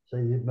Rebels. So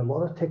a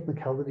lot of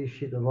technicality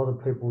shit. A lot of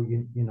people,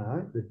 you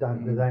know, that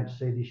don't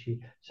see this shit.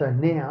 So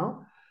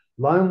now,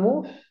 Lone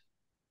Wolves,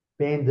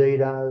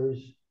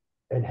 Banditos,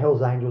 and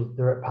Hell's Angels,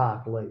 they're at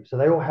Park League. So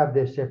they all have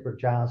their separate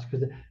jails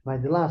because,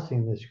 mate, the last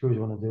thing the screws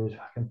want to do is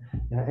fucking,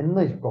 you know, and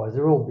these guys,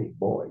 they're all big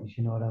boys,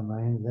 you know what I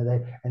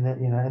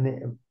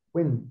mean?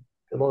 When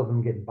a lot of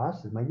them getting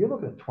busted, mate, you're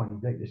looking at 20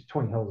 deep. There's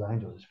 20 Hell's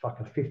Angels, there's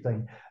fucking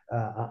 15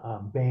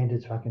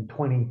 bandits, fucking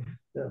 20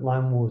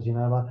 lone wolves, you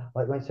know,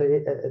 mate, so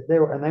they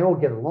all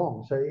get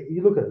along. So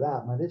you look at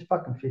that, mate, there's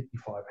fucking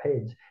 55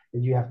 heads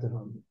that you have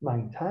to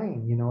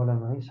maintain, you know what I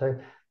mean? So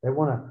they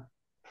want a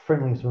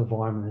friendliest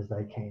environment as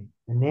they can.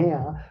 And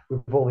now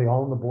with all the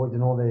Islander boys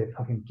and all their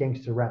fucking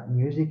gangster rap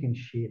music and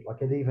shit,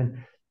 like it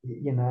even,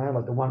 you know,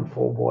 like the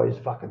 1-4 boys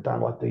fucking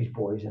don't like these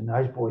boys, and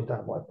those boys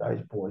don't like those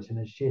boys, and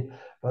it's shit.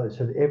 But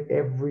so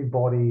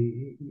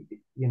everybody,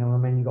 you know, I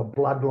mean, you got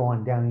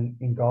Bloodline down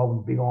in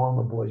Goulburn, Big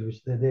Islander boys,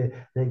 which they're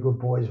good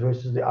boys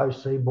versus the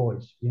OC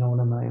boys. You know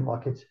what I mean?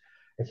 Like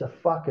it's a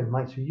fucking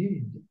mate. So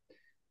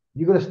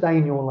you got to stay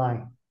in your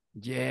lane.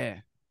 Yeah.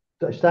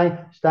 So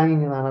staying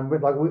in your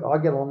lane. I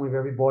get along with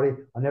everybody.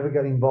 I never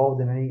get involved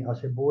in any. I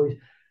said, boys.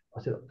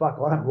 I said, fuck,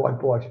 I don't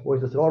ride bikes,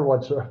 boys. I said, I ride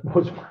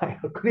surfboards, mate.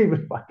 I couldn't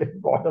even fucking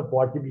ride a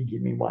bike if you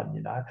give me one,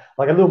 you know.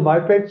 Like a little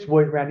moped,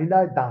 sweep around, you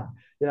know, done.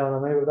 You know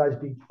what I mean? With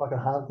those big fucking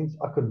hard things,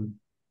 I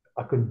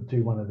couldn't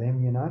do one of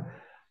them, you know.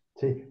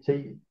 So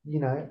you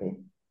know,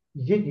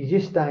 you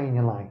just stay in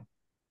your lane.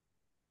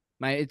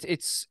 Mate,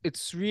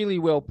 it's really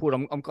well put.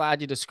 I'm glad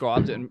you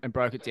described it and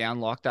broke it down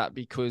like that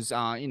because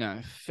you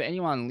know, for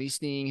anyone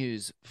listening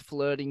who's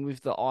flirting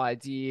with the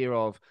idea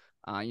of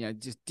you know,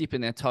 just dipping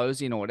their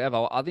toes in or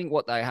whatever, I think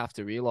what they have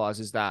to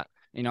realize is that,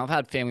 you know, I've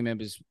had family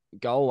members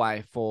go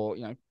away for,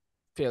 you know,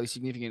 fairly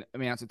significant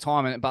amounts of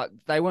time, but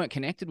they weren't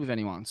connected with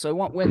anyone. So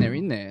when they're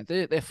in there,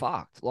 they're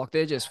fucked. Like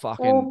they're just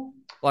fucking. Well,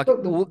 Like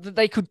look,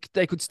 they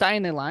could stay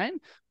in their lane,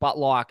 but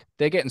like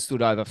they're getting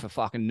stood over for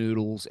fucking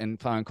noodles and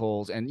phone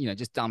calls and, you know,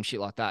 just dumb shit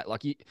like that.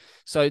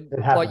 So it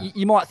like happens.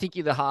 you might think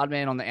you're the hard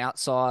man on the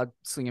outside,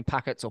 slinging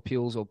packets or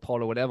pills or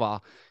pot or whatever,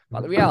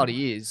 but the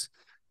reality is,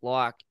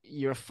 like,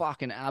 you're a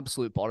fucking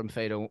absolute bottom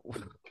feeder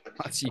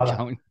once you're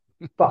going.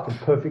 Fucking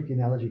perfect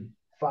analogy.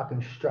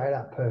 Fucking straight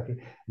up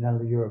perfect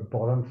analogy. You're a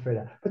bottom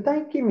feeder. But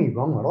don't get me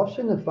wrong, man. I've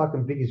seen the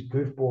fucking biggest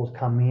goofballs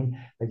come in.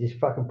 They just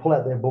fucking pull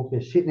out their book.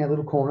 They're sitting in their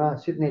little corner,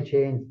 sit in their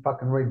chair and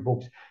fucking read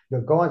books.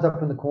 You've got guys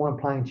up in the corner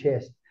playing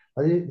chess.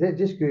 Like, they're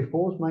just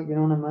goofballs, mate. You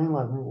know what I mean?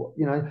 Like,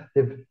 you know,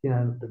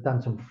 they've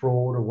done some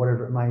fraud or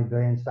whatever it may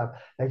be and stuff.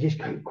 They just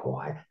keep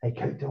quiet. They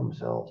keep to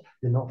themselves.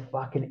 They're not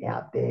fucking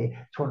out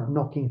there trying to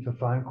knock in for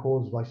phone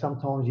calls. Like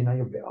sometimes, you know,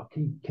 you'll be, oh,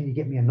 can you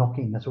get me a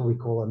knocking? That's what we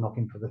call a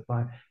knocking for the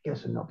phone. Get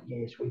us a knock.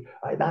 Yes,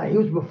 no, he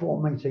was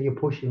before me, so you're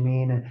pushing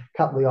me in. And a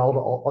couple of the older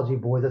Aussie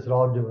boys, that's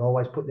what I do. I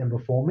always put them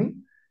before me. You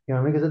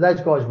know what I mean? Because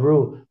those guys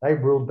ruled. They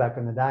ruled back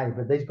in the day.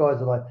 But these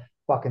guys are like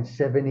fucking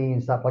 70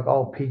 and stuff, like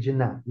old pigeon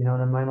that. You know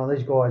what I mean? All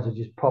these guys are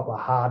just proper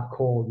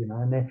hardcore, you know,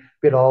 and they're a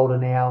bit older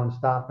now and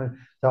stuff. And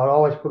so I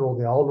always put all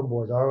the older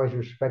boys. I always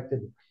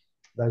respected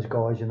those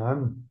guys, you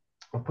know.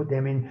 I put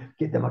them in,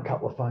 get them a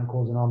couple of phone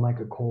calls, and I'll make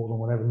a call or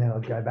whatever. And then I'll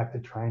go back to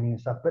training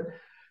and stuff. But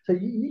so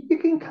you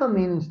can come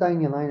in and stay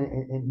in your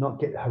lane and not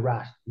get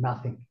harassed,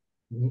 nothing.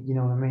 You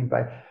know what I mean?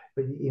 But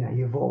you know,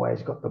 you've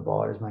always got the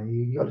biters, mate.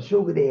 You got a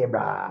sugar there,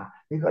 brah.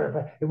 You got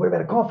what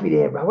about a coffee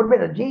there, bro? What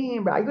about a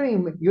jam, bro? You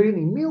got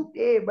any milk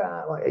there,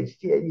 bro? Like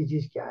it's you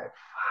just go,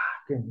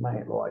 fucking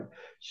mate. Like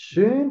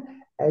soon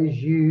as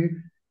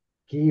you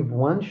give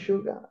one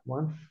sugar,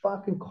 one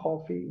fucking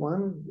coffee,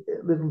 one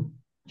little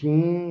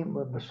jam,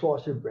 a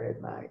slice of bread,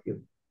 mate,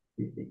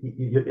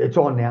 it's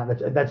on now.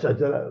 That's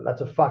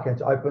a fucking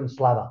it's open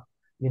slather.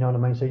 You know what I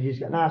mean? So you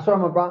just go, nah, sorry,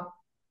 my bro.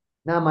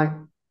 Nah, mate.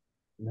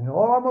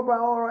 All right, my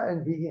bro, all right,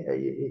 and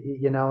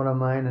you know what I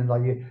mean, and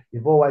like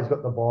you've always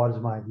got the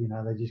biters, mate. You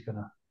know they're just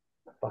gonna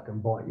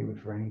fucking bite you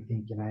for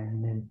anything, you know.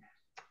 And then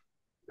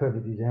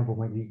perfect example,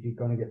 mate. You're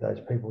gonna get those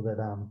people that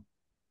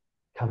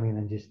come in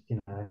and just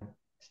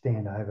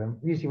stand over.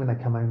 Usually when they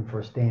come in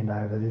for a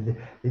standover,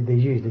 they're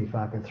usually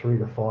fucking 3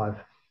 to 5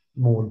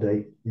 more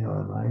deep. You know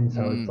what I mean?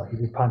 So it's like if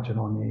you're punching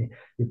on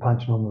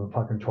the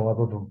fucking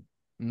tribe of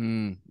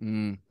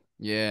them.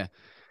 Yeah.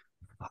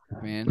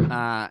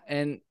 man.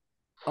 And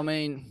I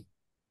mean,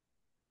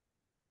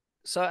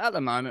 so at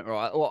the moment,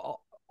 right?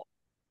 Well,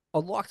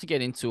 I'd like to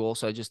get into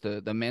also just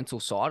the mental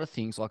side of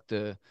things, like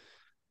the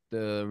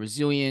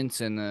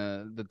resilience and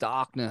the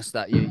darkness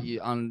that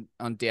you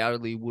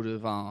undoubtedly would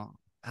have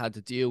had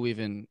to deal with,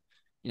 and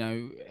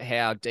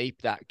how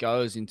deep that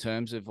goes in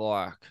terms of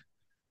like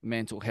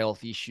mental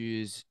health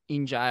issues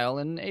in jail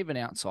and even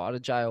outside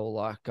of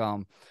jail.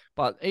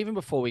 But even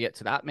before we get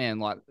to that, man,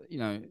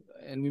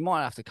 and we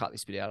might have to cut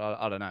this bit out.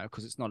 I don't know,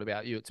 because it's not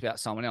about you; it's about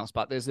someone else.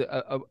 But there's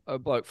a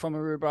bloke from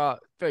Aruba,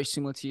 very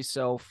similar to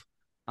yourself,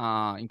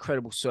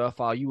 incredible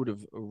surfer. You would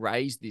have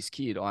raised this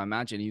kid, I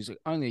imagine. He was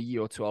only a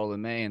year or two older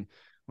than me, and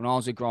when I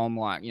was a grom,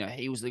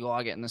 he was the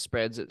guy getting the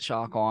spreads at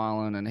Shark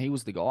Island, and he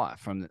was the guy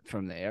from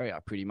the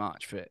area pretty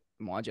much for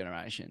my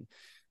generation.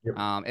 Yep.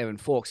 Evan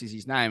Fawkes is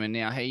his name, and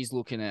now he's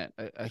looking at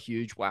a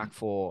huge whack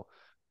for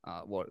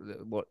what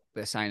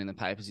they're saying in the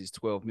papers is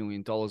 $12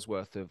 million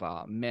worth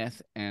of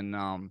meth. And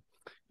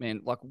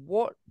man, like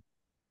what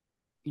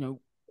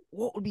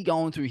would be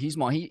going through his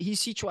mind? His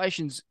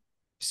situation's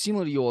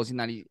similar to yours in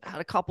that he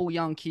had a couple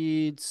young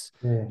kids.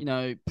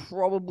 Yeah.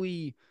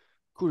 Probably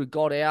could have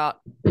got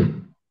out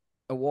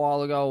a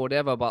while ago or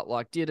whatever, but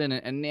like didn't.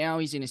 And now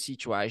he's in a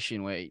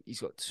situation where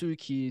he's got two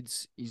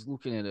kids. He's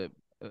looking at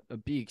a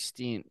big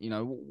stint.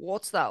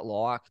 What's that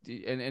like?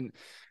 And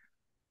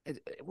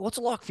what's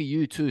it like for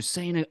you too,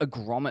 seeing a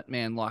grommet,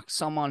 man, like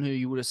someone who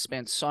you would have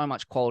spent so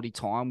much quality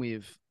time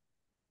with,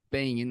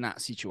 being in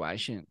that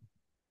situation?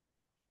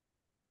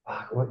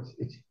 Well,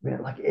 it's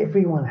man, like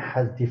everyone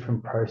has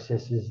different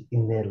processes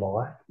in their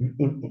life.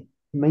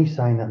 Me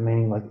saying that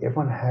meaning like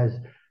everyone has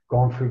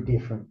gone through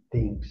different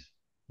things.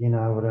 You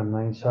know what I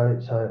mean? So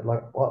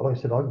like I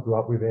said, I grew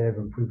up with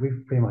Evan.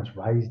 We've pretty much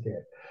raised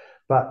it.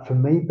 But for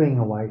me, being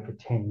away for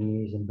 10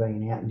 years and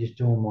being out and just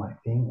doing my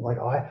thing, I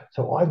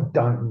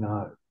don't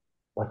know,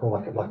 like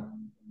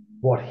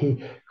what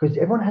he, because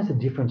everyone has a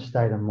different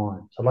state of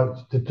mind. So like,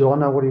 do I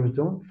know what he was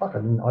doing? Fuck,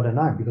 I don't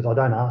know, because I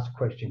don't ask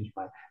questions,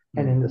 mate.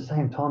 And Mm. in the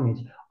same time,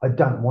 I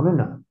don't want to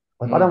know.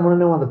 Like I Mm. don't want to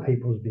know other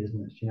people's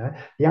business.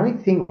 The only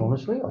thing,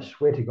 honestly, I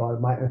swear to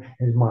God, mate,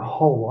 is my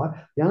whole life.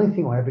 The only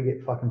thing I ever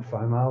get fucking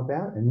FOMO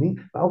about, and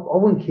I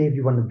wouldn't care if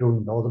you won $1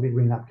 billion. I'd be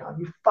ringing up, going,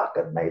 "You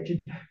fucking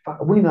legend." Fuck,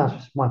 I wouldn't even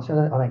ask for once.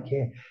 I don't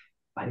care.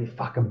 Mate, he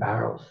fucking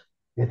barrels.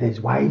 If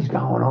there's waves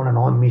going on and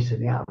I'm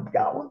missing out, I'm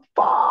going,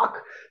 fuck.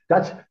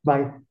 That's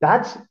mate.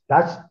 That's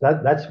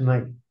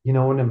me. You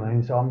know what I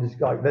mean? So I'm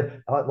just like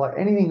that. Like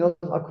anything else,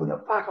 I couldn't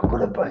have. Fuck, I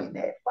could have been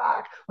there.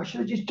 Fuck, I should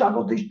have just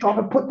juggled this drop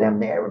and put them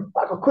there. And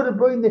fuck, I could have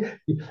been there.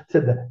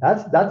 Said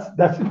that.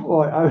 That's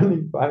my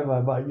only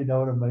FOMO, mate. You know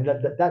what I mean?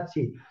 That's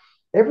it.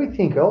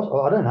 Everything else,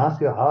 I don't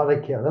ask you. I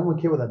don't care. I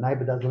don't care what that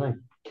neighbour does. I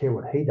don't care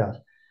what he does.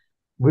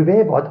 With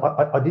Eb,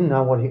 I didn't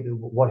know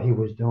what he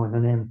was doing,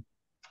 and then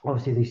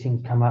obviously these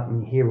things come up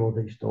and you hear all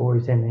these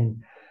stories, and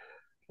then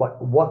like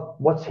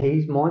what's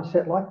his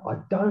mindset like? I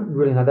don't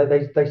really know.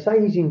 They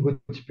say he's in good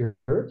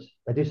spirits.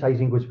 They do say he's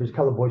in good spirits. A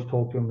couple of boys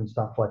talk to him and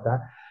stuff like that.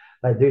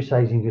 They do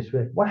say he's in good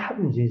spirits. What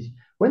happens is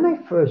when they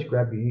first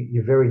grab you,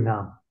 you're very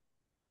numb.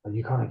 And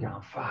you kind of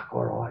going, fuck,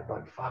 all right,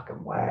 like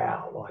fucking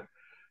wow, like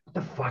what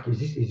the fuck is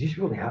this? Is this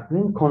really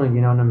happening? Kind of,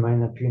 you know what I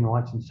mean? A few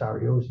nights in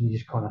Surrey Hills, and you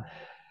just kind of,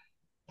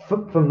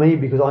 for me,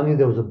 because I knew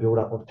there was a build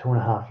up of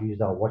 2.5 years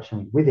they were watching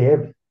me. With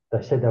Ev,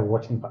 they said they were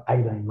watching for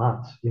 18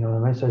 months. You know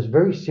what I mean? So it's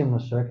very similar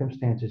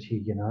circumstances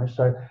here.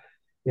 So,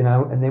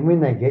 and then when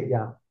they get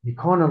you, you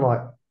kind of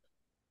like,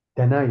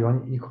 they know you're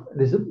on,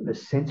 there's a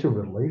sense of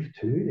relief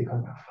too. They kind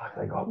of go, fuck,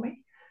 they got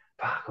me.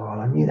 Fuck, oh,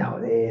 I knew they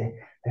were there.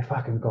 They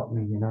fucking got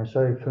me.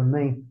 So for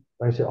me,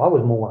 like I said, I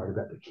was more worried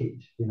about the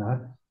kids.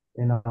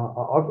 And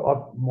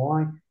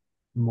my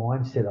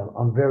mindset,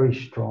 I'm very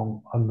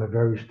strong. I'm a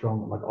very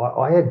strong, like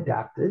I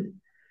adapted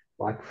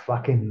like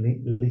fucking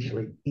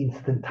literally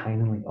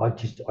instantaneously.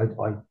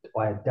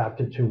 I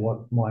adapted to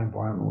what my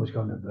environment was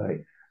going to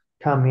be.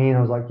 Come in,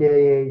 I was like, yeah,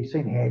 you've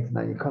seen heads,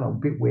 and you're kind of a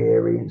bit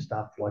wary and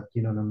stuff, like,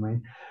 you know what I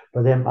mean?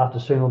 But then after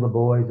seeing all the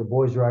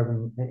boys are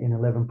over in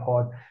 11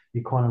 pod,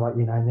 you kind of like,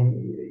 and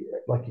then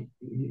like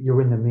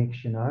you're in the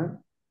mix.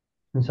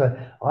 And so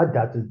I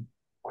adapted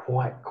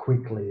quite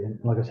quickly. And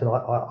like I said,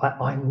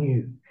 I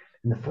knew.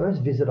 And the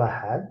first visit I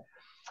had,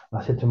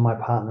 I said to my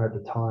partner at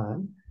the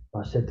time,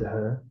 I said to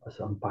her, I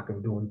said, I'm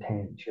fucking doing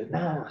 10. She goes,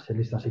 no. I said,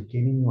 listen, I said, get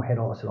in your head.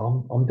 I said,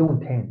 I'm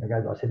doing 10.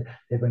 I said,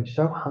 they've been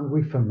so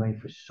hungry for me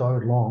for so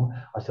long.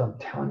 I said, I'm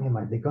telling you,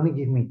 mate, they're going to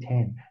give me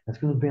 10. It's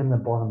going to be on the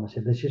bottom. I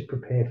said, let's just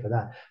prepare for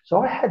that.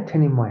 So I had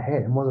 10 in my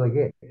head. And what did I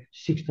get?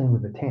 16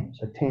 with a 10.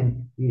 So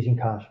 10 years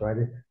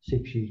incarcerated,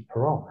 6 years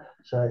parole.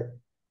 So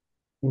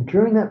and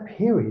during that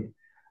period,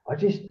 I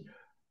just,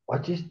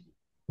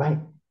 mate,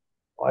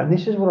 and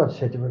this is what I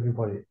said to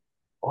everybody.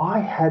 I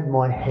had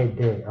my head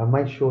there. I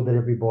made sure that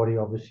everybody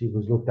obviously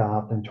was looked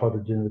after and tried to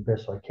do the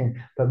best I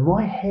can. But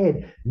my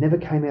head never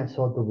came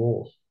outside the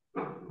walls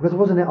because I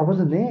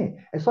wasn't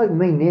there. It's like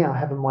me now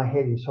having my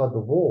head inside the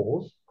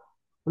walls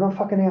We're not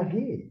fucking out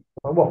here.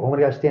 Like, what? I'm gonna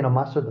go stand on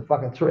muster at the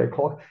fucking 3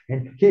 o'clock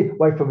and here,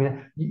 wait for a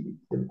minute.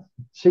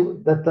 See,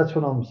 that's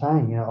what I'm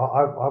saying.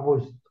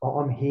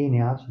 I'm here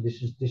now, so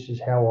this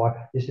is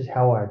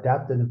how I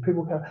adapted. And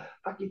people go,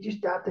 fuck, you just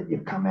adapted.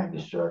 You've come out, you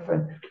surf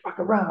and fuck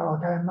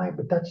around. Okay, mate,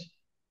 but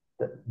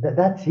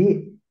that's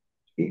it.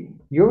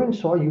 You're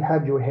inside. You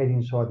have your head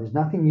inside. There's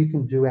nothing you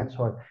can do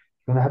outside.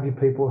 You're going to have your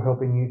people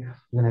helping you.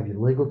 You're going to have your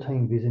legal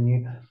team visiting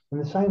you. And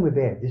the same with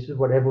Ed. This is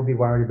what Ed will be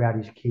worried about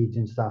his kids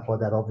and stuff like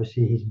that.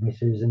 Obviously, his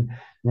missus, and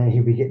then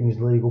he'll be getting his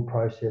legal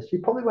process. He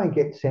probably won't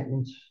get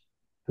sentenced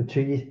for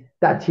 2 years.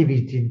 That's if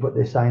he did what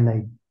they're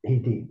saying he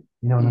did.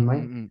 You know what I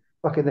mean? Mm-mm-mm.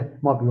 Fucking,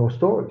 that might be all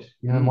stories.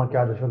 You know, Mm.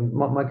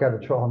 might go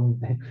to trial,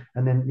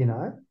 and then Yeah,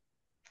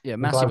 the guy.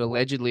 massive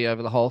allegedly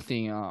over the whole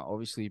thing,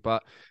 obviously,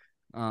 but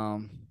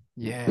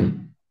yeah,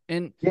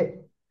 and Yeah,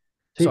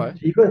 so sorry.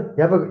 you have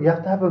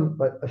to have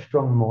a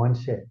strong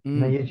mindset.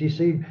 Mm,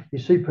 You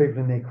see people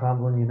in there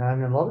crumbling,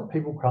 and a lot of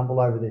people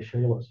crumble over their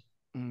Sheilas.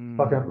 mm,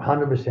 Fucking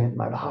 100%,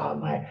 mate. Oh,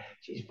 mate,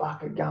 she's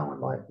fucking going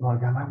like, I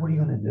go, mate, what are you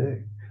gonna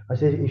do? I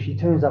said, if she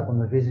turns up on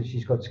the visit,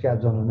 she's got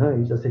scabs on her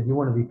knees. I said, you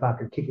want to be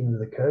fucking kicking into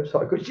the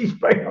curbside because she's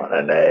been on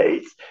her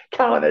knees,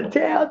 coming to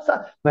town,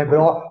 so, mate.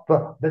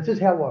 But that's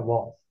just how I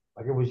was.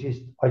 Like it was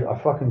just, I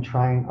fucking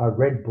trained. I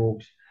read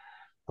books.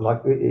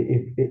 Like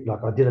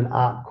I did an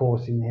art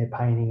course in there,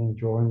 painting and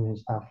drawing and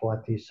stuff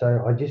like this. So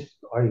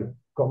I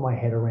got my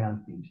head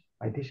around things.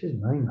 Mate, this is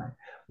me, mate.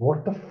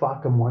 What the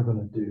fuck am I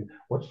gonna do?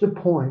 What's the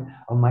point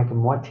of making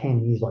my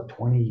 10 years like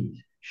 20 years?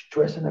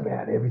 Stressing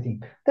about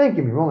everything. Don't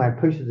get me wrong, I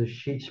had pieces of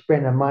shit,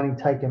 spending money,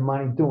 taking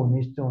money, doing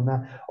this, doing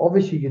that.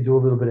 Obviously, you do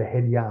a little bit of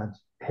head yards,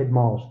 head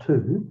miles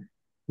too.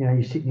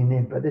 You're sitting in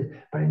there,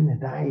 but in the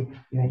day,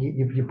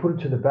 you put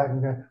it to the back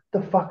and go,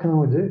 what the fuck can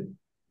I do?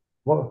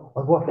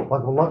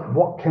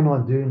 What can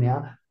I do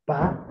now?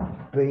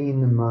 But be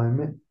in the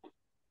moment.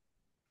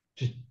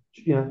 Just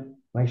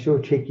make sure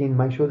check in,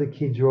 make sure the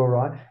kids are all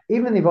right.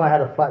 Even if I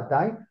had a flat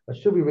day, I'd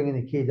still be ringing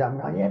the kids up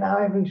and going, yeah, no,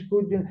 everything's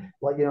good.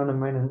 Like, you know what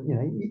I mean?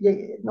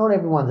 And not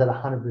everyone's at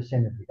 100%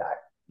 every day.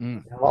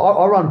 mm.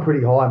 I run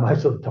pretty high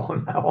most of the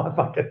time now.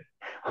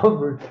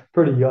 I'm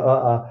pretty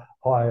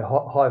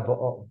high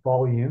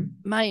volume.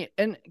 Mate,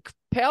 and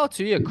power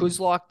to you, because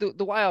like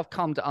the way I've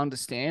come to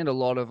understand a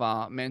lot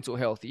of mental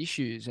health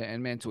issues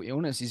and mental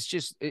illness is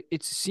just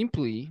it's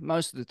simply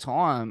most of the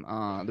time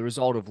the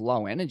result of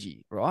low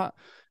energy, right?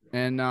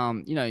 And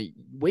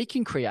we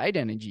can create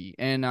energy,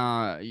 and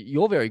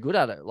you're very good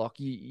at it. Like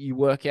you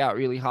work out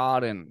really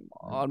hard, and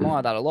I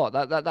admire that a lot.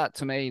 That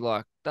to me,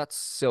 like that's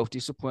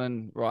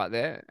self-discipline right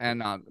there.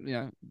 And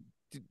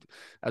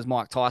as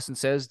Mike Tyson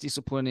says,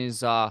 discipline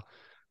is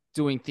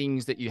doing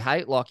things that you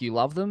hate like you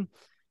love them,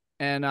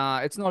 and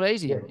it's not Yeah,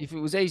 easy. If it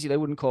was easy, they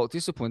wouldn't call it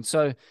discipline.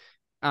 So,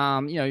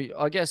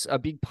 I guess a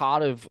big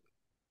part of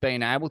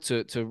being able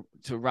to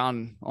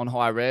run on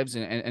high revs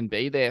and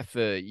be there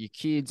for your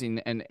kids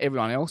and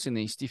everyone else in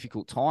this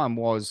difficult time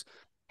was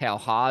how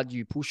hard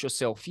you push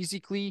yourself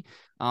physically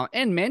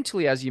and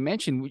mentally, as you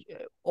mentioned.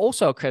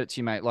 Also, a credit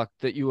to you, mate, like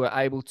that you were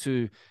able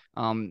to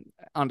um,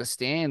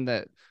 understand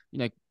that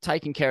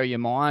taking care of your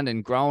mind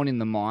and growing in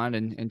the mind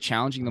and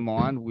challenging the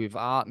mind with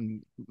art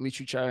and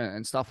literature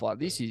and stuff like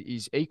this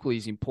is equally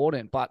as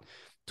important. But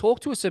talk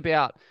to us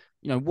about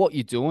what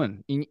you're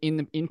doing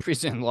in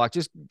prison. Like,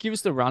 just give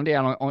us the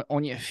rundown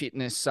on your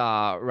fitness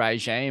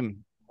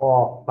regime.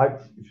 Oh, mate,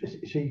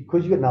 see,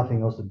 because you've got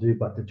nothing else to do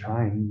but to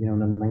train, you know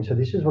what I mean? So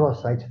this is what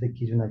I say to the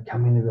kids when they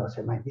come in. I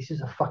say, mate, this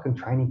is a fucking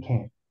training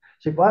camp.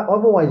 See, I've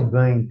always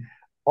been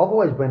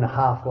a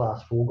half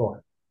glass full guy,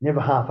 never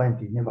half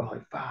empty, never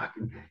like fuck.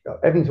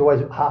 Everything's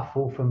always half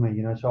full for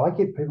me, So I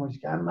get people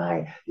just going,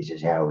 mate, this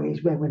is how it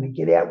is. When we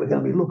get out, we're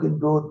going to be looking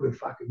good. We're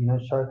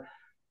fucking, So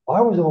I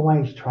was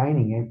always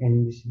training,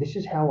 and this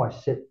is how I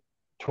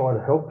try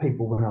to help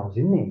people when I was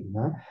in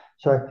there.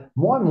 So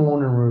my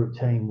morning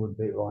routine would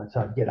be right. So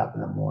I'd get up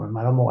in the morning,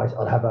 mate.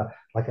 I'd have a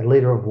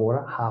liter of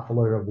water, half a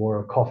liter of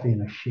water, coffee,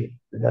 and a shit.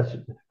 That's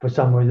for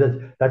some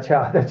reason. That's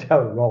how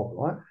it rolled,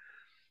 right?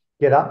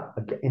 Get up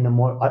in the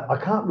morning. I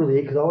can't really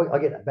eat because I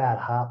get a bad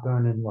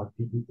heartburn and like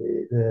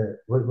the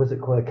what was it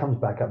called? It comes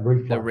back up The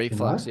reflux.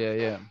 reflux, yeah,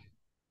 yeah.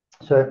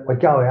 So we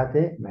go out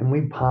there and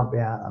we pump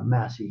out a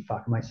massive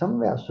fuck, mate.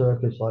 Some of our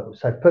circuits, like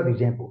say, perfect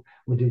example,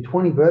 we do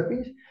 20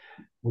 burpees,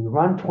 we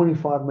run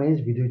 25 meters,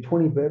 we do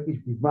 20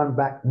 burpees, we run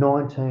back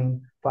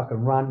 19, fucking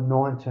run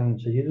 19.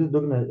 So you're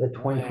looking at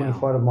 20, Wow.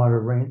 25 mile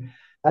arena.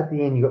 At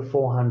the end, you got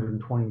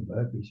 420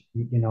 burpees.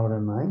 You know what I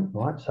mean,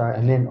 right? So,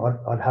 and Yeah. then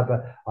I'd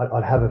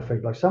have a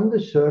feat. Like some of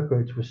the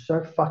circuits were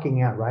so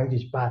fucking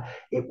outrageous, but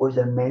it was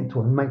a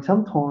mental. And mate,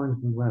 sometimes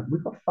we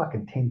got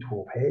fucking 10,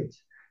 12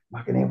 heads.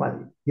 Fucking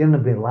everyone, you know,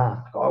 a bit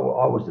laughed. I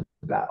was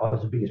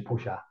the biggest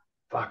pusher.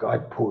 Fuck,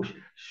 I'd push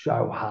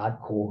so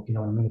hardcore. You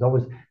know what I mean? I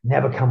was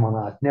never come on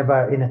last,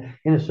 never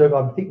in a circle.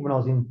 I think when I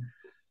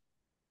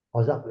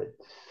was up at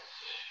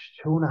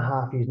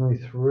 2.5 years, nearly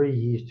 3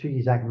 years, 2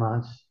 years, 8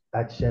 months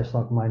at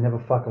Cessnock, mate. Never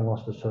fucking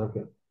lost a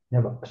circuit.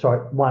 Never. Sorry,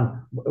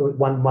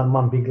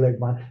 one big leg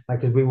one,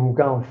 because we were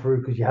going through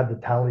because you had the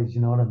tallies,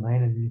 you know what I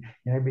mean,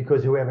 and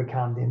because whoever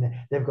comes in,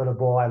 they've got to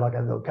buy like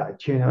a little cut of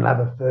tuna and have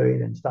a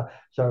food and stuff.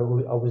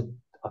 So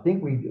I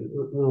think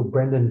little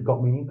Brendan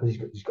got me in because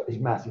he's got this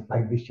massive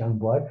leg, this young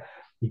bloke.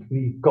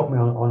 He got me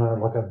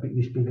on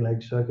this big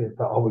leg circuit,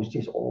 but I was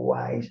just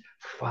always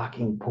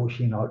fucking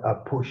pushing. I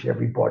push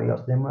everybody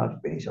else. Then when I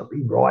finish, I'll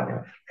be right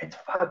now. Let's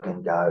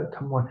fucking go.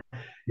 Come on.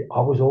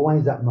 I was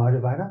always that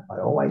motivator. I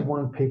always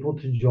wanted people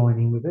to join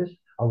in with us.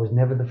 I was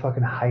never the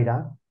fucking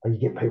hater. Like you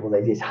get people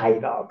they just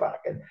hate. Oh,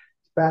 fucking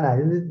it's bad.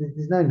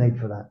 There's no need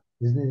for that.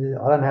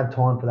 I don't have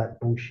time for that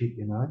bullshit,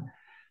 you know.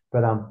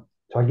 But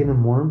so I get in the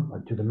morning. I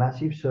do the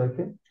massive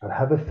circuit. I'd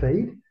have a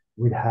feed.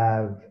 We'd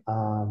have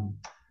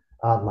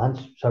lunch.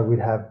 So we'd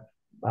have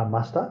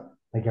muster.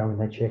 They go and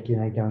they check you.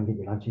 They go and get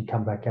your lunch. You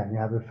come back out and you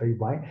have a feed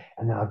weight,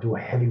 and then I'll do a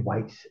heavy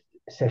weights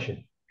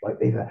session. Like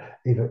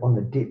either on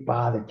the dip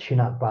bar, the chin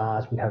up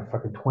bars, we'd have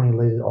fucking 20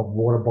 liters of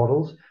water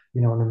bottles.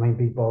 You know what I mean?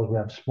 Big bottles. We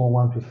have small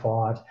ones with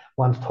fives,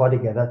 ones tied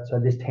together. So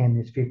there's 10,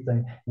 there's 15,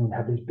 and we'd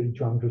have these big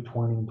drums with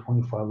 20 and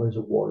 25 liters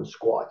of water,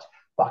 squats,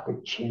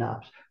 fucking chin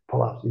ups,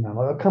 pull ups. You know,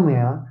 like I come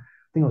out,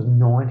 I think it was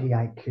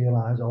 98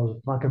 kilos. I was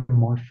fucking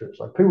monstrous.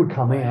 Like people would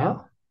come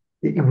out.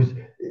 It was,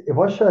 if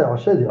I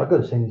showed you, I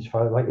got to see this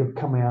photo. Like it would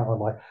come out,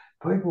 like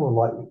people were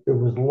like, it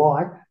was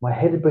like my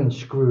head had been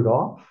screwed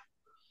off,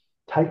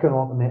 taken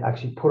off, and then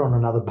actually put on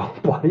another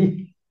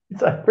body.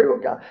 So people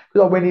go,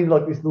 because I went in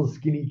like this little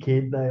skinny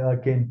kid, they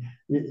like, and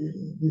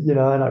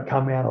and I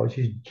come out, I was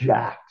just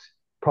jacked,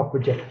 proper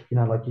jacked,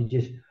 like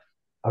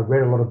I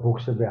read a lot of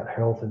books about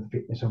health and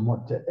fitness and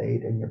what to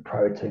eat and your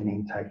protein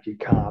intake, your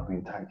carb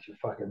intake, your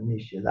fucking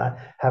this, your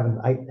that, having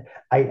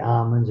eight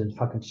almonds and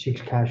fucking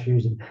 6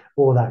 cashews and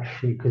all that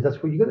shit, because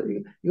that's what you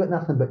got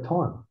nothing but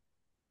time.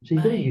 So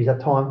you got to use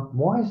that time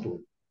wisely,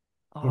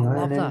 Oh, I love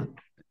and that. then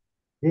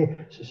yeah,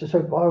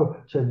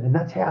 and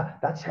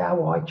that's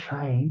how I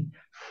trained,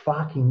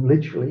 fucking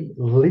literally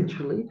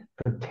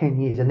for 10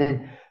 years, and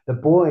then the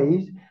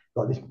boys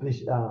like this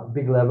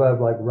big lever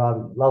like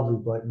lovely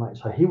bloke mate.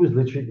 So he was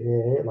literally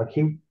there, like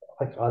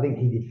I think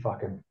he did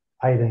fucking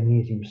 18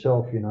 years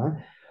himself,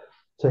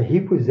 So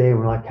he was there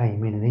when I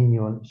came in, and he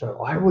knew. And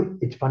so I would.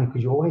 It's funny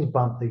because you always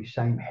bump these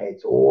same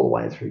heads all the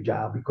way through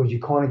jail because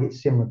you kind of get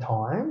similar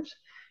times.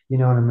 You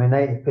know what I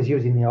mean? Because he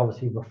was in there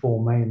obviously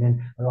before me, and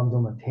then I'm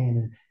doing my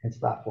 10 and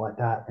stuff like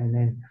that. And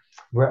then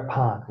we're at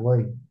Park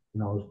Lee.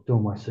 I was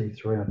doing my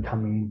C3 and I'd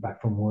come in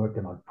back from work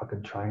and I'd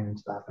fucking train and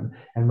stuff.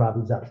 And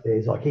Robbie's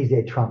upstairs, like he's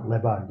there Trump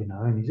Lebo,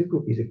 and he's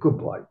a good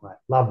bloke, mate.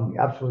 Love me,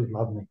 absolutely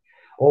love me.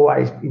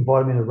 Always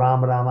invited me to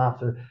Ramadan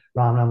after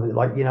Ramadan,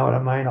 like you know what I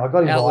mean? I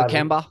got Outlook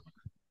invited. Kemba,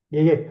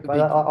 Yeah. the But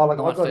big I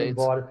night got feeds.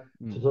 invited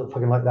Mm. to sort of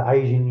fucking like the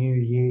Asian New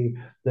Year,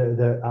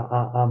 the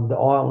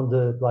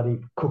Islander bloody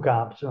cook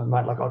ups,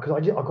 mate. Like, because I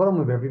got on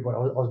with everybody.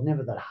 I was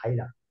never that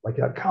hater. Like,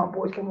 come on,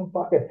 boys, come on,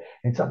 fuck it.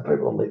 And some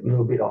people are a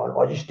little bit.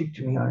 I just stick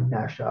to my own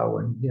nasho,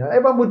 and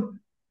everyone would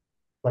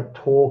like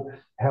talk,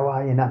 how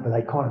are you, and that, but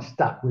they kind of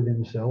stuck with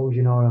themselves.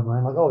 You know what I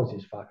mean? Like, I was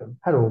just fucking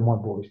had all my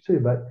boys too,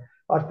 but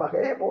I'd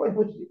fucking yeah, boys.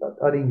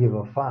 I didn't give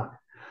a fuck.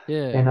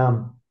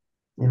 Yeah.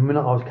 And when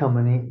I was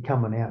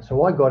coming out,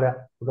 so I got out.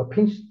 I got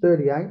pinched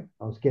 38.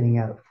 I was getting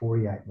out at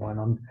 48. When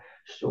I'm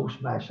still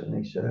smashing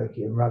this circuit,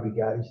 and Robbie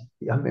goes,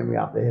 I remember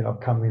up there. And I've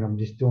come in. I'm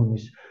just doing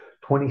this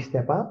 20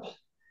 step ups.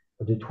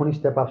 I do 20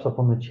 step ups up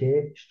on the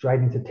chair, straight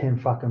into 10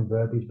 fucking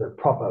burpees, but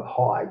proper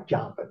high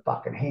jump and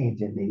fucking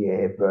hands in the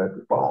air,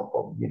 burpee, boom,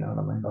 boom, you know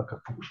what I mean? Like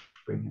a full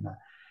spring and that.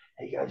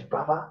 He goes,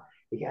 brother,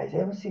 he goes,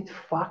 ever since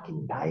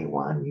fucking day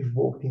one, you've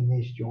walked in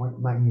this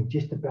joint, mate, and you're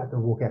just about to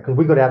walk out. Because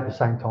we got out at the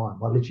same time.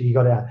 Like, literally, you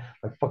got out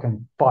like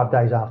fucking 5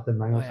 days after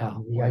me or Wow.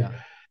 something.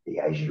 He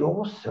goes,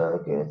 your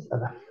circuits are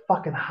the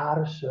fucking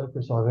hardest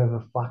circuits I've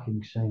ever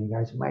fucking seen. He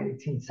goes, mate,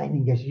 it's insane.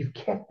 He goes, you've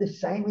kept the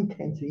same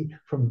intensity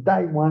from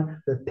day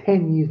one to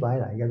 10 years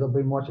later. He goes, I've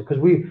been watching. Because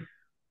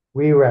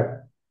we were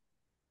at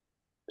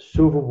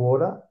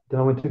Silverwater,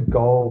 then I went to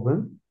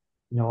Goulburn.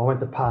 I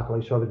went to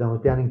Parkley, so then I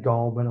was down in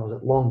Goulburn. I was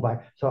at Long Bay,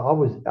 so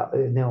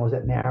then I was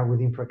at Narra with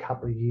him for a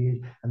couple of years,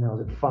 and then I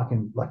was at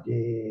fucking like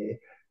yeah,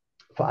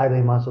 for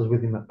 18 months. I was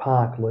with him at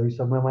Parkley.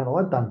 So man,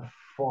 I'd done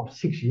 5,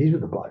 6 years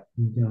with the bloke.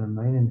 You know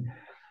what I mean? And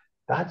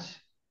that's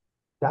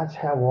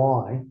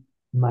how I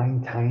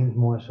maintained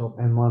myself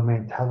and my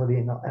mentality.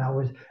 And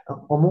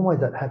I'm always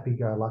that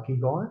happy-go-lucky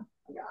guy.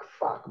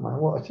 Fuck, man.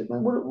 What I said,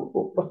 man,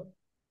 what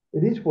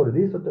it is what it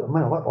is.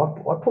 Man,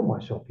 I put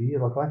myself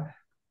here.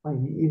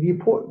 If you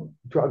put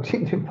drugs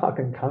into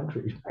fucking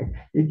countries, mate,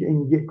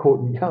 you get caught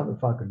and you go to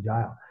fucking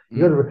jail.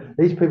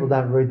 These people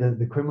don't read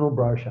the criminal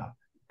brochure.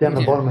 Down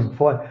the bottom in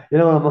fine, you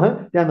know what I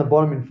mean? Down the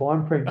bottom in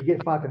fine print, you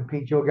get fucking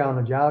pinched, you're going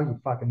to jail, you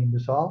fucking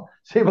imbecile.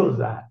 Simple as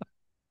that.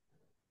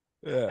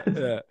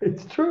 Yeah.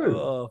 It's true.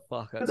 Oh,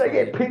 fuck. Because That's they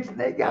funny. get pinched and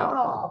they're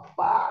going,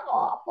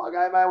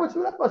 hey, mate, what's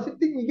that? I said,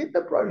 didn't you get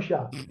the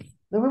brochure?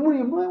 I mean, what do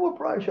you mean, what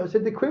brochure? I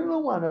said, the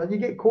criminal one. You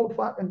get caught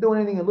fucking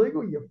doing anything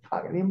illegal, you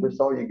fucking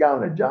imbecile, you're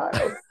going to jail.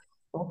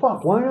 Oh,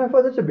 fuck, won't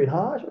I? That's a bit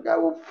harsh. I go,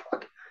 well,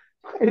 fuck,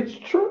 mate,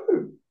 it's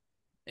true.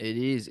 It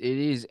is, it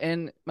is,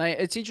 and mate,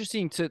 it's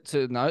interesting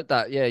to note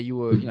that you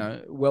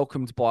were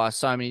welcomed by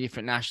so many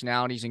different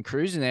nationalities and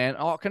crews in there. And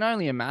I can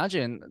only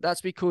imagine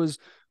that's because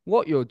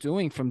what you're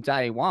doing from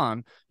day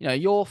one,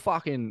 you're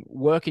fucking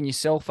working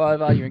yourself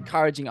over. You're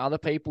encouraging other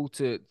people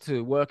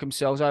to work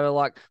themselves over.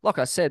 Like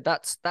I said,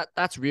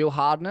 that's real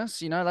hardness.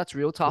 That's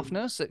real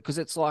toughness because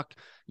it's like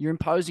you're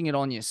imposing it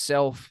on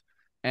yourself,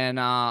 and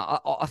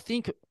I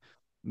think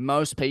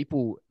most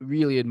people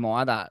really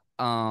admire that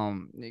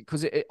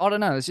because I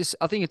don't know,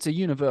 I think it's a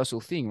universal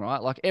thing,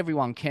 right? Like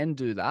everyone can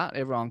do that,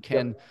 everyone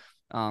can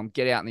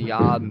get out in the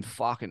yard and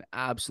fucking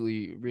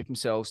absolutely rip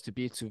themselves to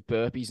bits with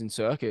burpees and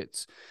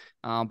circuits,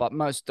 but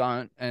most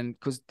don't, and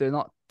because they're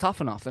not tough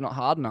enough, they're not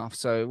hard enough.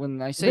 So when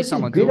they see They're just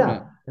someone doing it,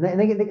 bitter,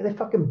 and they're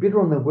fucking bitter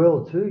on the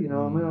world too. I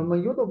mm,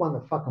 mean, you're the one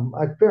that fucking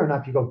fair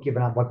enough. You got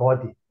given up like I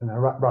did.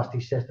 Rusty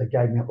Sester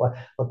gave me up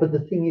but the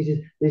thing is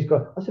these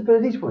guys. I said, but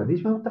it is what it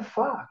is, man. What the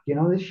fuck?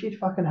 This shit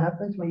fucking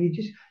happens, man.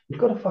 You've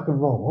got to fucking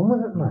roll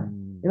on with it,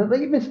 man. mm,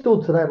 They even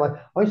still today. Like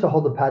I used to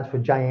hold the pads for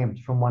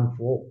JMs from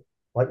 1-4.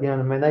 Like, what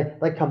I mean?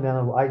 They come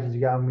down ages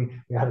ago and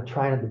we had a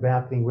train at the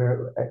balcony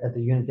where at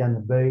the unit down the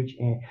beach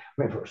and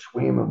went for a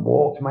swim and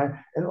walked, mate.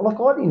 And I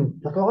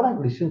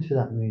don't listen to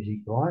that music,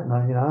 right?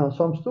 No,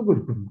 so I'm still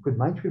good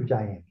mates with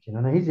JMs,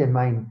 Now he's their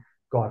main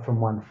guy from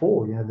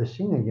 1-4, the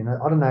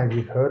singer, I don't know if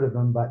you've heard of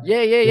him, but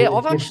yeah.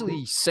 I've it's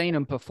actually seen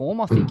them perform.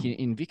 I think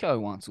in Vico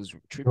once, was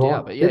tripped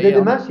out, right. but They're I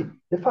know. massive.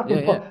 They're Yeah, fucking.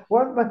 yeah.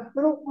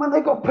 When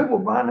they got people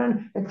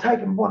running and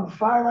taking one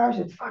photos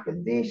and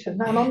fucking this and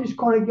that, and I'm just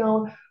kind of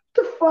going,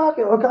 what the fuck?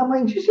 Okay, I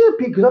mean, just how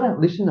big? Because I don't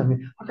listen to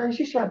them. Okay, it's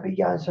just how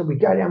big. So we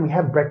go down, we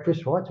have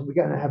breakfast, right? So we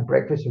go and have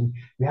breakfast and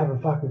we have a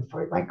fucking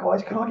fruit. Mate,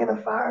 guys, can I get a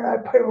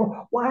photo?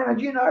 People, Wayne,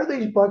 do you know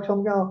these blokes?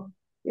 I'm going.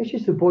 Yeah, it's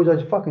just the boys I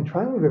just fucking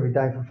train with every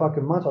day for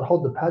fucking months. I'd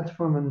hold the pads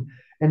for them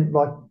and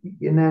like,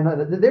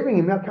 they're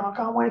ringing me up.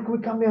 Can't wait. Can we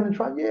come down and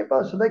train? Yeah,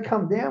 but so they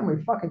come down.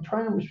 We fucking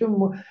train them. We swim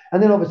them.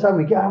 And then all of a sudden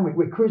we go and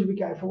we cruise. We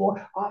go for a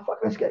while. Oh, fuck,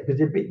 let's go. Because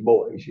they're big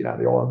boys, the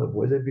Islander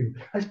boys. They're big.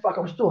 Let's fuck.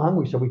 I'm still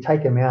hungry. So we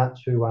take them out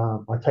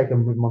to, I take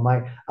them with my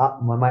mate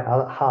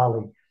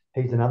Harley.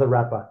 He's another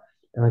rapper.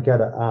 And I go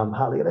to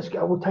Harley, let's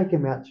go. We'll take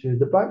him out to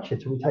the boat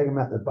shed. So we take him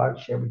out to the boat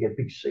shed. We get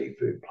big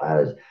seafood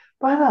platters.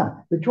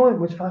 But the joint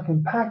was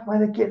fucking packed,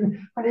 mate.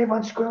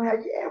 Everyone's screaming out,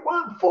 yeah,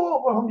 1-4.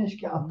 Well, I'm just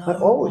going, mate, I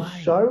No was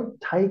way. so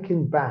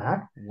taken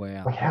back,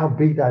 Wow. like how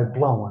big they're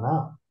blowing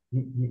up.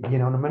 You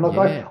know what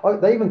I mean? Yeah.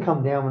 They even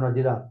come down when I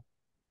did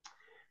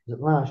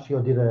last year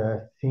I did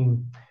a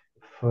thing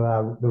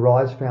for the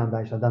Rise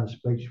Foundation. I've done a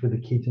speech with the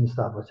kids and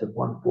stuff. I said,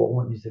 1-4, I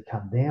want you to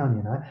come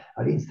down.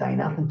 I didn't say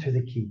nothing to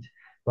the kids.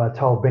 But I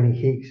told Benny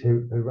Hicks,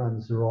 who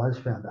runs the Rise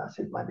Foundation, I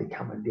said, mate, they're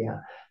coming down.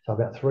 So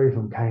about three of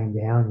them came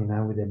down,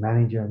 with their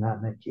manager and that,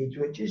 and the kids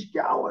were just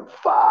going,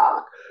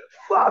 fuck,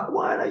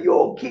 Wayne, are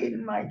you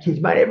kidding, mate? Kids,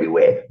 mate,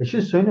 everywhere. They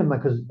should have seen them,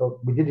 mate, because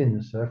we did it in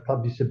the surf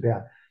club, just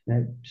about,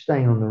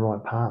 staying on the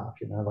right path,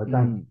 like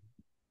don't Mm.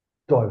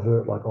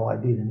 divert like I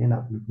did and end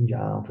up in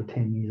jail for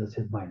 10 years. I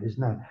said, mate, there's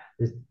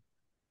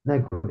no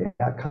good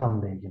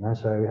outcome there,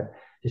 So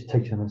just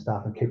teach them and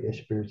stuff and keep their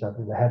spirits up.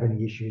 If they have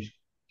any issues,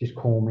 just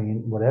call me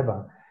and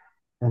whatever.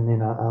 And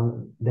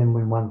then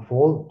when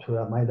 1-4 to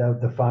that, mate,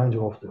 the phones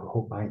are off the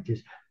hook, mate.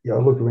 Just I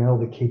look around, all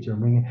the kids are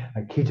ringing.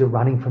 Kids are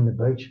running from the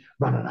beach,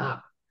 running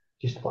up.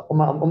 Just like, I'm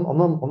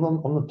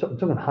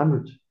talking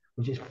hundreds,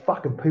 which is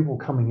fucking people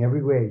coming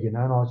everywhere, And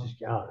I was just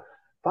going,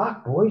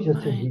 fuck, boys. I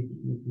said, Mate,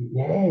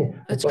 yeah.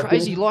 it's Like,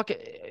 crazy.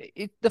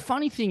 Like, the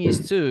funny thing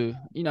is too,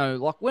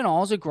 like when I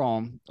was a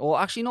Grom, or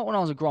actually not when I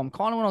was a Grom,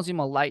 kind of when I was in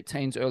my late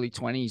teens, early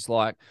 20s,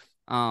 like,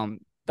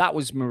 that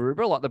was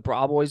Maroubra, like the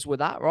Bra Boys were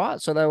that, right?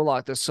 So they were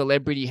like the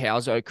celebrity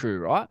Houso crew,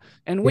 right?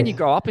 And when you yes,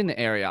 grow up in the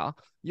area,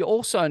 you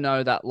also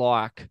know that,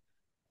 like,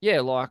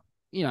 yeah, like,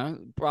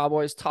 Bra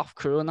Boys, tough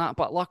crew and that,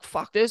 but like,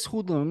 fuck, there's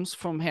hoodlums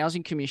from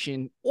Housing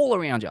Commission all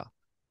around you.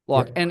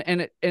 Like, yep,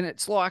 and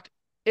it's like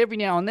every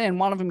now and then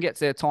one of them gets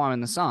their time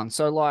in the sun.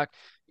 So like,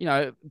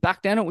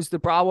 back then it was the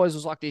Bra Boys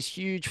was like this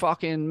huge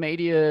fucking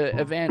media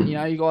event.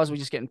 You guys were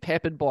just getting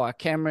peppered by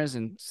cameras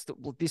and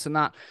this and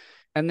that.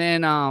 And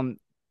then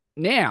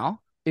now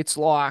it's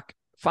like,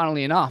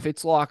 funnily enough,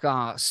 it's like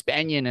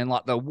Spanion and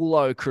like the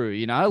Woolo crew,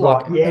 like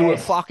right, who were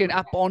yes, fucking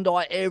at Bondi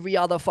every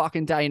other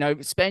fucking day.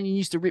 Spanion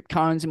used to rip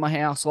cones in my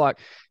house, like,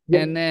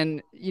 and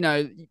yep,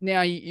 then,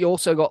 now you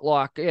also got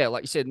like, yeah,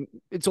 like you said,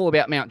 it's all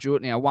about Mount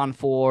Druitt now,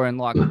 1-4 and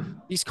like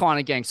this kind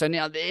of gang. So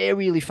now they're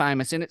really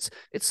famous. And it's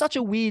such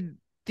a weird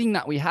thing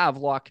that we have,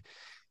 like,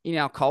 in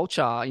our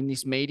culture, in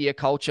this media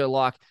culture,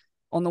 like,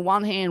 on the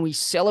one hand, we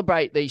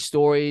celebrate these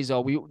stories,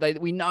 or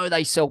we know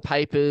they sell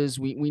papers,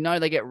 we know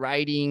they get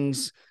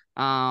ratings.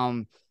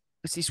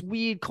 It's this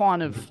weird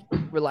kind of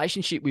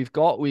relationship we've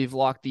got with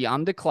like the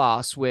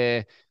underclass,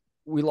 where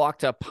we like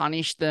to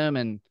punish them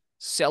and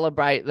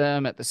celebrate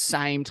them at the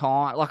same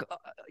time. Like,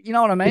 you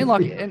know what I mean?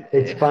 Like, and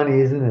It's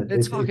funny, isn't it?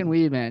 it's fucking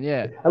weird, man.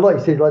 Yeah. And like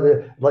you said, like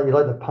you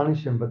like to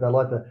punish them, but they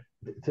like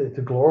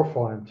to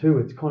glorify them too.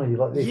 It's kind of you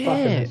like they're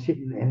Yeah.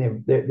 sitting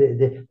and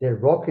they're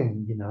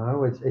rocking.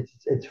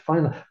 It's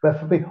funny. But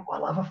for me, I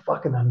love a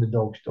fucking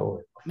underdog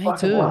story. I Me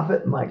fucking too. love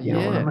it, mate. You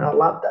know what I Yeah. mean? I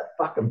love that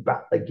fucking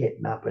Butler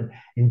getting up and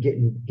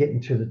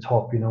getting to the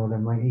top. You know what I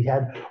mean? He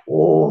had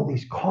all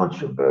this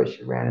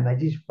controversy around, and they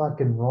just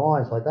fucking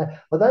rise like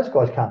that. But those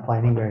guys can't play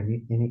anywhere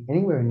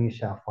in New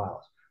South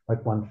Wales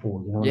like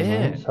 1-4. You know what I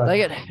Yeah. mean? So They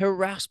get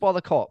harassed by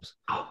the cops.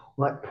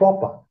 like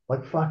proper,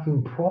 like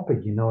fucking proper.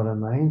 You know what I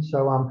mean?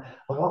 So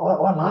I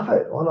love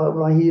it.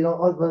 When I hear,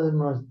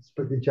 when I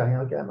speak to Jay,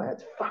 I go, man,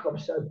 fuck, I'm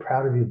so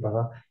proud of you,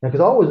 brother. Because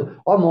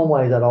I'm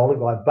always that older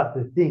guy. But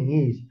the thing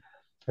is,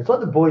 it's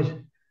like the boys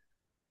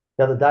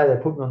the other day. They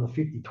put me on the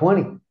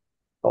 50-20.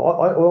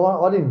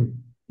 I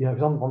didn't,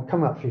 because I'm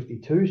coming up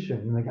 52 soon,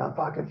 and they go,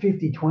 fucking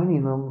 50-20,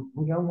 and I'm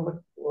going,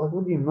 well,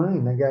 what do you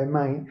mean? They go,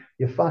 mate,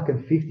 you're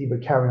fucking 50,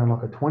 but carrying on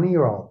like a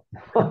 20-year-old.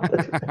 Well, I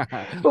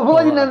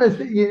didn't Right.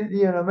 understand,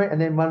 you know what I mean?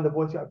 And then one of the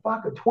boys go,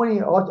 fuck, a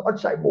 20, I'd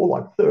say more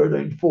like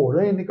 13,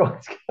 14. The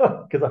guys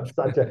go, because I'm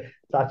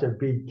such a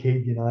big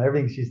kid,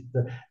 everything's just,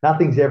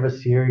 nothing's ever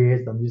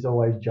serious. I'm just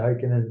always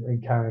joking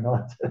and carrying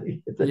on.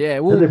 Yeah.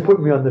 So Well, they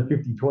put me on the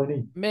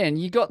 50-20. man,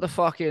 you got the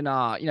fucking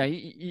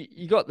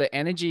you got the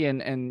energy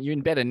and you're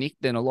in better nick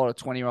than a lot of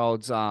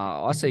 20-year-olds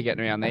I see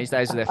getting around these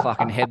days with their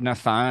fucking head in a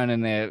phone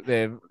and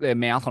their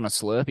mouth on a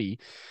Slurpee.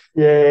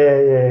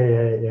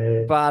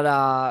 Yeah.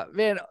 But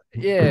man,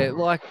 yeah,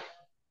 like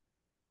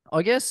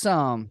I guess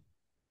where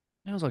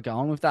was I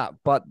going with that?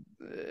 But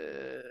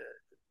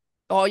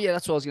oh yeah,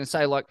 that's what I was gonna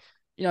say. Like,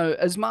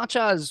 as much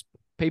as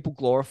people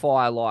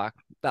glorify like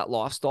that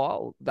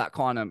lifestyle, that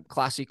kind of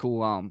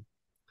classical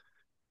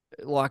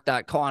like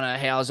that kind of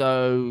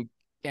houso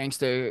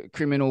gangster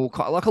criminal,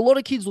 like a lot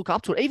of kids look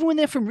up to it, even when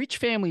they're from rich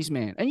families,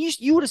 man. And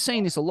you would have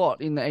seen this a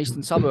lot in the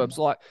eastern suburbs.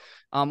 Like,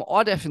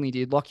 I definitely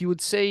did. Like, you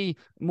would see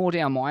more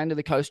down my end of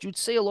the coast. You'd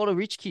see a lot of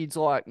rich kids,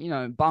 like,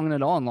 bunging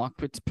it on, like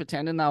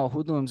pretending they were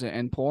hoodlums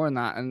and pouring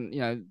that,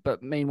 and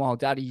but meanwhile,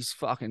 daddy's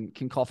fucking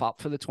can cough up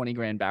for the 20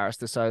 grand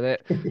barrister, so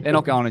they're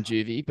not going to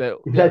juvie, but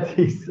That's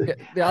his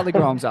the other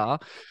groms are,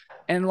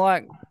 and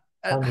like.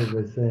 uh,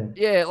 100%.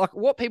 yeah, like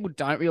what people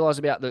don't realize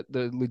about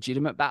the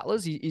legitimate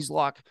battlers is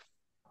like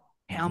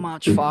how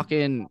much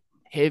fucking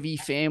heavy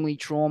family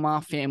trauma,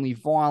 family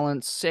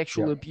violence,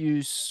 sexual Yep.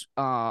 abuse,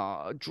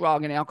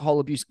 drug and alcohol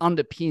abuse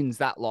underpins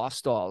that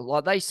lifestyle.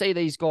 Like they see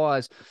these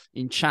guys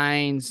in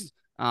chains,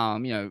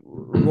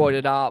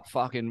 roided up,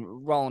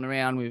 fucking rolling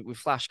around with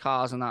flash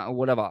cars and that or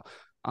whatever,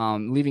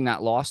 living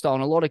that lifestyle.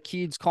 And a lot of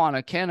kids kind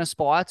of can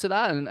aspire to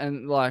that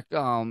and like,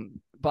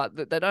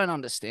 but they don't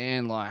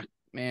understand, like,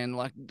 man,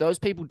 like those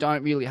people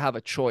don't really have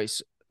a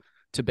choice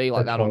to be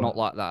like That's that or right. not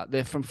like that.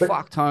 They're from But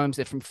fucked homes.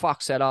 They're from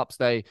fucked setups.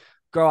 They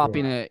grow up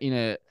in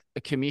yeah,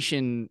 a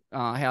commission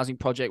housing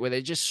project where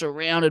they're just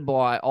surrounded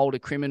by older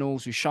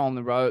criminals who show them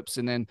the ropes,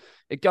 and then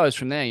it goes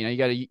from there.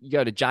 You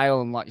go to jail,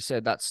 and like you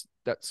said, that's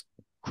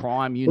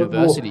crime well,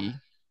 university,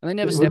 and they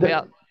never with step the,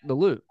 out the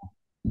loop.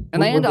 And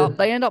with, they with end up the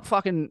they end up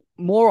fucking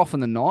more often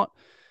than not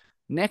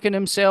necking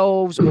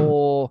themselves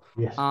or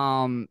yes,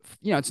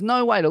 it's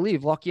no way to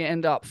live. Like you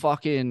end up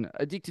fucking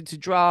addicted to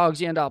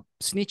drugs, you end up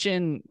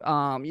snitching,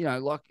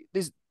 like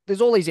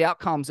there's all these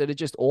outcomes that are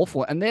just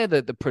awful, and they're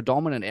the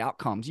predominant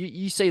outcomes.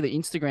 You see the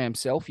Instagram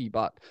selfie,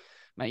 but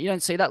mate, you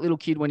don't see that little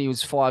kid when he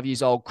was 5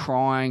 years old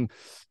crying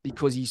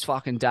because his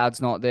fucking dad's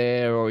not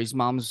there or his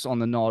mum's on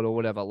the nod or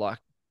whatever. Like,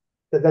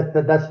 that's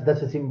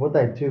the thing. What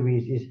they do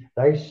is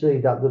they see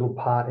that little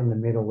part in the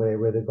middle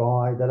where the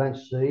guy, they don't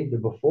see the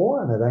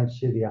before and they don't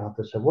see the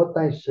after. So what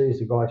they see is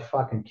the guy's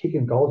fucking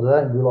kicking goals. They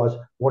don't realize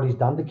what he's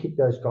done to kick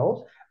those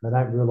goals. And they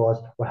don't realize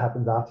what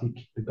happens after you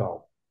kick the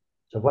goal.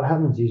 So what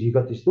happens is you've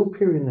got this little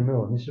period in the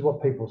middle, and this is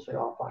what people say,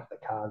 oh, fuck the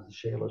cars, the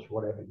Sheilas,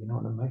 whatever, you know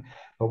what I mean?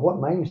 But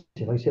what made me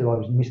sick, like I said, I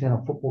was missing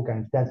out on football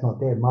games. Dad's not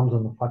there. Mum's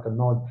on the fucking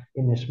nod,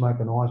 in there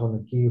smoking eyes on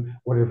the gear,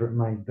 whatever it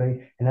may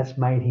be. And that's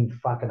made him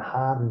fucking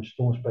hard and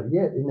staunch. But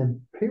yeah, in the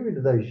period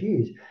of those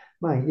years,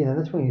 mate,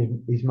 that's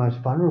when he's most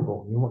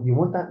vulnerable. You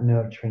want that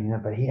nurturing,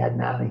 but he had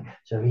nothing.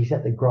 So he's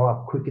had to grow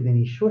up quicker than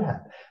he should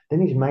have.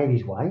 Then he's made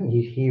his way.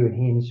 He's here and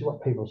here. And this is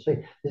what people see.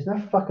 There's no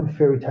fucking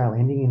fairy tale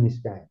ending in this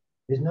game.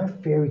 There's no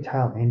fairy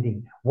tale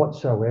ending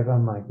whatsoever,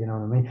 mate. You know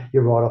what I mean?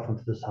 You're right off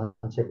into the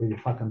sunset with your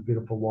fucking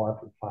beautiful wife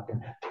with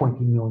fucking $20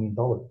 million.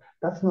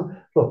 That's not,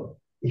 look,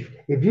 if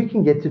you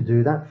can get to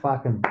do that,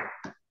 fucking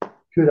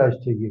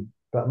kudos to you.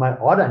 But mate,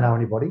 I don't know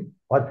anybody.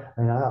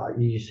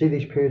 You see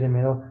this period in the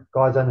middle,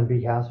 guys owning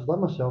big houses like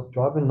myself,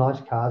 driving nice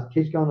cars,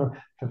 kids going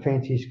for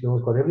fancy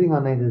schools, got everything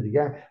I needed to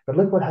go. But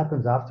look what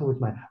happens afterwards,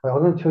 mate. Like,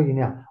 I'm going to tell you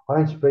now,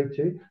 I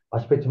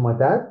speak to my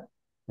dad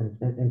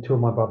and two of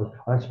my brothers.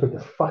 I don't speak to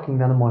fucking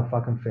none of my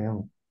fucking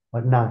family.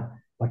 Like, none.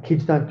 My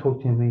kids don't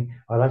talk to me.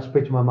 I don't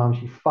speak to my mum.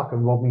 She fucking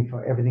robbed me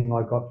for everything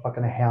I got,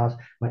 fucking a house,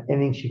 mate,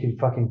 anything she could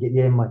fucking get.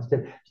 Yeah, my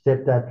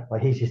stepdad,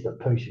 like he's just a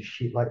piece of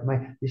shit. Like, mate,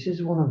 this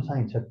is what I'm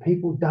saying. So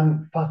people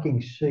don't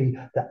fucking see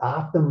the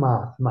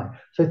aftermath, mate.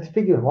 So it's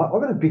figure, like,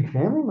 I've got a big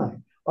family, mate.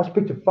 I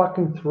speak to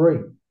fucking three.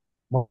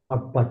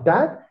 My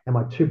dad and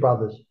my two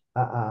brothers,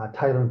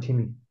 Taylor and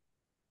Timmy.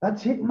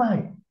 That's it,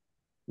 mate.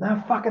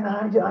 No fucking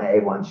age.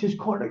 Everyone's just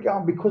kind of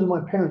going because of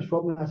my parents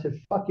robbed me. I said,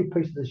 fuck you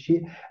piece of the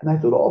shit. And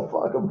they thought, oh,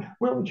 fuck them.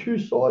 We don't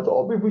choose sides.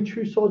 Oh, if we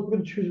choose sides, we're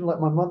going to choose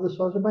like my mother's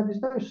side. I said, mate,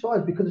 there's no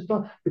sides because it's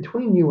not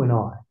between you and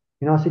I.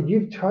 I said,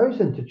 you've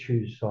chosen to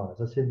choose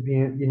sides. I said,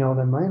 you know what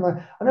I mean? Like,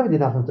 I never did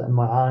nothing to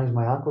my aunties,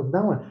 my uncles,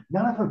 no one.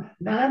 None of them.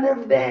 None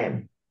of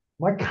them.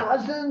 My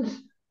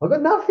cousins. I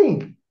got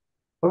nothing.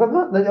 I got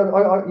nothing.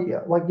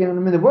 Like, you know what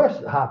I mean? The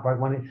worst heartbreak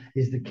one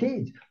is the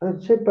kids.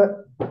 And I said,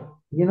 but,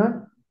 you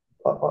know,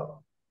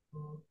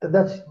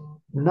 that's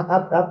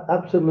not,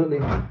 absolutely,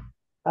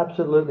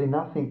 absolutely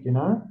nothing, you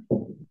know?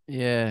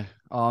 Yeah.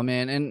 Oh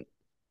man, and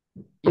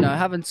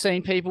having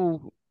seen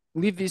people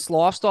live this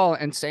lifestyle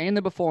and seeing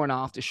the before and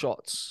after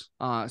shots.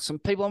 Some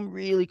people I'm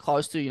really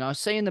close to,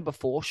 seeing the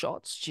before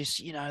shots,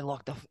 just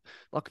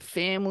like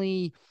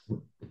family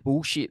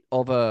bullshit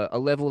of a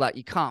level that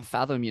you can't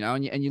fathom,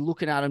 and you're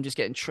looking at them just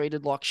getting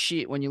treated like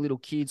shit when you're little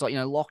kids, like,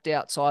 locked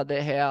outside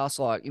their house,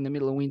 like in the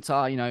middle of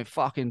winter,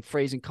 fucking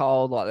freezing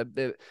cold, like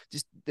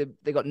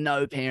they got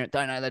no parent,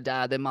 don't know their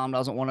dad, their mum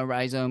doesn't want to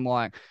raise them,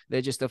 like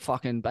they're just a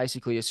fucking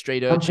basically a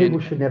street Some people urchin.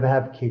 should never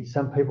have kids.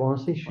 Some people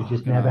honestly should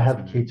just Fucking never oath, have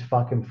man. kids,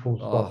 fucking full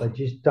stop. They Oh,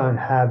 just don't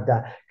have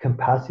that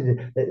capacity.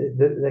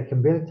 They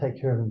can barely take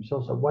care of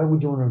themselves. So why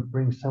would you want to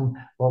bring some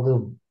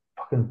little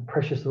fucking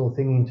precious little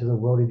thing into the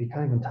world if you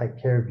can't even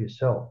take care of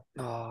yourself?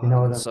 You oh,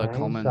 know and it's what so I mean?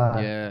 common. So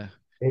Yeah.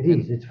 it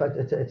And is.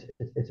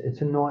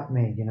 It's a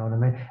nightmare. You know what I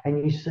mean?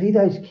 And you see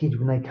those kids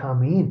when they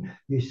come in.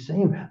 You see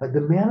them like the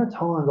amount of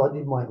times I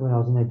did when I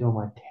was in there doing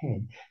my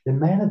 10. The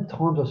amount of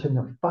times I've seen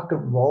them fucking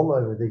roll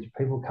over these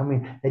people come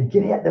in. They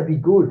get out. They'll be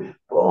good.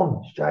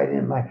 Boom, straight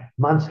in, mate.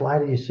 Months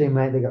later, you see,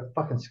 mate, they got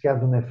fucking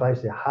scabs on their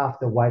face. They're half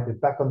the weight. They're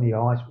back on the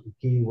ice with the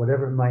gear,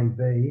 whatever it may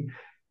be.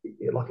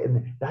 Like,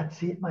 and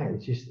that's it, mate.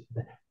 It's just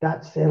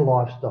that's their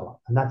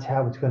lifestyle, and that's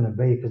how it's going to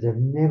be because they've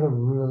never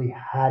really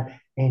had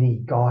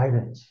any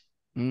guidance.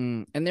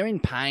 and they're in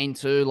pain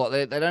too.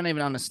 Like they don't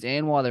even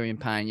understand why they're in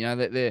pain.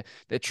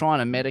 They're trying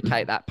to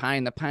medicate that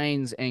pain. The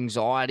pain's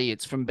anxiety.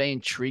 It's from being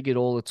triggered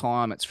all the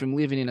time. It's from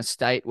living in a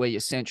state where your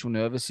central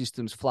nervous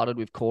system's flooded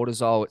with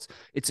cortisol.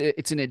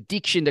 It's an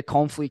addiction to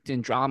conflict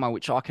and drama,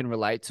 which I can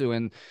relate to.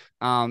 And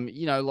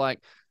like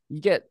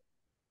you get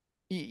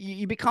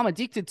you become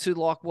addicted to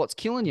like what's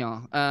killing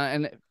you,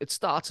 and it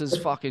starts as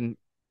fucking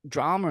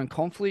drama and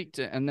conflict,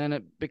 and then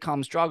it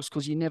becomes drugs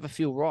because you never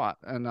feel right,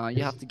 and you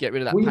It's have to get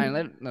rid of that we pain.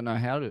 Let them know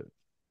how to.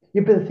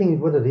 Yeah, but the thing is,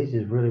 what it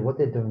is really what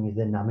they're doing is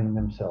they're numbing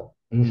themselves.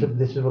 And Mm.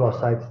 this is what I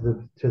say to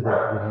the you know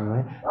what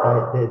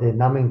I mean? They're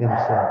numbing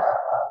themselves.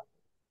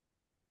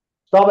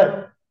 Stop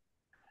it.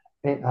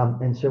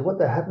 And so what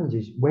that happens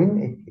is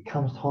when it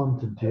comes time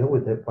to deal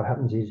with it, what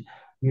happens is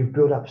you've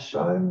built up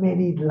so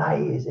many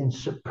layers and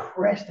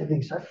suppressed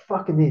everything so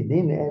fucking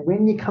thin. And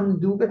when you come to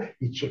do it,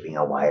 you're chipping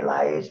away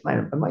layers,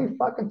 man. It may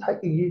fucking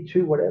take a year,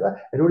 two, whatever.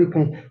 It all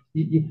depends.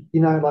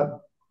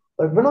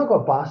 Like when I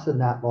got busted in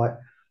that, like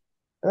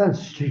and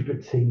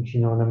stupid things, you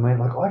know what I mean?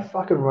 Like I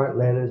fucking wrote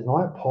letters and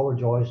I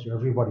apologized to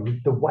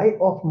everybody. The weight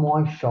off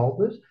my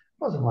shoulders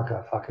wasn't like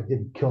I fucking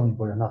didn't kill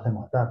anybody or nothing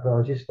like that, but I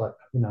was just like,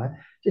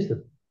 just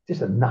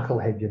a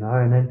knucklehead,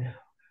 And then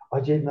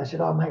and they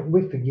said, oh mate,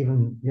 we've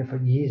forgiven you for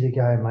years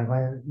ago, mate.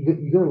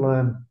 You got to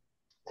learn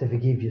to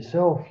forgive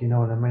yourself, you know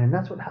what I mean? And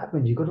that's what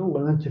happens. You got to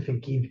learn to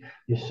forgive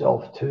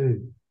yourself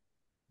too.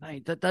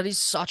 Mate, that is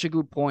such a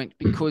good point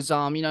because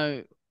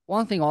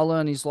one thing I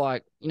learned is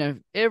like,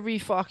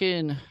 every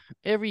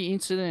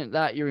incident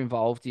that you're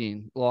involved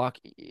in, like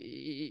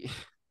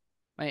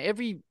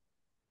mate,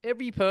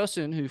 every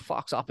person who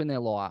fucks up in their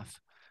life,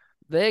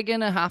 they're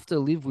gonna have to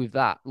live with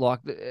that.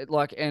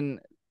 And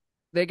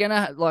they're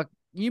gonna like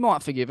you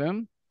might forgive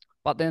them,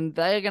 but then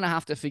they're gonna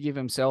have to forgive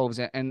themselves,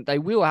 and they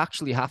will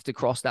actually have to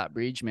cross that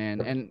bridge,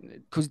 man.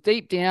 And because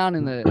deep down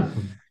in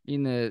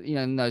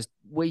those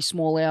wee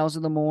small hours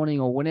of the morning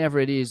or whenever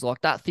it is,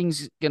 like that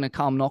thing's gonna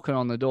come knocking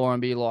on the door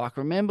and be like,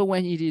 remember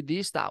when you did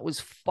this? That was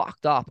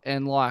fucked up.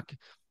 And like,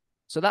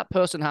 so that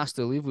person has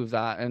to live with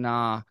that.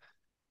 And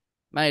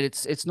mate,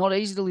 it's not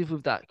easy to live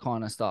with that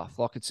kind of stuff.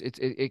 Like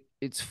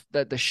it's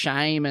that the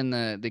shame and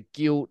the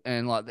guilt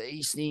and like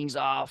these things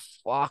are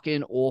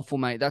fucking awful,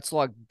 mate. That's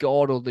like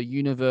God or the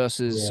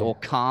universe's Yeah. or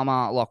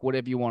karma, like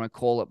whatever you want to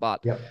call it, but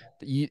Yep.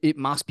 it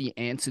must be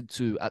answered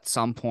to at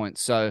some point.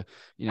 So,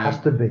 you know, Has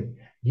to be.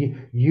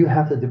 You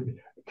have to do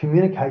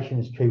communication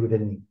is key with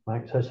anything,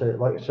 mate.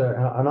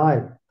 And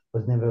I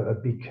was never a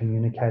big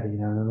communicator,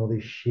 and all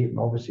this shit. And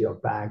obviously I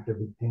bagged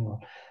everything.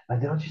 And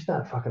then I just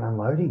started fucking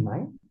unloading,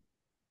 mate.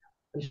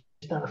 I just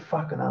started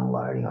fucking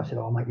unloading. I said,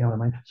 "Oh, mate, you know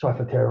what I mean? Sorry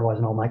for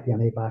terrorising old mate down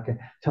there, Barker.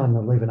 Tell him to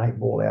leave an 8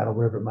 ball out or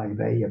wherever it may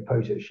be, a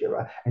piece of shit,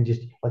 right? And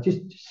just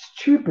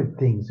stupid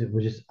things that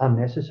were just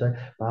unnecessary.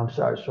 But I'm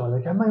so sorry."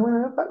 They go,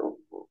 "Mate,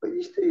 but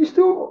you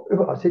still?"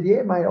 I said,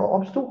 "Yeah, mate,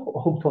 I'm still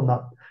hooked on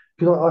that."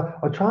 Because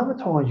I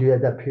traumatized you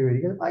at that period.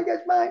 He goes, mate,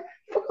 I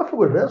forgot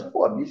about that. It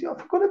was 5 years ago.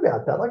 I forgot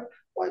about that. Like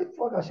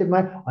I said,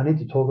 mate, I need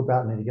to talk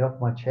about it. I need to get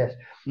off my chest.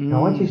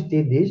 Now, I mm, just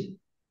did this.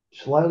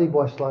 slowly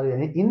by slowly.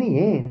 And in the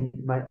end,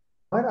 mate,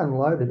 I'd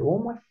unloaded all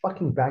my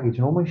fucking baggage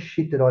and all my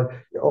shit that I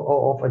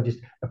just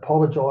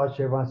apologized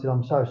to everyone. I said,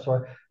 I'm so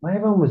sorry.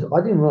 Mate,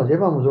 I didn't realize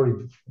everyone was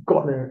already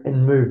gotten it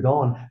and moved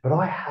on, but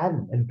I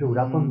hadn't and built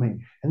up on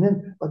me. And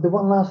then like, the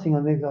one last thing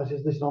I think I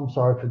said, listen, I'm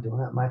sorry for doing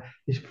that, mate.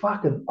 This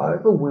fucking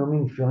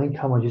overwhelming feeling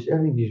come on, just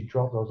everything just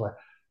dropped. I was like,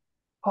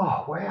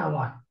 oh wow,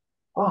 like,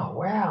 oh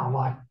wow,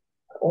 like,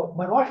 oh,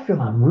 man, I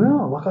feel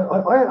unreal. Like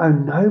I owe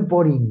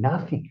nobody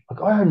nothing.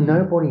 Like I owe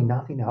nobody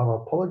nothing. I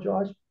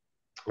apologize.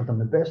 I've done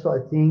the best I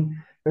think,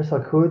 best I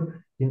could.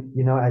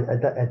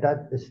 At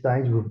that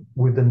stage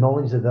with the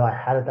knowledge that I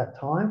had at that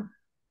time,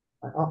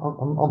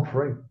 I'm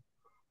free.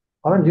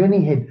 I don't do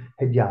any head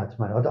yards,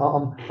 mate.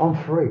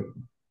 I'm free.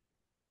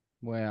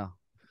 Wow.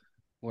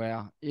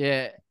 Wow.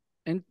 Yeah.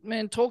 And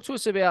man, talk to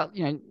us about,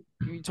 you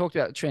talked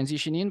about the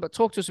transition in, but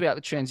talk to us about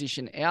the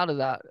transition out of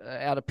that,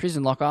 out of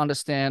prison. Like I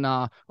understand,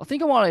 I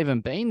think I might have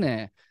even been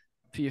there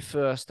for your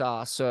first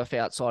surf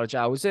outside of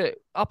jail. Was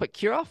it up at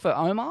Kira for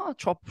Omar,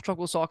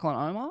 Tropical Cyclone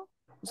Omar?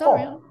 Was that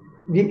around?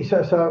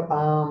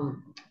 Oh,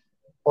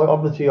 yeah.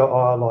 Obviously,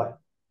 I like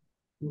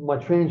my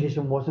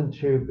transition wasn't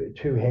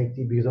too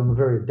hectic because I'm a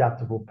very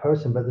adaptable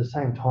person, but at the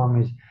same time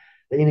is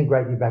they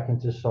integrate you back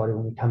into society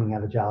when you're coming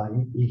out of jail.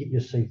 You get your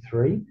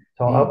C3.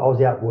 So I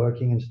was out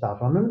working and stuff.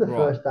 I remember the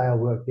Right. first day I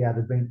worked out,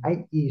 it had been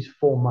 8 years,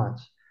 4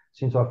 months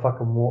since I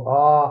fucking walked.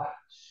 Oh,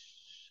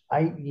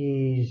 8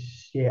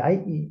 years, yeah,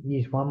 8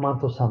 years, 1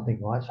 month or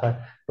something, right? So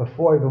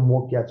before I even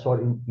walked outside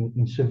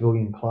in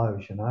civilian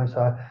clothes, So and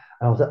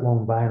I was at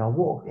Long Bay and I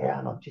walked out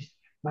and I just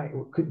mate,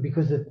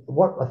 because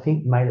what I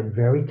think made it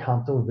very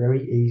comfortable,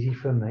 very easy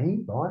for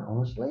me, right?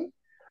 Honestly,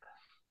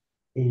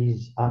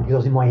 is because I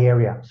was in my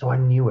area, so I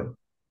knew it.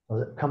 I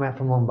was come out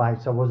from Long Bay,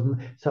 so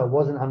it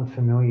wasn't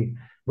unfamiliar.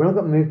 When I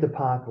got moved to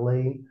Park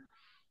Lee,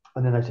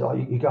 and then they said, "Oh,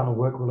 you're going to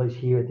work release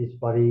here at this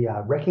bloody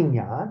wrecking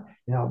yard."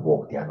 I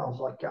walked out and I was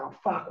like, "Oh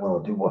fuck,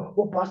 what do I do?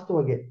 What bus do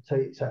I get?" So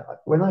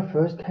when I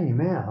first came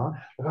out,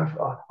 like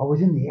I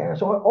was in the area,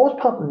 so I was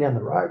pumping down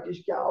the road,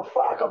 just going, "Oh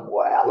fuck,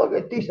 wow, look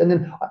at this!" And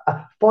then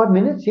 5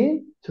 minutes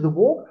in to the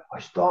walk, I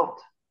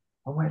stopped.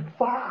 I went,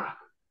 "Fuck,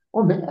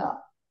 I'm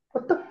out.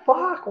 What the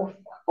fuck?"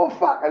 Oh,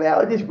 fucking hell,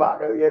 I just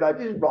I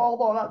just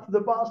rolled on up to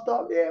the bus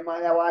stop. Yeah,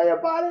 mate, how are you,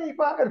 buddy?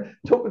 Fucking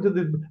took me to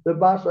the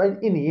bus.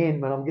 In the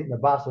end, when I'm getting the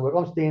bus to work,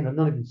 I'm standing, I'm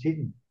not even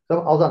sitting. So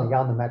I was only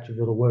going to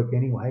Matraville to work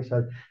anyway.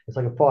 So it's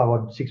like a 5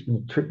 or 6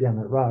 minute trip down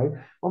that road.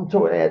 I'm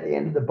talking at the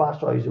end of the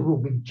bus road. He's a real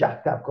big,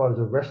 jacked up guy, he's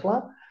a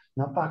wrestler.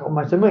 No, fuck,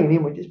 mate. So me and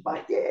him were just,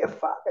 mate, yeah,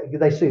 fuck it.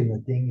 Because they see in the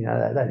thing,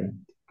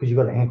 because you've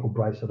got an ankle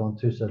bracelet on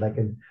too, so they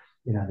can,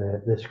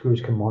 the screws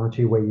can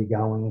monitor where you're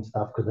going and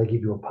stuff because they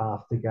give you a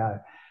path to go.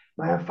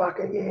 Mate, fuck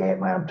it, yeah,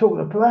 mate, I'm talking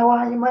to people. How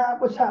are you, mate?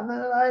 What's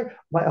happening today?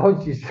 Mate, I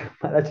was just,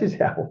 mate, that's just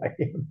how I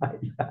am,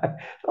 mate.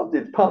 I'm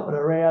just pumping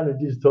around and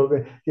just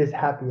talking, just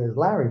happy as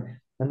Larry.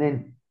 And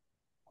then,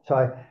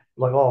 so,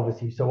 like,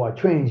 obviously, so I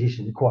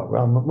transitioned quite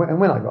well. And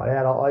when I got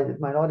out,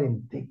 mate, I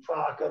didn't think,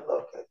 fuck it,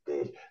 look at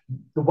this.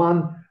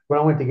 When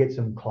I went to get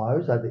some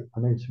clothes, I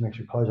needed some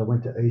extra clothes. I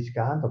went to East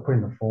Gardens, I put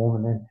in the form,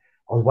 and then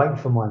I was waiting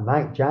for my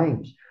mate,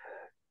 James.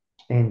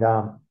 And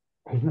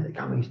he's meant to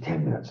come. He's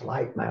 10 minutes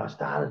late, mate. I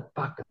started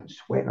fucking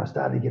sweating. I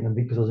started getting a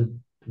bit because I was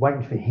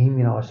waiting for him,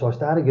 So I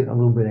started getting a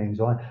little bit of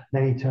anxiety.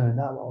 Then he turned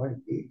up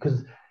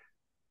because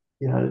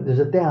there's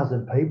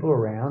 1,000 people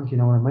around. You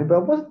know what I mean? But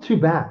it wasn't too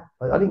bad.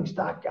 I didn't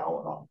start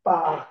going, oh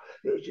fuck,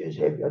 it's just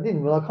heavy. I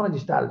didn't. Well, I kind of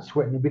just started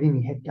sweating a bit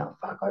in my head, going,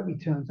 fuck, I hope he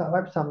turns up.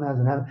 I hope something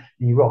hasn't happened.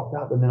 And he rocked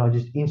up, and then I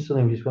just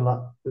instantly just went like,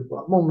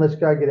 Mom, let's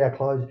go get our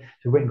clothes.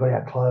 So we went and got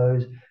our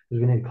clothes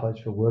because we needed clothes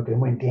for work, and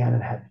went down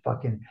and had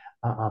fucking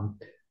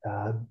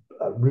uh,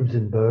 ribs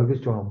and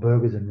burgers, trying on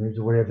burgers and ribs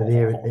or whatever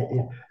there.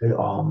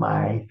 Oh,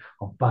 mate,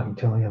 I'm fucking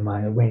telling you,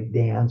 mate, it went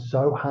down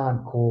so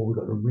hardcore. We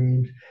got the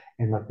ribs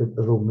and like the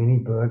little mini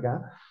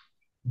burger.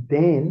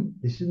 Then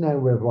this is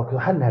nowhere like, because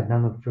I hadn't had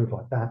none of the food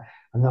like that.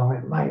 And then I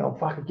went, mate, oh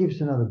fuck, give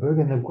us another burger.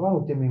 And the guy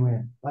looked at me and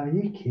went, mate, are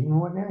you kidding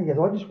right now? He goes,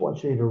 I just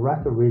want you to eat a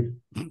rack of ribs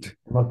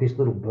like this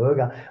little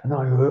burger. And then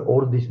I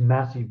ordered this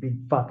massive,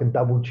 big fucking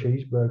double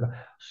cheeseburger,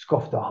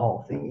 scoffed the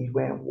whole thing. He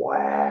went,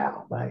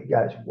 wow, mate. He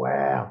goes,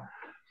 wow.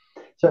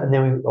 So, and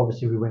then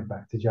we went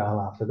back to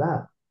jail after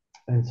that.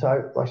 And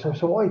so I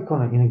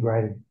kind of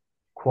integrated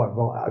quite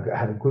well. I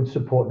had a good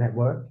support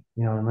network.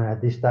 You know what I mean?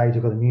 At this stage,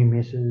 I've got a new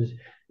missus.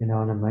 You know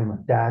what I mean? My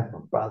dad, my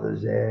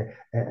brother's there,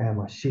 and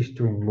my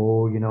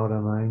sister-in-law. You know what I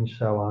mean?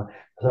 So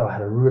I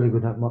had a really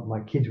good.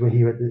 My kids were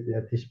here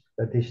at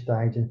this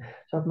stage, and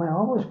so mate,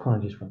 I was kind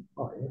of just went,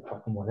 oh yeah,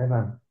 fucking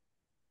whatever,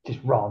 just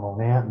rolling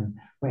on out and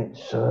went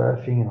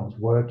surfing, and I was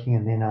working,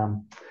 and then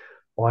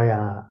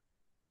I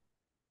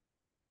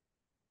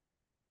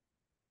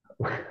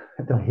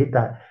then I hit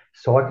that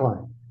cyclone.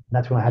 And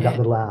that's when I had that Yeah.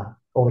 little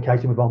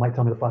altercation with my mate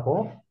telling me to fuck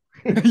off.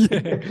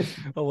 Yeah.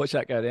 I'll watch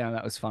that go down.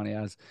 That was funny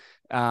as.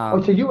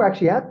 Oh, so you were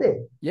actually out there?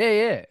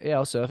 Yeah. I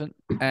was surfing,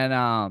 and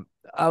that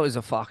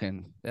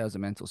was a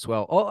mental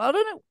swell. Oh, I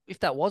don't know if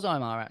that was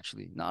Omar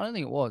actually. No, I don't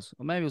think it was.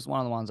 Or maybe it was one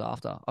of the ones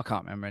after. I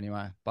can't remember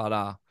anyway.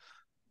 But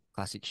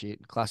Classic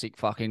shit. Classic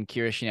fucking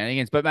Kira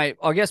shenanigans. But mate,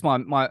 I guess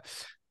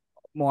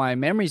my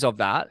memories of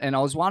that, and I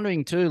was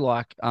wondering too,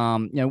 like,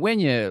 when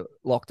you're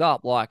locked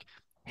up, like,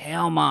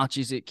 how much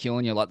is it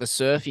killing you? Like the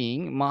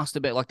surfing must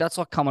have been like that's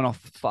like coming off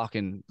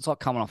fucking. It's like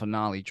coming off a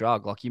gnarly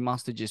drug. Like you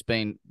must have just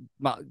been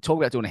talk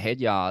about doing a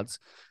head yards.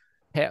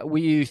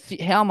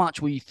 How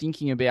much were you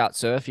thinking about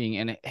surfing,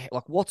 and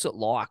like what's it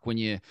like when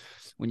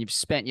you've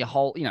spent your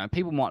whole,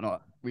 people might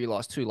not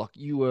realize too, like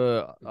you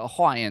were a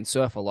high end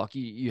surfer, like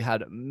you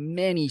had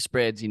many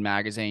spreads in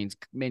magazines,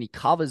 many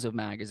covers of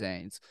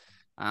magazines,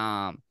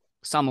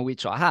 some of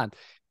which I had,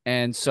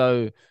 and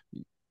so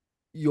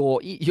you're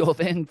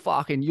then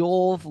fucking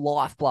your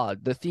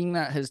lifeblood, the thing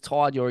that has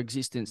tied your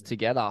existence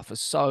together for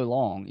so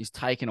long, is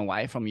taken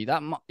away from you.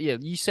 Yeah,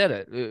 you said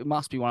it. It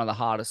must be one of the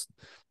hardest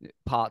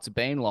parts of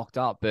being locked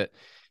up. But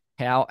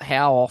how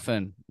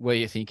often were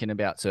you thinking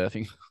about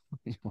surfing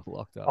when you were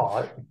locked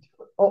up?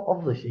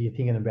 Obviously you're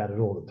thinking about it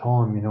all the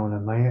time, you know what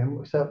I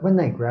mean? So when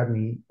they grabbed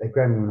me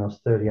when I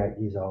was 38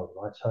 years old,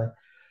 right? So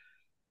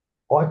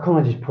I kind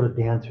of just put it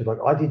down to like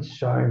I did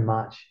so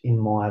much in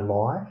my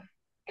life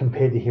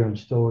compared to hearing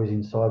stories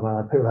inside my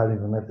life. People haven't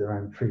even left their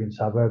own frigging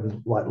suburbs,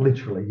 like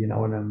literally, you know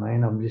what I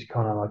mean? I'm just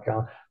kind of like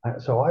going,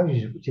 so I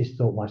just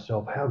thought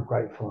myself, how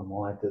grateful am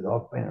I that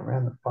I've been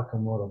around the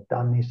fucking world. I've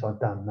done this, I've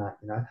done that,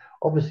 you know.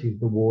 Obviously,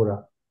 the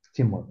water, it's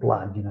in my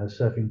blood, you know,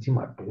 surfing, it's in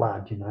my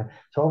blood, you know.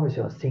 So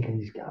obviously, I was thinking,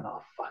 just going,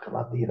 oh, fuck, I'd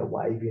love to get a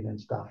wave in and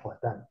stuff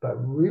like that. But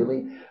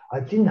really, I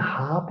didn't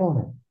harp on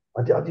it.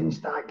 I didn't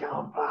start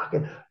going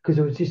fucking because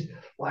it was just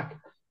like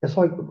it's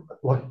like I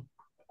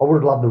would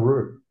have loved the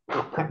route.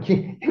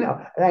 It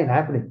ain't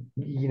happening.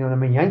 You know what I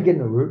mean? You ain't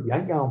getting the route. You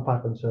ain't going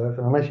fucking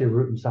surfing unless you're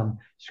rooting some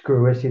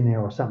screw S in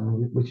there or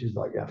something, which is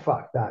like, yeah,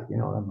 fuck that. You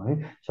know what I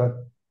mean? So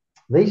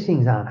these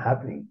things aren't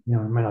happening. You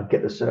know what I mean? I'd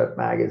get the surf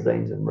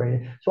magazines and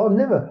read it. So I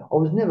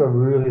was never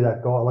really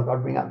that guy. Like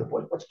I'd ring up the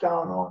boys, what's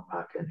going on?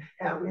 Fucking,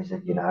 how is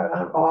it? You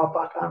know, oh,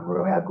 fuck,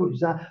 unreal. How good is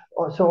that?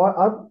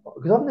 So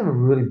because I've never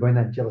really been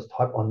that jealous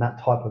type on that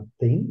type of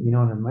thing. You know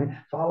what I mean?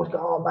 So I was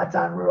going, oh, that's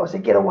unreal. I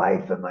said, get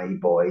away from me,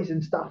 boys,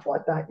 and stuff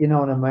like that. You know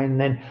what I mean?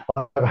 And then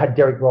I had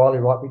Derek Riley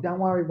write me, don't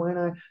worry,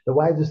 Wayno, the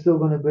waves are still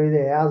going to be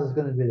there. Ours is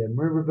going to be there.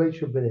 Maroubra Beach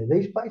will be there.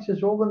 These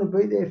places are all going to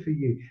be there for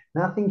you.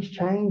 Nothing's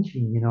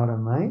changing. You know what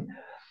I mean?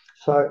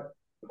 So,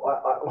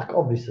 like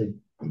obviously,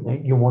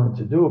 you wanted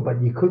to do it,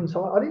 but you couldn't.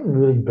 So I didn't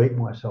really beat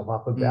myself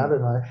up about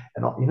Mm.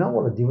 it. You know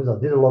what I did was I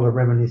did a lot of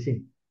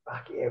reminiscing.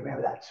 Fuck yeah,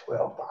 remember that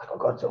swell? Fuck, I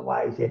got some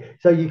waves there.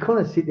 So you kind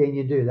of sit there and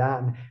you do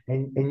that,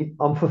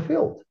 I'm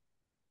fulfilled.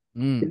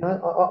 You Mm.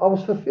 know, I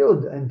was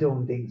fulfilled and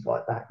doing things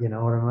like that. You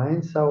know what I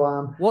mean?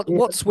 So What yeah,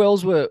 what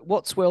swells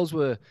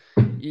were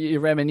you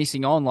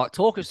reminiscing on? Like,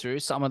 talk us through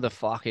some of the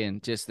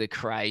fucking just the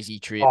crazy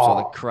trips or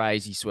the oh,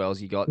 crazy swells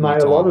you got in your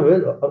mate, a lot time. of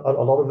it,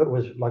 a lot of it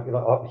was like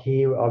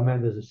here. I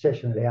remember there's a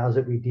session at ours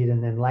that we did,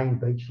 and then Lane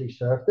Beachley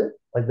surfed it.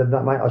 Like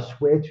mate, I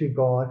swear to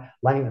God,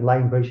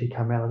 Lane Beachley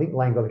came out. I think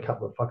Lane got a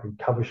couple of fucking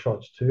cover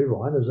shots too,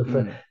 right? There was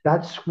Mm.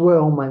 that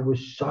swell, mate,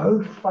 was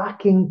so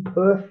fucking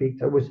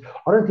perfect. It was.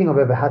 I don't think I've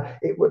ever had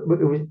it. It was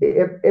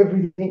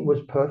everything was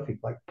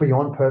perfect, like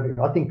beyond perfect.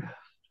 I think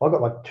I got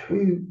like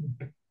two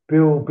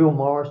Bill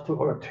Morris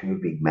took. I got two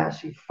big,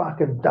 massive,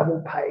 fucking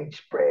double page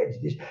spreads.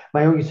 Just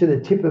man, you see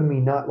the tip of me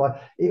nut, like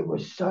it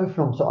was so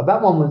phenomenal. So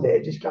that one was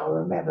there. Just go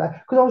remember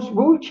that because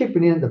we were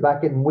chipping in at the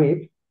back getting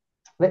whipped,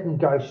 letting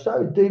go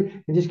so deep,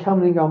 and just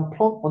coming and going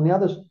plonk on the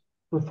others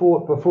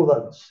before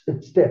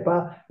that step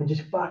up and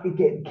just fucking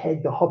getting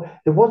kegged the hop.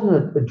 There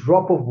wasn't a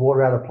drop of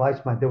water out of place,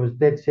 mate. There was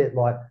dead set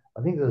like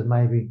I think there was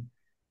maybe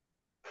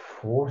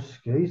four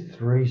skis,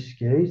 three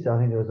skis. I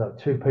think there was like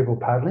two people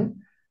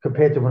paddling.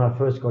 Compared to when I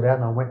first got out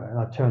and I went and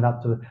I turned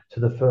up to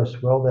the first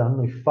swell, there I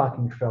nearly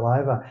fucking fell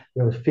over.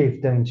 There was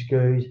 15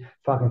 skis,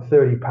 fucking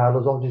 30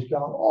 paddlers. I was just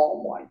going,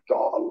 oh my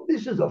god,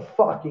 this is a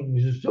fucking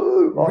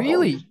zoo.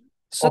 Really?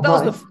 So Oh that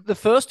was mate, the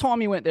first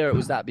time you went there. It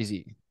was that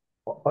busy.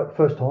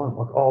 first time,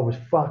 like I was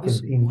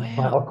fucking in. Mate,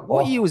 Wow.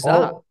 What year was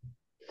that?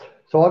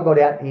 so I got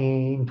out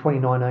in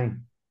 2019.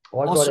 I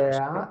Oh, got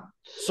out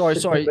sorry, September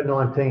sorry,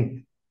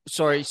 19th.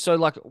 sorry. So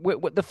like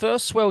the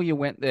first swell you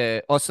went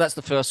there. Oh, so that's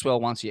the first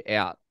swell once you're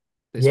out.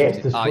 There's Yes,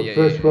 15. the Oh, yeah, yeah,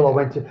 first yeah, school I yeah.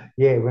 went to,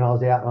 yeah, when I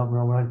was out, when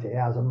I went to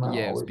ours, I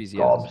Yeah, it was was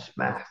busy as. Of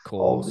gobsmacked. I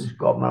course.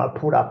 was man, I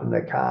put up in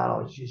the car and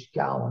I was just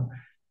going,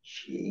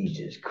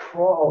 Jesus Christ,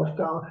 I was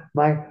going,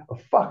 mate,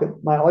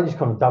 mate, I just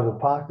kind of double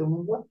parked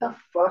and what the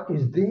fuck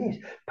is this?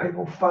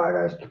 People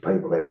photos,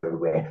 people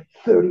everywhere,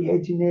 30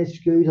 heads in their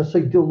skis. I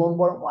see Dill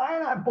Longbottom,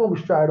 I boom,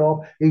 straight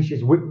off. He's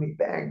just whipping me,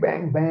 bang,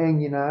 bang, bang,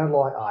 you know,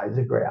 like, oh, he's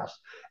a grouse.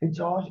 And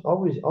so I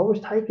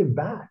was taken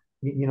back,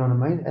 you know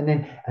what I mean? And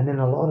then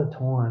a lot of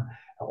time,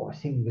 I was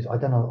thinking, because I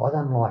don't know, I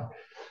done like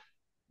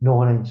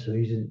 19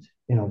 seasons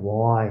in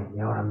Hawaii. You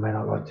know what I mean?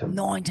 I got to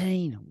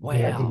 19.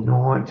 yeah, I did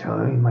Wow.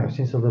 19, mate,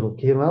 since a little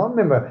kid. I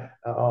remember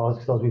I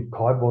was with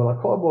Kai Boy. Like,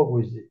 Kai Boy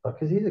was, like,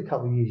 because he's a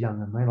couple of years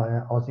younger than me. Like,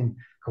 I was in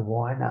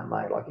Kauai and that,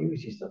 mate. Like, he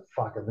was just a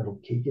fucking little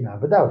kid, you know.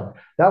 But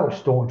that was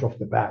staunch off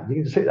the bat.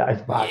 You can see those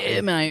Yeah,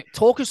 fuckers. mate.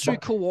 Talk us through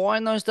But, Kauai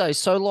in those days.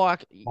 So,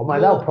 like, oh,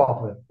 mate, they were you're.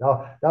 proper.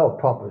 They were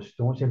proper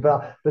staunch.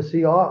 But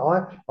see,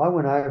 I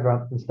went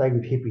over and stayed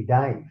with Hippie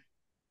Dave.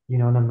 You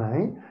know what I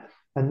mean?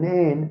 And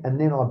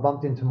then I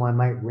bumped into my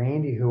mate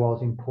Randy, who I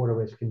was in Puerto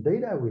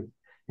Escondido with.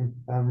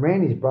 And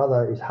Randy's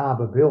brother is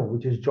Harbour Bill,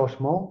 which is Josh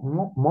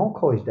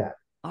Molkoy's dad.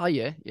 Oh,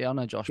 yeah. Yeah, I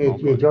know Josh Yeah,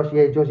 Malcoy.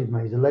 Josh is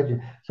mate, he's a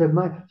legend. So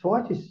mate, so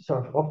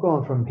I've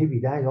gone from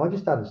hippie days. I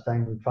just started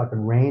staying with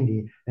fucking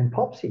Randy and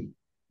Popsy,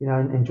 you know,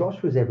 and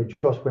Josh was there, but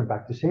Josh went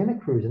back to Santa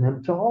Cruz, and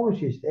then so I was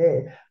just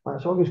there.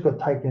 Mate, so I just got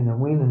taken in the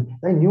wind, and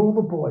they knew all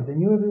the boys, they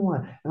knew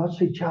everyone, and I'd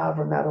see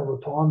Chava and that all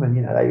the time, and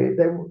you know,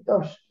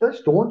 they're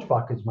staunch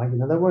fuckers, mate. You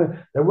know,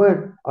 they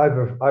weren't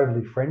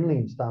overly friendly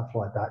and stuff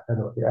like that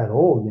at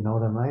all. You know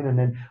what I mean? And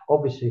then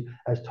obviously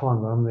as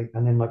time went on,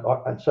 and then like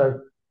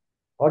so.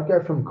 I'd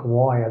go from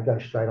Kauai, I'd go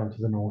straight onto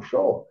the North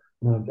Shore.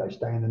 And then I'd go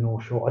stay in the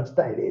North Shore. I'd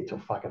stay there till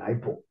fucking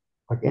April,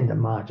 like end of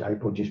March,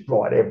 April, just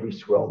ride every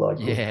swell that I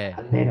could. Yeah.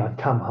 And then I'd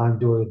come home,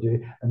 do what I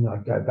do, and then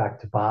I'd go back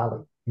to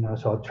Bali, you know.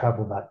 So I'd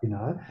travel that, you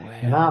know.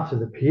 And Wow. after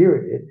the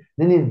period,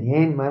 then in the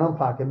end, man, I'm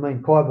fucking me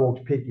and Kai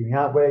Walk's picking me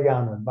up. We're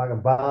going to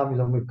fucking Barmies.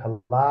 I'm with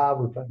Kala,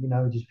 with, you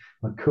know, just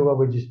Makua.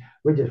 We're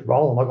just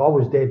rolling. Like I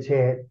was dead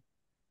set.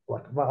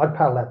 Like I'd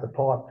paddle out the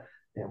pipe.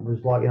 It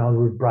was like, you know,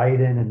 with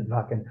Braden and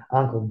fucking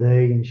Uncle D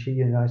and she,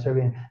 you know, so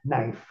we had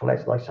Nate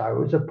Fletch, like, so it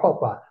was a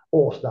proper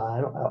all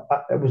star.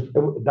 That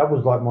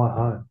was like my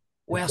home.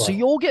 Wow. It's So like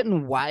you're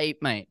getting wave,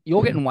 mate.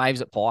 You're getting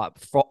waves at pipe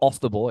off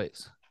the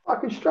boys.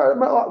 fucking straight.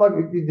 Like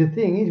the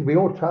thing is, we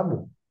all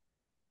travel.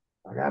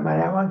 Like, oh, man,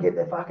 I won't get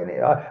the fucking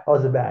head. I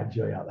was a bad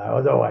G out there. I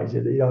was always,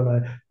 you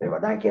know,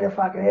 don't get a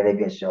fucking head of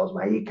yourselves,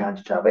 mate. You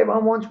can't travel.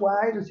 Everyone wants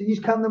waves. I said, you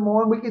just come to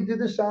mine. We can do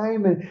the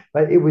same.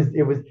 But it was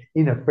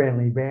in a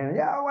friendly band.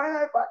 Yeah,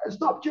 well, fucking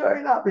stop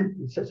cheering up.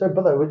 But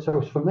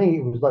so for me,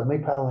 it was like me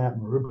paddling out in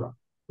Maroubra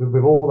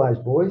with all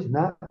those boys and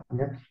that.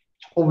 Yeah.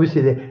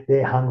 Obviously,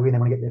 they're hungry and they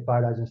want to get their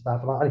photos and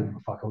stuff. And I didn't give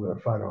a fuck if I got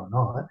a photo or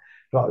not.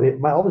 But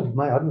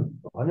mate,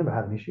 I never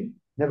had an issue.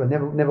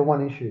 Never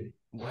one issue.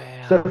 Wow.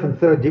 Surfing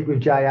third dip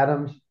with Jay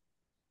Adams,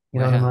 you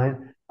know what Wow.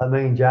 I mean?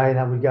 Me and Jay, and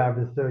then we'd go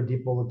over the third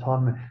dip all the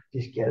time and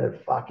just get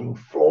it fucking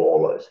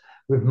flawless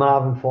with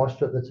Marvin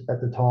Foster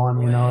at the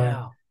time, you know.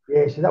 Wow.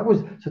 Yeah, so that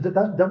was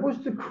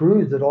the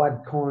cruise that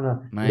I'd kind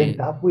of linked Mate.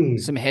 up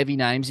with. Some heavy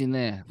names in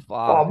there.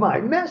 Oh, Fuck.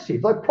 mate,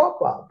 massive, like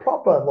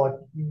proper, like,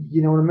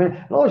 you know what I mean?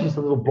 And I was just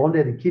a little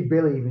blonde-headed kid,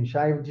 barely even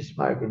shaving, just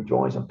smoking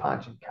joints and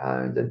punching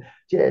cones and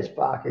just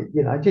fucking,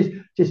 you know, just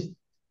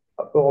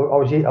I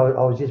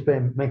was just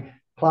being me.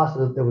 Plus,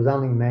 there was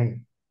only me.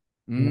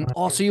 You know,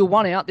 Oh, so you're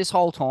one out this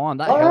whole time.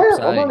 That oh helps,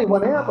 yeah, I've eh? only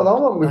one out, but I'm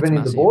Fuck. not with That's any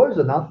of the massive. boys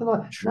or nothing.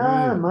 Nah,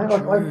 True.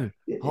 mate.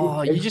 True.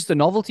 Oh, you're just a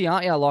novelty,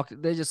 aren't you? Like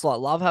they just like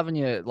love having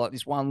you like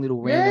this one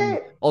little Yeah.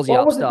 random Aussie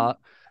Well, I wasn't. upstart.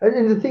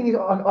 And the thing is,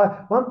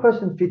 one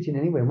person fits in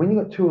anywhere. When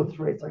you got two or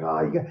three, it's like,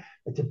 oh,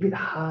 it's a bit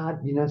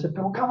hard, you know. So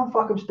people come and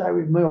fucking stay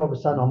with me. All of a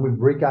sudden, I'm with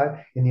Rico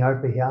in the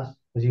Oakley house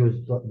because he was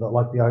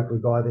like the Oakley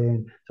guy there,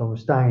 and so I'm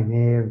staying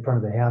there in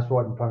front of the house,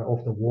 right in front of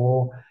off the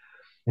wall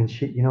and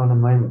shit. You know what I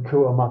mean?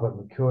 Makua, I'm up at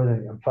Makua,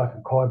 and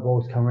fucking Kai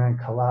balls come around.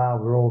 Kala,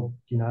 we're all,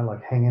 you know,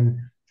 like hanging.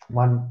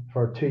 One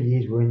for 2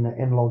 years, we're in the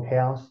Enlog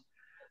house,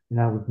 you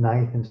know, with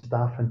Nath and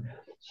stuff, and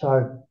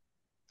so.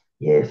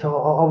 Yeah, so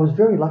I was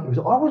very lucky because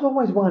I was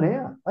always one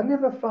out. I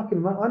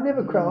Mm,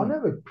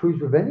 never cruised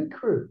with any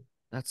crew.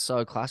 that's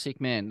so classic,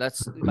 man.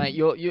 That's mate.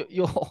 You're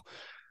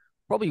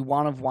probably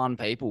one of one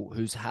people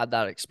who's had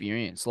that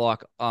experience.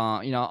 Like,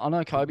 I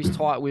know Kobe's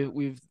tight with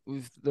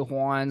the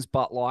Hawaiians,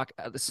 but like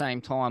at the same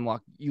time,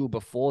 like you were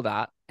before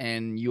that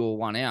and you were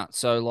one out.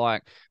 So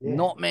like, Yeah,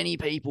 not many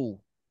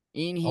people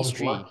in I was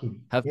history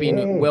lucky. have been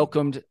Yeah,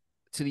 welcomed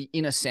to the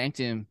inner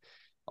sanctum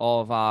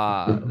of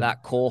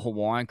that core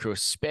Hawaiian crew,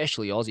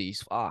 especially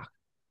Aussies. Fuck.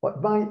 but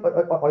mate,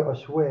 I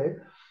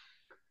swear,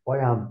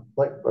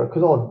 like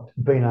because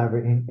I'd been over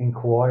in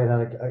Kauai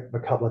a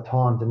couple of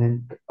times, and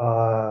then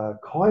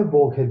Kai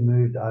Borg had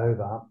moved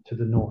over to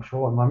the North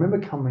Shore, and I remember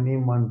coming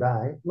in one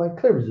day, like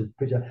clear as a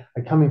picture.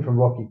 I come in from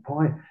Rocky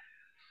Point,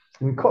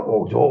 and Kai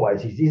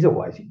Borg's he's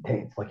always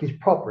intense, like he's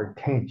proper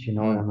intense, you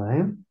know what Mm. I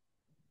mean?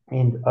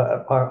 And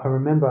I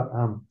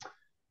remember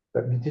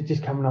but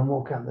just coming and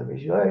walking up the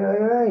beach,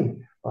 hey,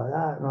 like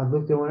that. And I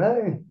looked at him,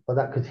 hey, like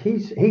that, because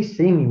he's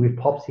seen me with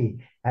Popsy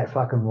at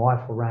fucking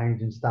rifle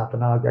range and stuff.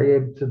 And I go, yeah,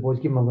 to the boys,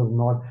 give him a little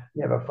nod.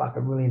 Never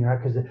fucking really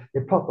interact because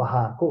they're proper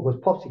hardcore.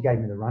 Because Popsy gave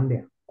me the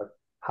rundown, like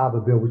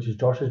Harbour Bill, which is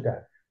Josh's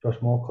dad, Josh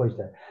Morecluy's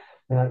dad.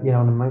 And, you know,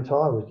 in the meantime,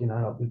 I was, you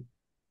know,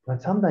 like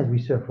some days we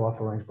surf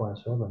rifle range by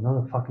ourselves, like not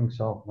a fucking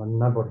soul, like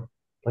nobody.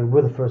 Like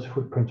we're the first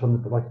footprints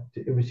on the, like,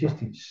 it was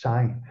just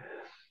insane.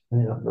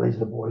 And these are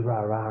the boys,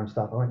 rah, rah, and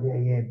stuff. I went, yeah,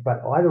 yeah.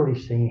 But I'd already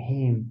seen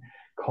him,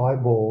 Kai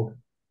Borg,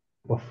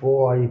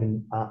 before I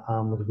even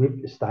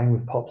was staying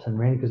with Pops and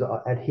Randy, because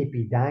at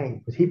Hippie Day,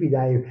 because Hippie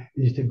Day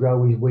used to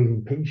grow his weed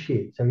and pig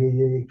shit. So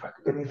yeah,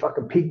 got any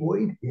fucking pig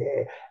weed,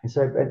 yeah. And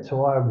so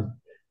I was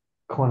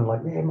kind of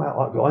like, yeah, mate,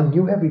 I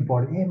knew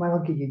everybody. Yeah, mate, I'll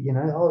get you,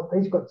 oh,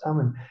 he's got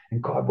some.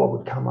 And Kai Bob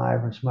would come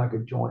over and smoke a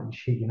joint and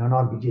shit, and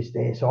I'd be just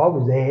there. So I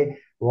was there,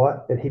 right,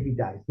 at Hippie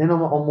Days. Then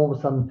I'm all of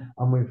a sudden,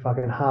 I'm with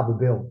fucking Harbour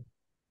Bill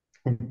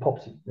and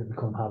Popsy, we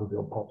call him Harbour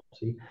Bill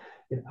Popsy.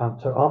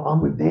 So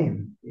I'm with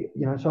them,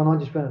 so and I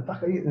just went,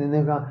 fuck, and then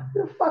they're going,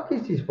 who the fuck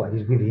is this bloke?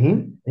 He's with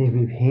him, he's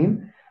with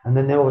him. And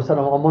then all of a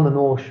sudden, I'm on the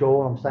North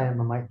Shore. I'm staying at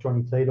my mate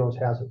Johnny Theodore's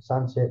house at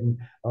sunset, and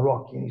I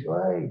rock in. He's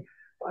like, hey,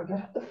 I guess,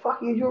 what the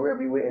fuck is you're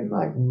everywhere,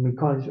 mate? And we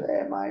kind of say,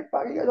 hey, mate,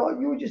 fuck. He goes, oh,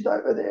 you were just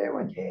over there. I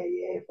went,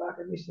 yeah,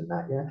 fucking this and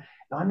that, And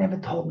I never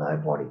told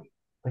nobody.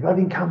 Like I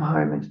didn't come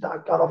home and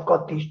start, God, I've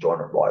got this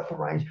joint at Rifle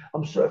Range.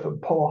 I'm surfing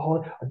Polo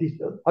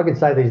Holly. I can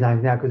say these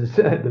names now because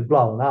they're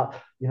blowing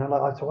up.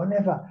 So I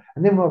never.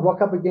 And then when I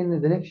rock up again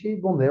the next year,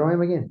 boom, there I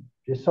am again.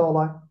 Just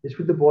solo, just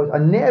with the boys. I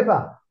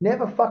never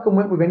fucking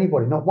went with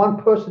anybody. Not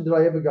one person did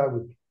I ever go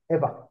with,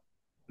 ever.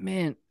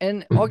 Man,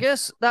 and I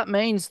guess that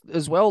means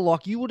as well,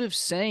 like you would have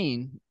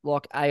seen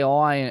like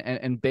AI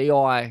and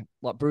BI,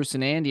 like Bruce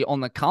and Andy on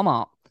the come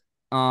up.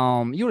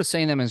 You would have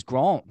seen them as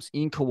Groms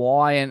in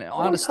Kauai, and I I hung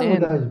with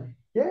understand, those.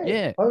 Yeah,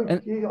 yeah,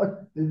 and they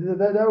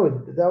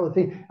were the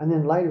thing. And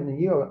then later in the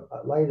year,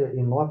 later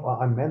in life,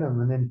 I met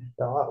them, and then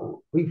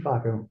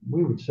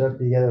we would surf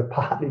together,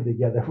 party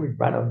together, we'd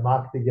run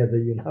amok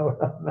together. You know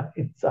what I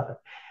mean? So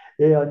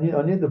yeah,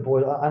 I knew the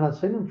boys, and I'd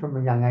seen them from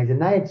a young age, and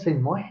they had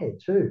seen my head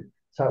too.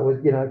 So it was,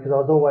 because I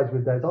was always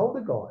with those older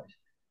guys.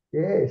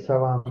 Yeah,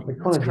 so it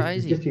that's kind of just it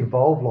crazy. just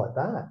evolved like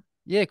that.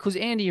 Yeah, because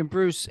Andy and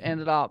Bruce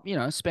ended up,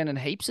 spending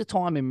heaps of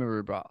time in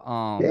Maroubra,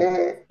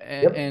 Yeah,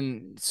 yep.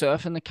 and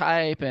surfing the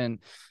Cape and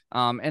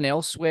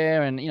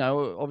elsewhere, and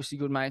obviously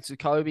good mates with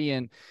Kobe,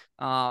 and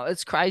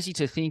it's crazy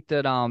to think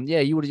that, yeah,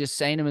 you would have just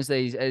seen them as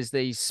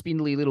these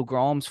spindly little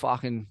groms,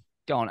 fucking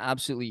going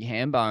absolutely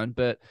hambone.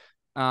 But,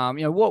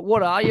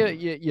 what are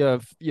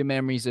your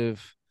memories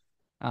of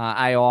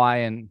AI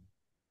and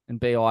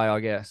BI, I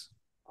guess.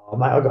 Oh,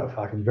 mate, I've got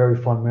fucking very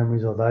fond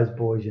memories of those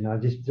boys,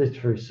 just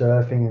through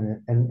surfing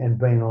and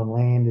being on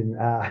land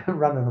and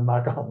running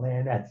amok on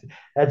land.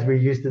 That's we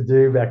used to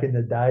do back in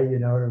the day, you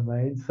know what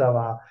I mean?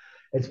 So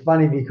it's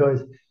funny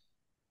because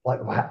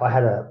like I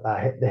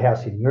had the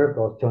house in Europe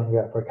I was telling you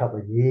about for a couple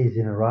of years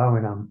in a row,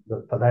 and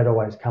but they'd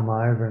always come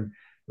over and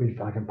we'd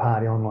fucking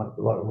party on like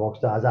rock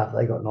stars after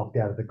they got knocked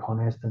out of the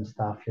contest and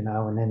stuff, and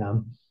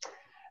then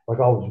like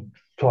I was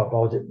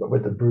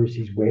with the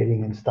Brucey's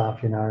wedding and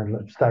stuff,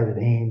 and stayed at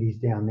Andy's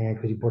down there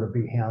because he bought a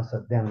big house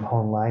down in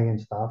Honley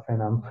and stuff.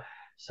 And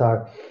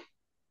so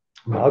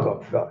I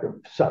got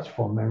fucking such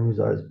fond memories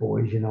of those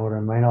boys, you know what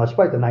I mean? I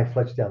spoke to Nate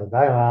Fletch the other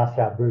day and I asked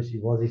how Brucey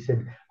was. He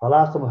said, the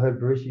last time I heard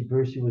Brucey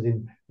was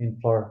in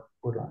Florida.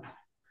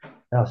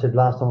 And I said,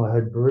 last time I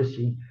heard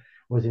Brucey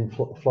was in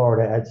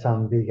Florida at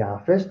some big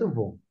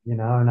festival,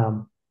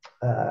 and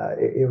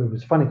it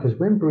was funny because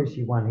when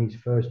Brucey won his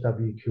first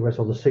WQS,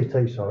 or the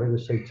CT, sorry,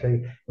 the CT,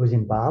 it was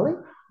in Bali.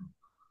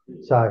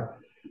 So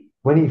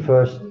when he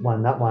first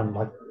won that one,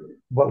 like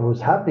what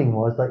was happening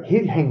was like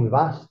he'd hang with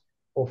us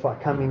or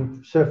come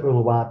in, surf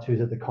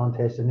Uluwatu's at the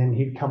contest, and then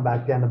he'd come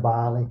back down to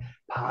Bali,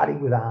 party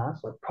with us,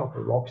 like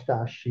proper rock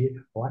star shit,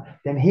 right?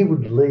 Then he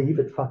would leave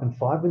at fucking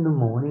 5 in the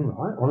morning,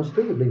 right?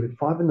 Honestly, he'd leave at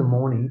 5 in the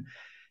morning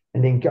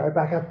and then go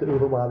back up to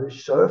Uluwatu,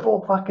 surf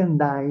all fucking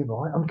day,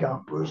 right? I'm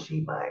going,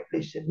 Brucey, mate,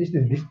 listen,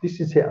 this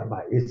is how,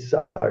 mate, it's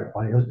so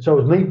funny. So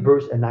it was me,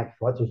 Bruce, and Nate,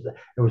 right? So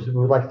it was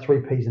like three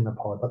peas in the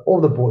pod. Like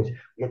all the boys,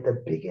 we had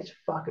the biggest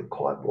fucking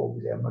kite ball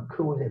was there,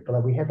 Makua was there,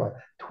 but we had like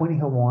 20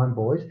 Hawaiian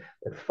boys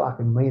that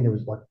fucking me, and there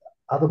was like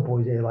other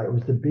boys there. Like it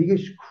was the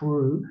biggest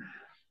crew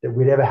that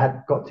we'd ever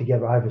had got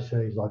together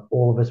overseas. Like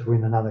all of us were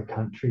in another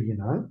country.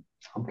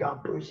 I'm going,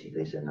 Brucey,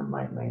 listen, and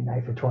mate, me and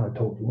Nate are trying to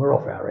talk to him. We're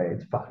off our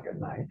heads, fucking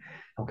mate.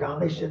 I'm going,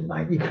 listen,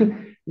 mate, we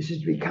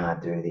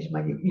can't do this,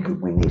 mate. You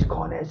could win this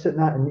contest and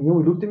that. And he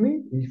looked at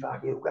me, he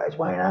fucking goes,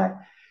 Wayne,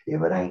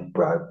 if it ain't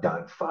broke,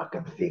 don't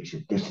fucking fix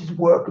it. This is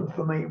working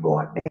for me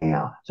right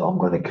now. So I'm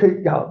going to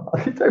keep going.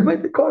 I said, so,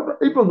 mate, the guy,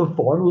 even on the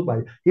finals,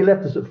 mate, he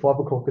left us at 5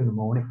 o'clock in the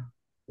morning.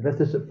 He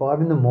left us at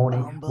 5 in the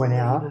morning, went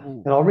out,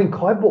 Unbelievable. and I ring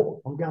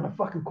Kyball. I'm going to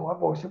fucking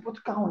Kyball. I said, what's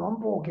going on,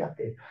 Borg, out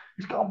there?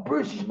 He's going,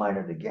 Bruce, he's made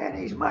it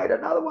again. He's made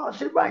another one. I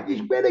said, mate,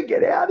 you better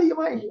get out of here,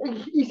 mate.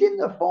 He's in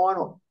the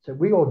final. So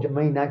me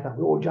and Nathan,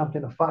 we all jumped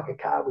in a fucking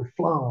car. We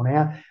flown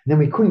out. And then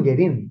we couldn't get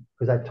in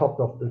because they topped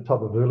off the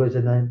top of Hulu's.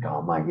 And then,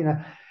 oh, mate,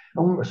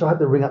 so I had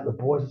to ring up the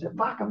boys. I said,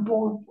 fucking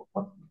boy,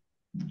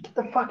 get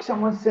the fuck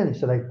someone sent it.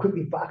 So they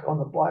quickly fuck on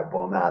the bike.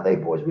 Well, nah, they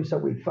boys, we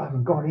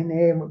fucking got in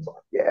there and was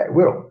like, yeah,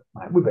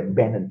 mate, we've been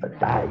bending for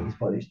days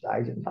by this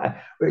stage. And mate,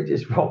 we're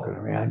just rocking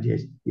around,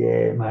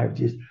 mate,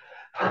 just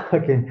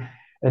fucking.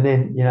 And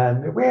then,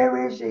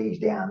 where is he? He's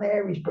down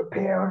there, he's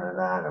preparing and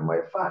that. And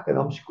we're fucking,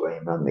 I'm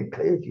screaming on the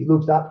cliff. He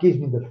looks up, gives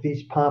me the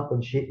fist pump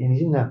and shit. And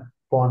he's in the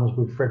finals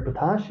with Fred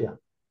Patasia.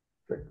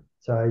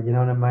 So, you know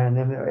what I mean? And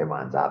then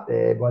everyone's up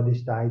there by this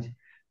stage.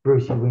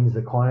 Brucey wins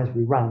the contest.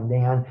 We run him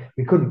down.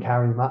 We couldn't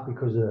carry him up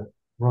because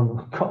we're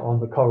on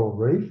the coral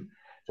reef.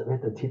 So we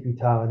had to tippy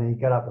toe, and then he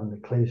got up on the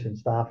cliffs and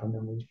stuff, and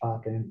then we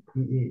fucking,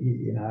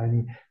 and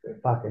we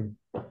fucking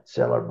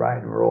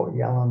celebrating. We're all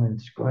yelling and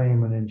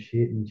screaming and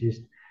shit, and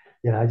just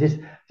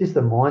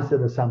the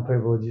mindset of some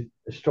people are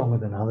just stronger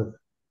than others.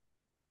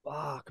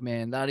 Fuck,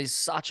 man, that is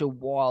such a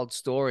wild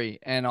story,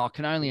 and I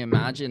can only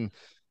imagine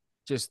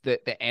just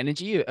the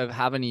energy of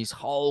having his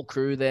whole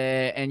crew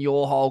there and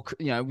your whole,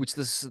 which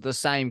is the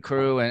same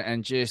crew,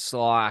 and just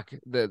like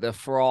the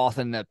froth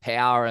and the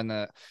power and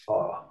the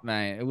Oh,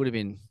 man, it would have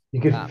been you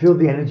could feel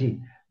absolutely. the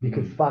energy. You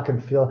could Mm. fucking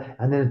feel.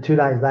 And then 2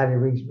 days later, he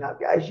rings me up,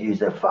 guys, use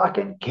the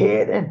fucking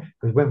kid. And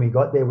because when we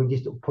got there, we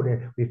just put it,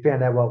 we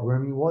found out what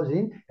room he was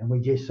in, and we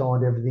just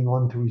signed everything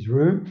onto his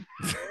room.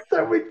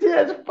 So we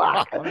just Oh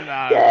fucking, no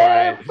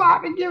yeah, way.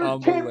 fucking give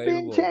us 10 bin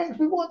Unbelievable. chance.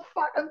 We want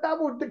fucking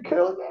double the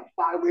curls. Get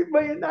fucking with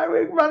me, and no,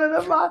 we're running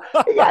them up.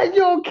 He goes,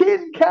 you're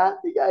kidding, cunt.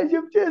 He goes,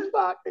 you've just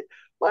fucking,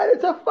 mate,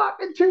 it's a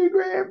fucking 2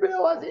 grand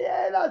bill. I said,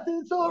 yeah, and I said,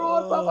 it's all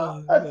right,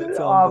 brother. Oh, I said, that's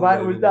oh, mate,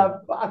 it was unbelievable.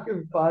 that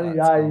fucking funny.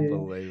 That's Eh?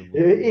 unbelievable.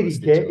 Idiot,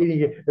 Honestly, Chuck.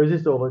 idiot. It was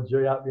just all a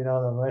G up, you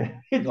know what I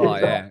mean? It's Oh just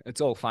like, yeah, it's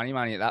all funny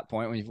money at that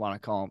point when you've won a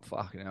comp.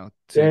 Fuck, 2 yeah, grand.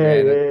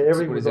 yeah. That's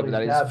Everything what was is it? on his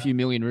That is a tab. few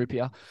million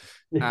rupiah.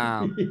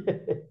 Um,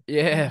 Yeah.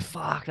 yeah,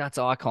 fuck, that's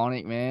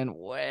iconic, man.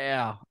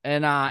 Wow.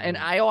 And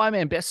AI,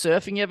 man, best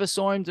surfing you ever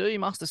saw him do. You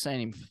must have seen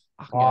him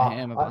fucking go Oh,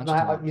 ham a bunch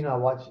of you times. know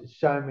what?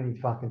 So many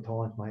fucking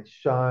times, mate.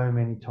 So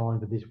many times.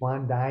 But this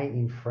one day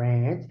in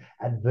France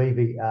at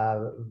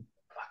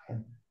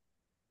fucking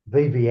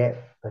VVF,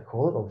 they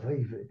call it, or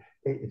VV.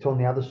 It's on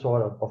the other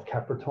side of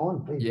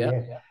Capricorn, Yeah,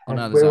 VVF, I and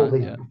it's know the where all zone.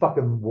 these Yeah,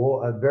 fucking they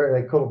call it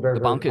very, the very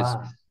bunkers.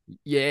 fast.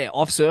 Yeah,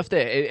 I've surfed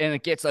there, and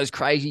it gets those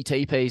crazy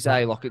TPs.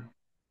 Mate, Like it.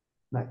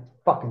 mate,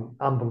 fucking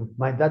unbelievable,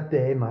 mate. That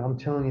there, mate. I'm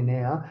telling you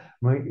now,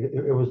 mate,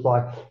 it was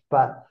like,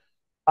 but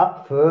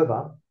up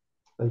further,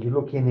 as you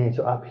look in there,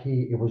 so up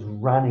here, it was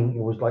running.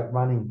 It was like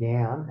running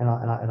down,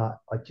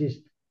 I just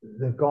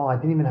the guy I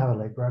didn't even have a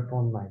leg rope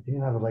on, mate. Didn't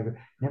even have a leg rope.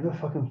 Never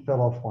fucking fell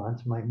off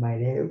once, mate.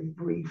 Made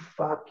every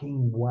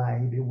fucking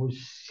wave. It was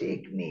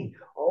sickening.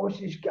 I was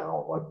just going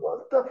like,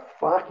 what the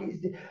fuck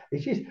is this?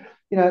 It's just,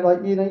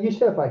 you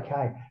surf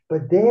okay,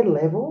 but their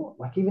level,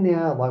 like even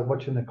now, like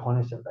watching the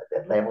contest,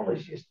 that level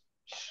is just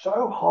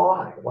so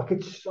high. Like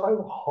it's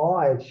so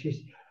high.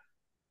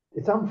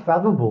 It's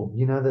unfathomable,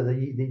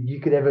 that you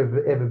could ever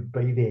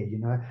be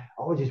there.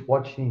 I was just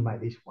watching him,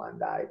 mate, this one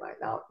day, mate.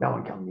 No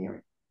one come near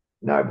him.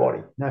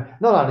 Nobody. No,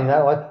 not only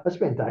that, I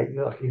spent days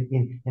like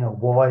in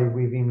Hawaii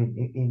with him,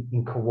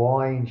 in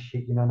Kauai and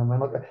shit. You know what I mean?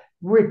 Like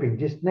ripping,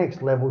 just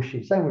next level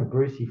shit. Same with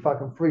Brucey,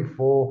 fucking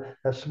 3-4,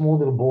 that small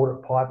little board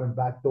at pipe and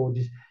backdoor,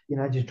 just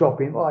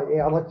drop in. Oh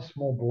yeah, I like the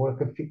small board. I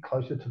can fit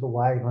closer to the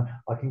wave.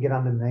 I can get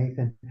underneath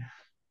and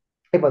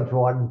everyone's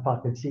riding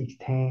fucking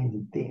 610s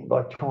and things,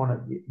 like trying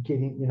to get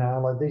in,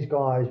 like these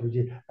guys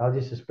they were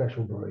just a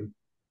special breed.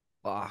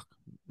 Fuck,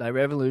 they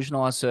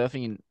revolutionized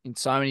surfing in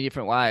so many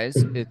different ways.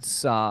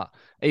 It's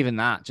even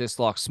that, just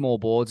like small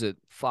boards at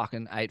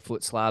fucking 8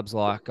 foot slabs,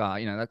 like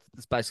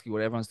that's basically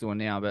what everyone's doing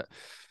now. But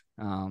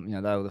they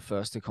were the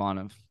first to kind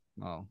of,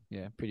 well,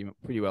 yeah,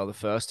 pretty well the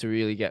first to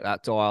really get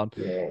that dialed.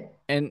 Yeah.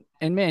 And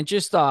man,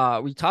 just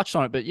we touched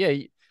on it, but yeah,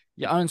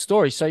 your own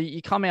story. So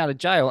you come out of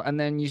jail and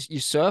then you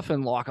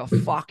surfing like a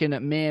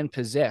fucking man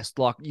possessed,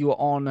 like you were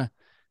on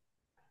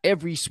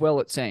every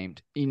swell, it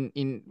seemed,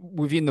 in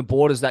within the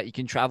borders that you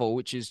can travel,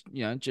 which is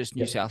just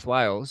New Yep. South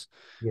Wales.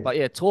 Yes. But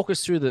yeah, talk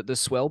us through the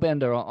swell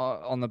bender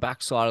on the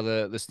backside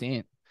of the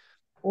stand.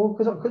 Well,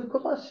 because I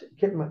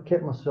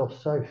kept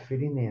myself so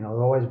fit in there, and I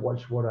always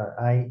watched what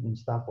I ate and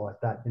stuff like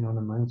that. You know what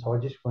I mean? So I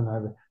just went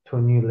over to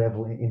a new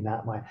level in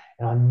that way,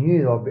 and I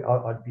knew that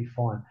I'd be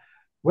fine.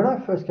 When I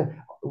first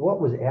came,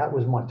 what was out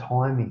was my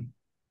timing.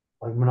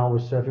 Like when I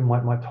was surfing,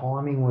 my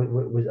timing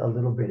was a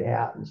little bit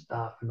out and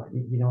stuff, and like,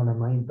 you know what I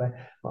mean. But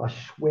I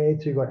swear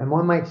to God, and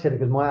my mate said it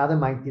because my other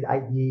mate did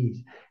 8 years.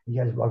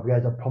 I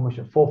promise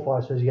you, 4,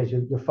 5 says, he goes,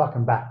 you're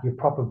fucking back, you're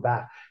proper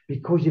back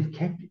because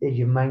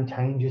you've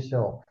maintained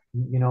yourself.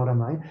 You know what I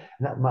mean?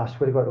 And that, I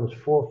swear to God, it was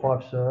 4 or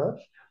 5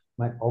 serves,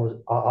 mate. I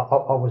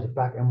was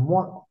back, and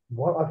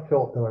what I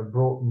felt that I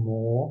brought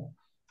more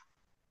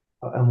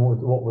and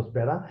what was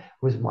better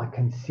was my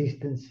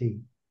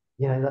consistency.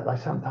 Like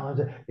sometimes,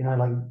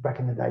 like back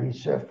in the day, you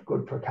surf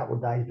good for a couple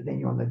of days, but then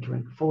you're on the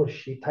drink, full of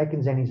shit,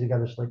 taking Xannies to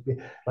go to sleep,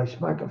 like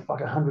smoking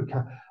fucking 100,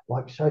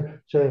 like so.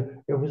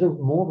 It was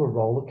more of a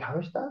roller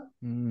coaster,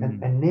 and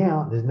Mm. and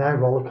now there's no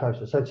roller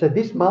coaster. So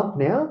this month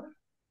now,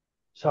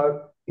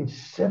 so in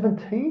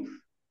 17th,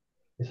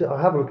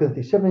 I have a look at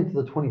the 17th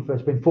to the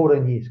 21st, been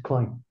 14 years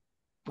clean,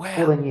 Wow.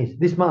 14 years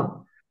this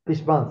month.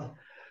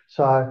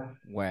 So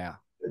Wow.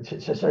 so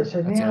That's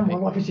now my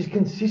epic. life is just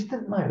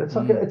consistent, mate. It's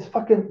like Mm. it's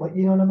fucking like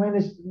you know what I mean.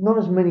 There's not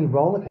as many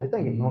roller coasters.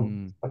 Don't get me wrong.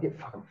 Mm. I get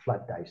fucking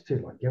flat days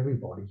too, like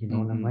everybody. You know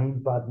what I Mm-hmm. mean.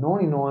 But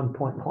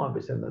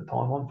 99.9% of the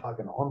time, I'm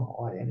fucking on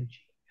high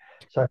energy.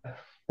 So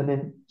and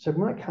then so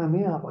when I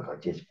came out, like I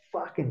just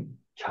fucking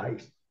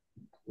chased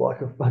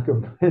like a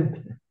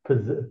fucking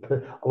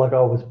like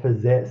I was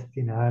possessed,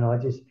 and I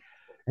just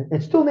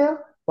and still now,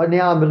 like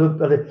now I'm a little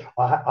bit.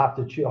 I have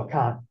to chew. I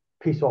can't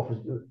piss off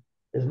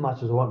as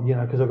much as I want,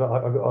 because I've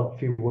got a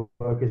few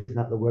workers and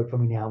that work for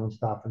me now and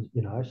stuff, and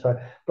so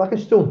but I can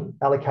still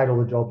allocate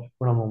all the jobs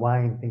when I'm away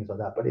and things like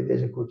that. But if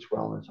there's a good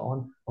swell and it's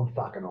on, I'm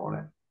fucking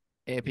on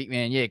Epic,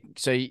 man. Yeah.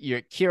 So you're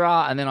at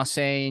Kira, and then I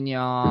seen you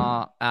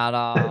at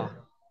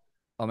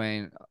I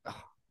mean,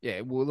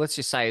 yeah. Well, let's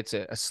just say it's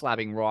a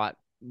slabbing right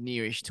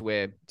nearish to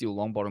where Dill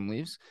Longbottom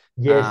lives.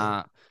 it. Yes.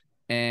 Uh,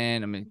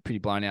 and I mean, pretty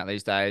blown out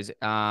these days.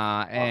 Oh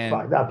And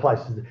fuck, that place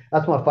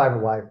that's my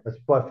favorite wave. That's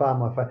by far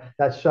my favorite.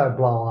 That's so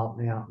blown up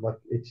now. Like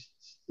it's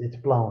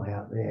blown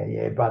out. Yeah,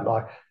 yeah. But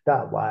like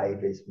that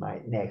wave is,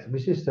 mate, next. We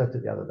just surfed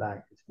it the other day.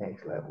 It's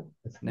next level.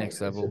 It's next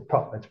next. level.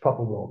 It's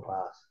proper world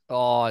class.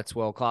 Oh, it's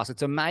world class.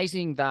 It's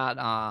amazing that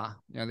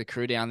the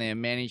crew down there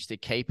managed to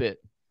keep it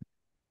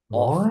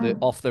Right?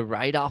 off the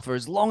radar for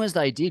as long as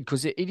they did,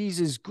 because it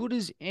is as good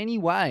as any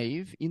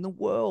wave in the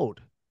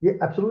world. Yeah,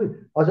 absolutely.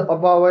 I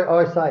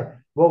always say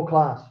world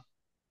class.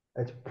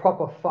 It's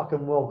proper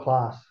fucking world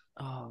class.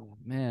 Oh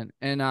man.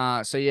 And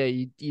so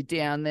yeah, you're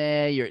down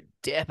there, you're at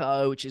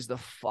Depot, which is the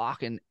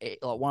fucking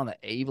like one of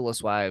the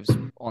evilest waves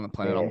on the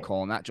planet. Yeah. I'm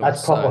calling that joint's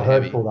That's so proper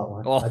heavy. hurtful, that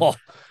one. Oh,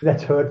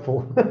 That's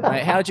hurtful.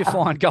 mate, how did you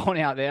find going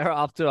out there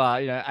after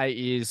 8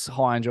 years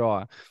high and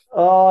dry?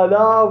 Oh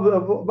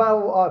no!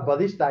 Well, by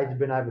this stage, it's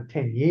been over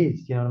 10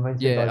 years. You know what I mean? Since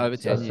Yeah, over I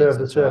 10 years. served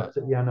the That's right. surf.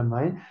 You know what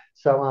I mean?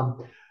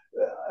 So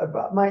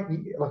but mate,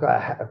 like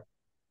I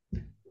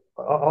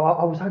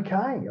was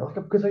okay, like,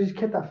 because I just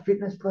kept that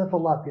fitness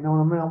level up. You know what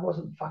I mean? I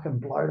wasn't fucking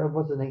bloated. I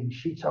wasn't eating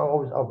shit. So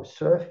I was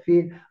surf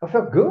fit. I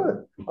felt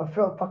good. I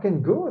felt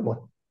fucking good. Like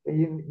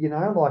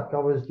like I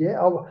was. Yeah,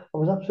 I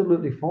was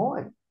absolutely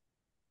fine.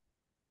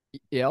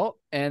 Yeah.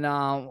 And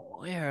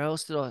where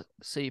else did I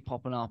see you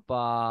popping up?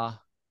 I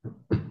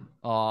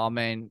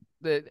mean,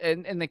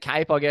 the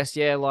Cape, I guess,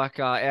 yeah, like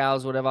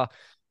ours, whatever.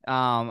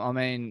 I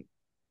mean,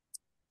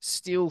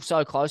 still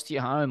so close to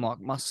your home, like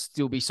must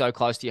still be so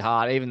close to your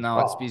heart, even though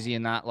it's Oh, busy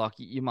and that, like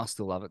you must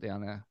still love it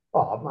down there.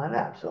 Oh man,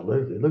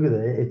 absolutely. Look at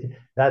it.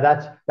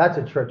 That's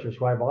a treacherous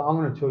way. But I'm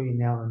going to tell you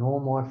now, in all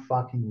my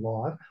fucking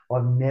life,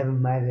 I've never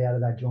made it out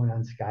of that joint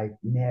unscathed.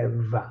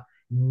 Never,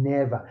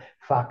 never.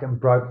 Fucking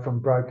broke from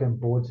broken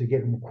boards to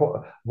getting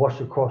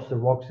washed across the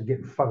rocks to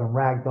getting fucking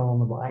ragged on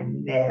the. I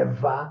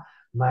never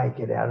make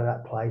it out of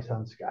that place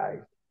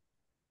unscathed.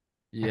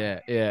 Yeah,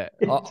 yeah.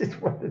 It just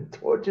fucking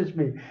tortures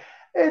me.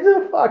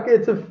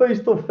 It's a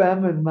feast or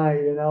famine,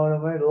 mate. You know what I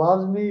mean? It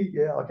loves me.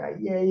 Yeah, okay,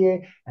 yeah, yeah.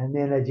 And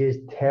then it just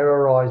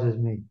terrorizes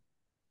me.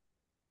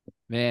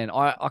 Man,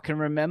 I can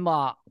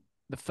remember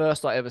the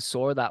first I ever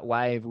saw that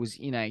wave was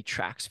in a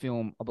tracks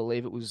film. I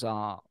believe it was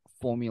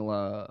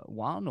Formula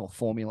One or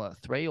Formula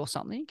Three or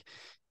something.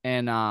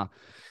 And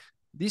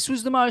this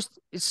was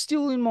it's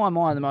still in my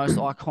mind, the most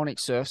iconic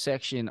surf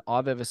section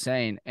I've ever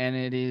seen. And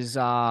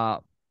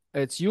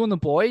it's you and the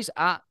boys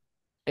at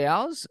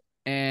ours.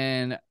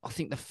 And I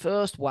think the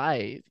first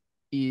wave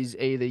is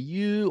either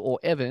you or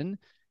Evan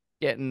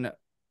getting,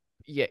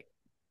 yeah,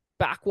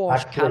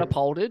 backwash Backflip.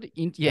 catapulted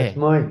in. That's Yeah,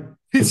 me.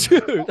 it's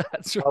you.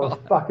 That's I was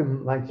right.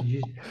 fucking,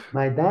 mate.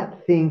 Made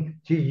that thing?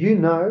 Do you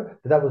know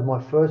that was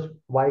my first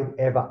wave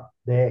ever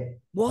there?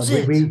 Was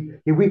And we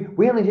it? we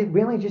yeah,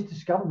 we only just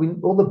discovered,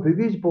 all the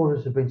boobies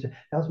borders have been.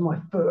 That was my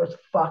first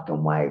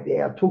fucking wave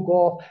there. I took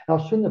off and I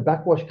was seeing the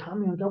backwash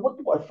coming. I go, what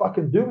do I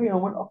fucking do here? I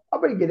went, oh, I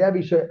better get out of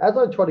here. So as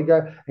I try to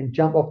go and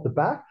jump off the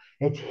back,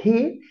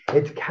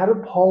 it's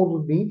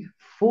catapulted me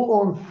full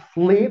on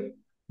flip.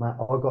 Mate,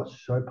 I got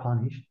so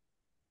punished,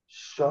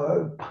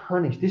 so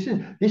punished.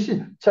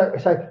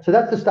 So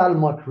that's the start of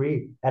my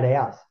career at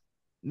ours.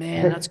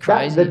 Man, that's The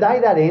crazy. day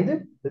that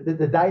ended,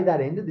 the day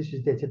that ended, this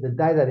is dead set. The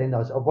day that ended,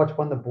 I watched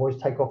one of the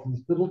boys take off in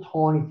this little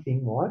tiny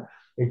thing, right?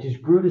 It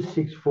just grew to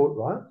 6 foot,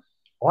 right?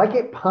 I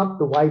get pumped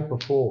the wave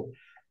before.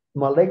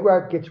 My leg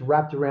rope gets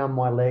wrapped around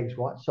my legs,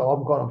 right? So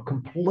I'm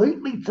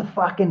completely to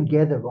fucking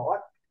together, right?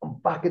 I'm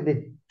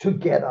fucking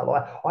together.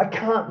 Like I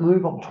can't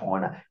move. I'm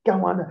trying to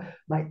go under,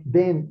 mate.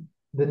 Then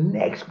the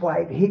next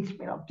wave hits me.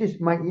 And I'm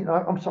just, mate,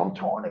 I'm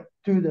trying to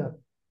do the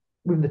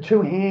with the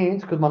two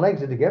hands because my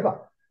legs are together.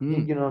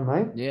 Mm, You know what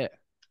I mean? yeah.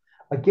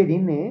 I get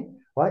in there,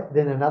 right?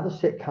 Then another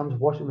set comes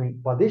washing me.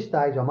 By this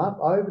stage, I'm up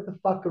over the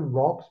fucking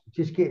rocks,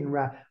 just getting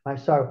wrapped. Mate,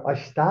 so I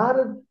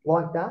started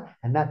like that,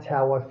 and that's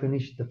how I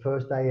finished the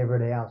first day ever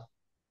at ours.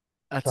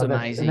 That's So that's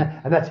amazing.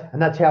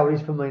 and that's how it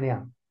is for me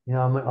now.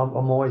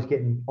 I'm always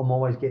getting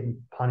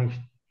punished.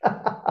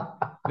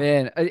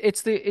 Man,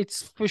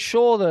 it's for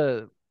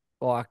sure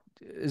like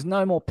there's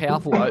no more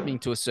powerful opening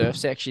to a surf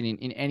section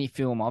in any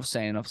film I've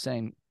seen. I've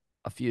seen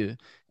a few.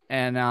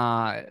 And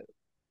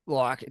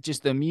like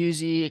just the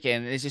music,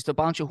 and there's just a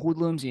bunch of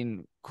hoodlums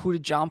in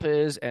hooded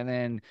jumpers, and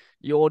then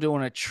you're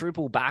doing a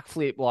triple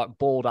backflip like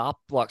balled up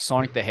like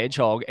Sonic the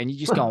Hedgehog, and you're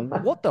just going,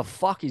 what the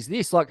fuck is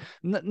this? Like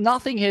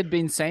nothing had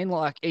been seen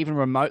like even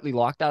remotely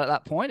like that at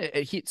that point.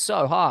 It hit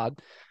so hard.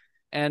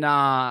 And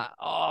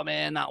oh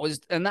man, that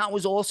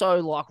was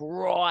also like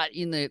right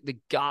in the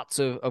guts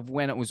of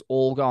when it was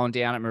all going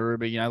down at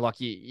Maroubra. You know, like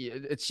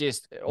it's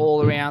just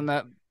all around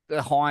the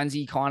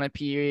Heinzie kind of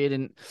period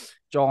and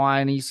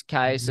Jai in his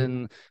case,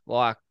 and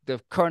like the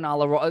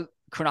Cronulla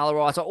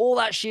riots, all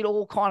that shit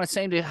all kind of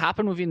seemed to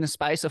happen within the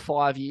space of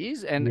 5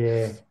 years. And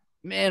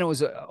man, it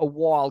was a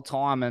wild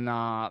time. And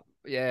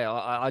yeah,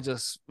 I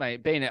just,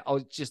 mate, I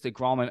was just a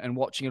Grom and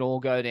watching it all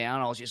go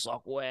down. I was just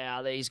like,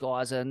 wow, these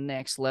guys are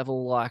next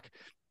level. Like,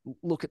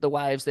 look at the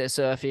waves they're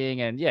surfing.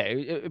 And yeah,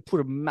 it put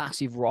a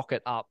massive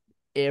rocket up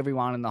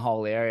everyone in the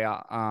whole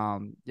area.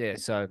 Yeah,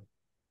 so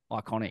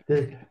iconic.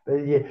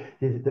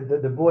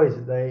 The boys,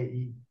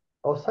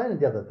 I was saying it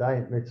the other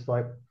day, it's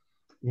like,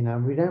 you know,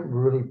 we don't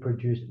really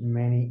produce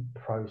many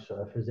pro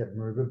surfers at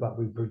Maroubra, but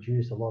we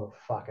produce a lot of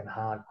fucking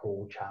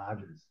hardcore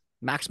chargers.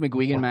 Max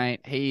McGuigan,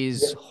 mate, he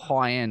is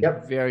high end,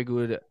 very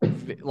good.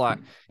 Like,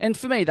 and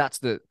for me, it's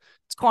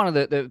kind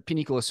of the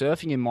pinnacle of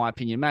surfing, in my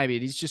opinion. Maybe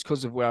it is just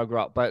because of where I grew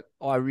up, but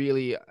I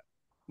really,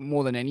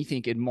 more than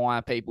anything,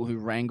 admire people who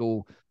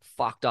wrangle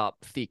fucked up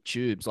thick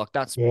tubes. Like,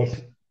 that's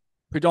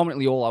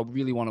predominantly all I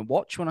really want to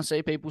watch when I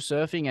see people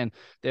surfing, and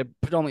they're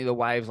predominantly the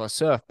waves I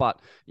surf, but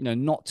you know,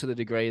 not to the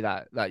degree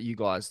that you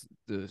guys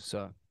do.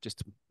 So just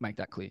to make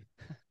that clear.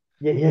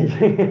 Yeah,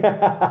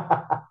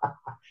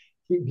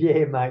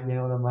 mate, you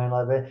know what I mean,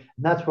 like that. And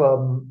that's what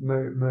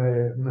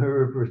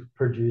Maroubra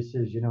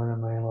produces, you know what I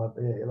mean, like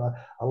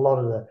a lot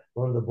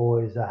of the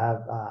boys that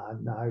have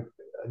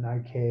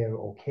no care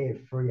or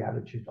carefree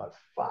attitude, like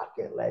fuck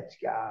it, let's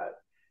go,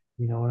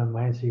 you know what I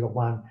mean. So you got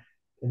one,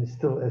 and it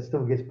still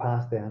gets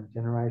passed down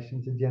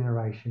generation to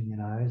generation, you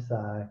know.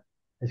 So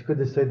it's good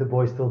to see the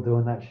boys still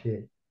doing that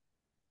shit.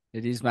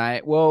 It is,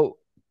 mate. Well,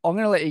 I'm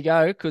going to let you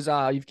go because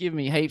you've given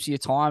me heaps of your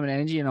time and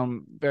energy, and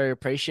I'm very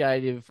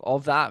appreciative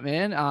of that,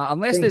 man.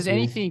 Unless there's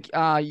anything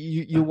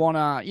you want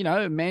to, you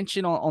know,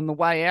 mention on the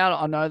way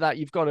out. I know that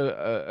you've got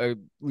a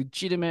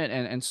legitimate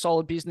and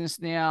solid business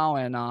now,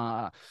 and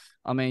I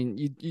mean,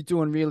 you're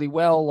doing really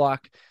well.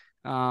 Like,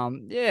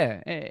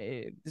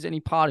 if there's any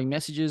parting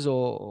messages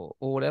or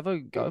whatever,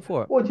 go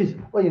for it. Well,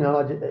 you know,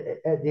 like,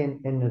 at the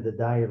end of the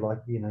day, like,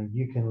 you know,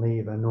 you can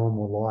live a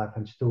normal life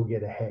and still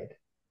get ahead.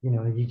 You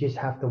know, you just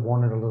have to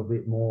want it a little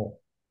bit more.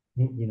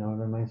 You know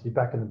what I mean? So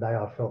back in the day,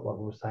 I felt like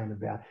we were saying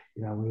about,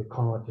 you know, we were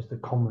kind of like just the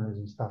commoners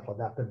and stuff like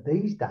that. But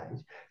these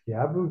days,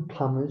 your average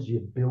plumbers,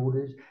 your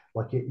builders,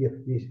 like your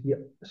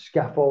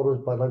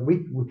scaffolders, but like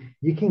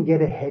you can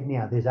get ahead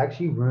now. There's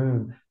actually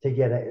room to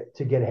get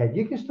ahead.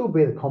 You can still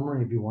be the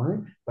commoner if you want it,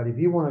 but if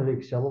you wanted to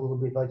excel a little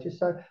bit, like just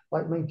so,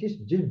 like, I mean,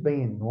 just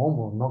being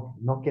normal,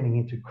 not getting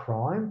into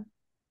crime,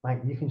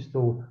 mate, you can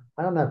still.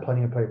 I don't know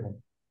plenty of people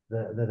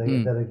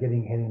that are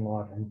getting ahead in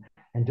life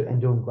and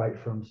doing great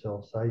for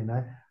themselves. So, you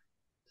know,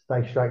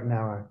 stay straight and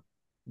narrow.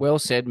 Well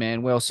said,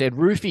 man. Well said.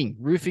 Roofing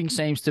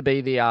seems to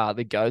be the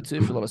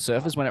go-to for a lot of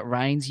surfers. When it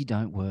rains, you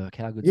don't work.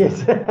 How good?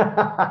 Yes,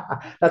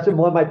 that's what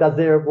my mate does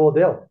there at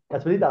Wardell.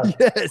 That's what he does.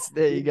 Yes,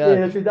 there you go.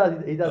 Yeah, that's what he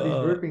does. He does his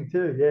roofing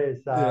too. Yeah,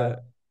 so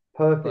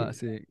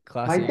perfect.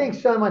 Classic. Mate,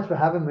 thanks so much for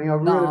having me. I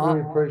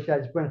really appreciate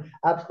it. It's been an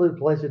absolute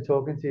pleasure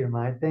talking to you,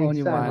 mate. Thanks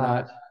so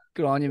much.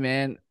 Good on you,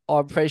 man. I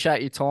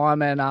appreciate your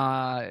time, and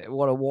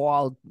what a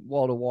wild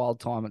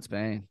time it's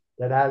been.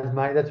 That has,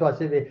 mate. That's why I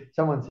said.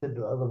 Someone said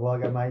a little while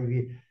ago,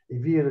 mate,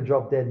 if you were to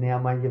drop dead now,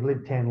 mate, you've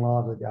lived 10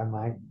 lives ago,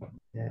 mate.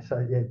 Yeah, so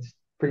yeah, it's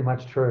pretty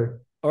much true.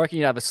 I reckon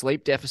you'd have a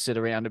sleep deficit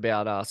around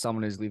about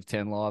someone who's lived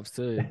 10 lives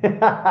too.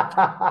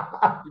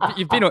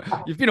 You've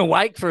been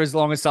awake for as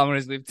long as someone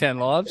who's lived 10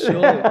 lives,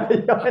 surely. Back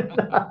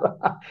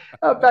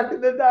in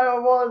the day, I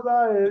was,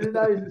 though. You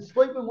know,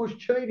 sleeping was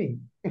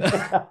cheating.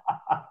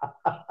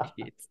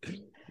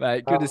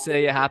 Mate, good to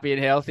see you happy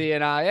and healthy,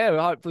 and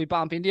we'll hopefully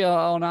bump into you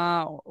on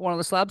one of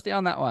the slabs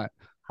down that way.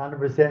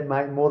 100%,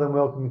 mate. More than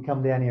welcome to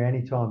come down here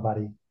anytime,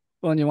 buddy.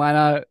 On your way,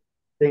 no.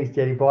 Thanks,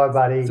 Jetty. Bye,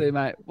 buddy. See you,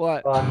 mate.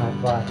 Bye. Bye,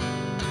 mate. Bye.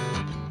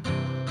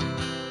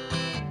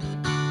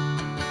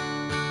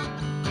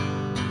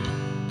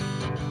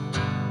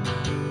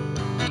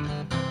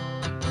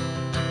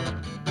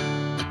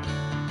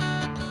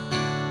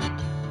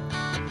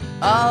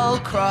 I'll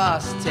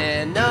cross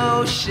 10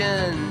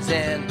 oceans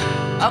and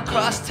I'll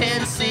cross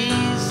 10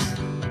 seas.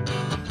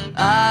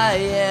 I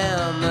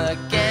am a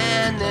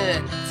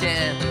gannet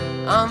and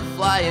I'm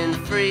flying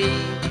free.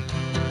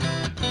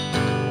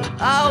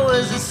 I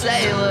was a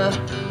sailor,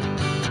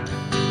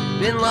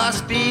 been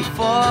lost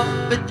before,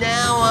 but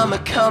now I'm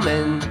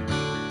coming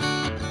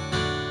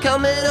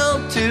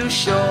home to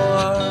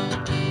shore.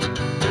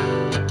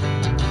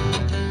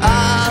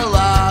 I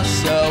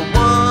lost a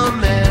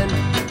woman,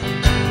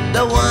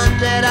 the one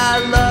that I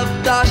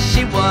loved, thought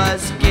she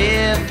was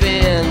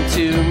given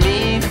to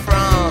me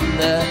from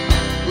the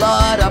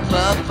Lord up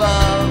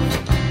above.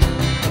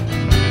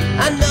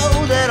 I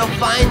know that I'll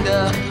find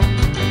her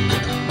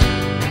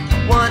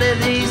one of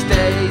these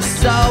days,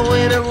 so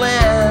in a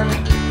land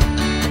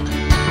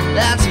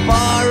that's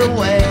far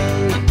away.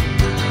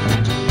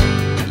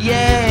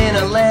 Yeah, in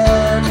a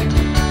land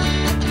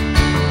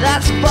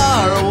that's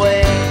far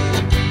away.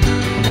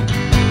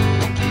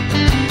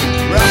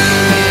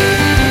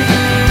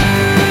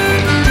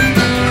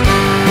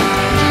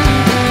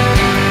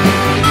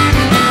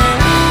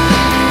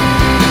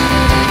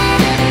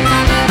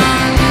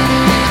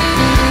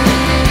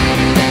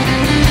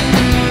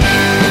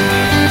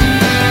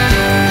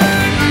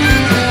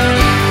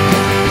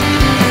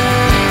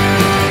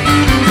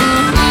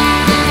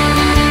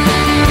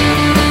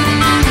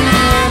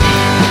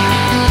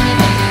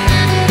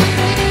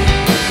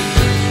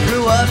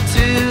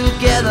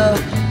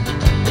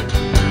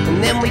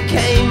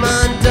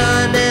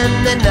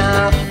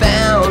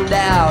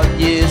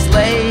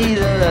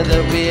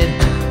 that we'd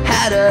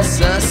had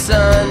us a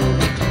son.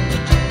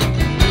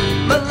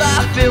 But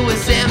life, it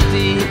was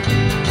empty.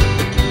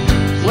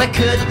 Where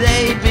could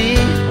they be?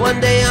 One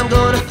day I'm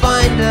gonna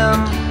find them,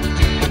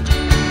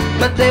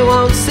 but they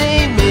won't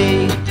see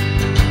me,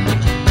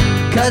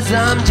 'cause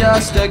I'm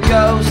just a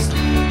ghost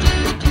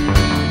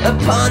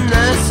upon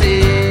the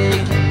sea.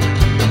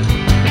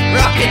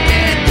 Rocket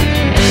Man.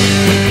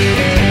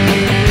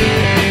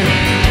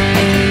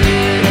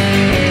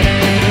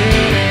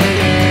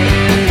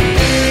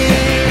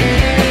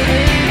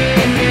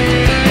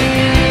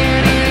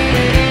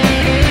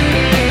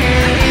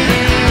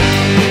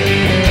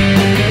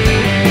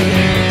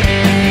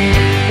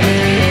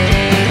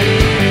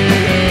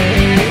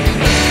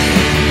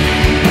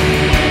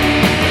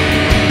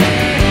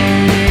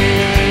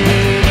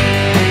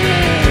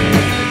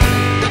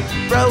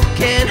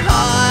 Broken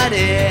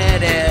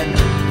hearted and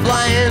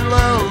flying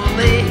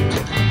lonely,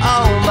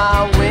 all my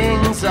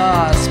wings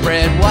are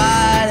spread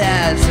wide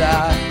as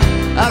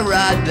I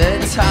ride the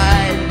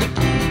tide.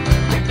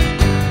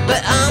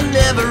 But I'm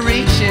never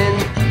reaching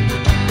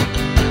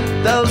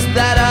those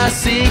that I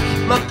seek.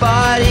 My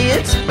body,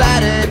 it's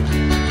battered,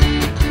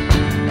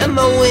 and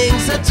my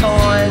wings are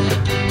torn.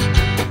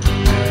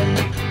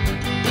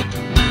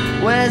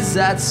 Where's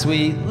that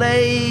sweet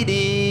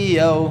lady?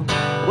 Oh,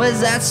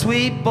 where's that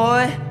sweet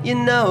boy? You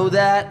know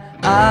that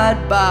I'd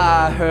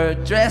buy her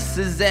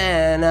dresses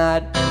and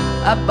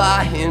I'd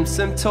buy him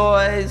some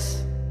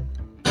toys.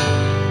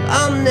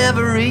 I'm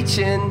never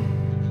reaching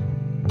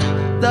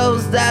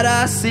those that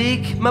I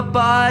seek. My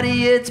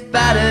body, it's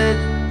battered,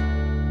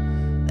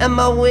 and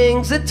my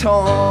wings are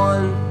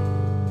torn.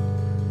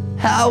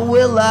 How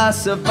will I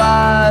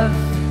survive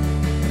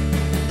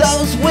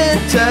those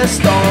winter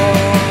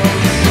storms?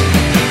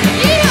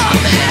 Yeah,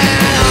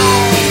 man!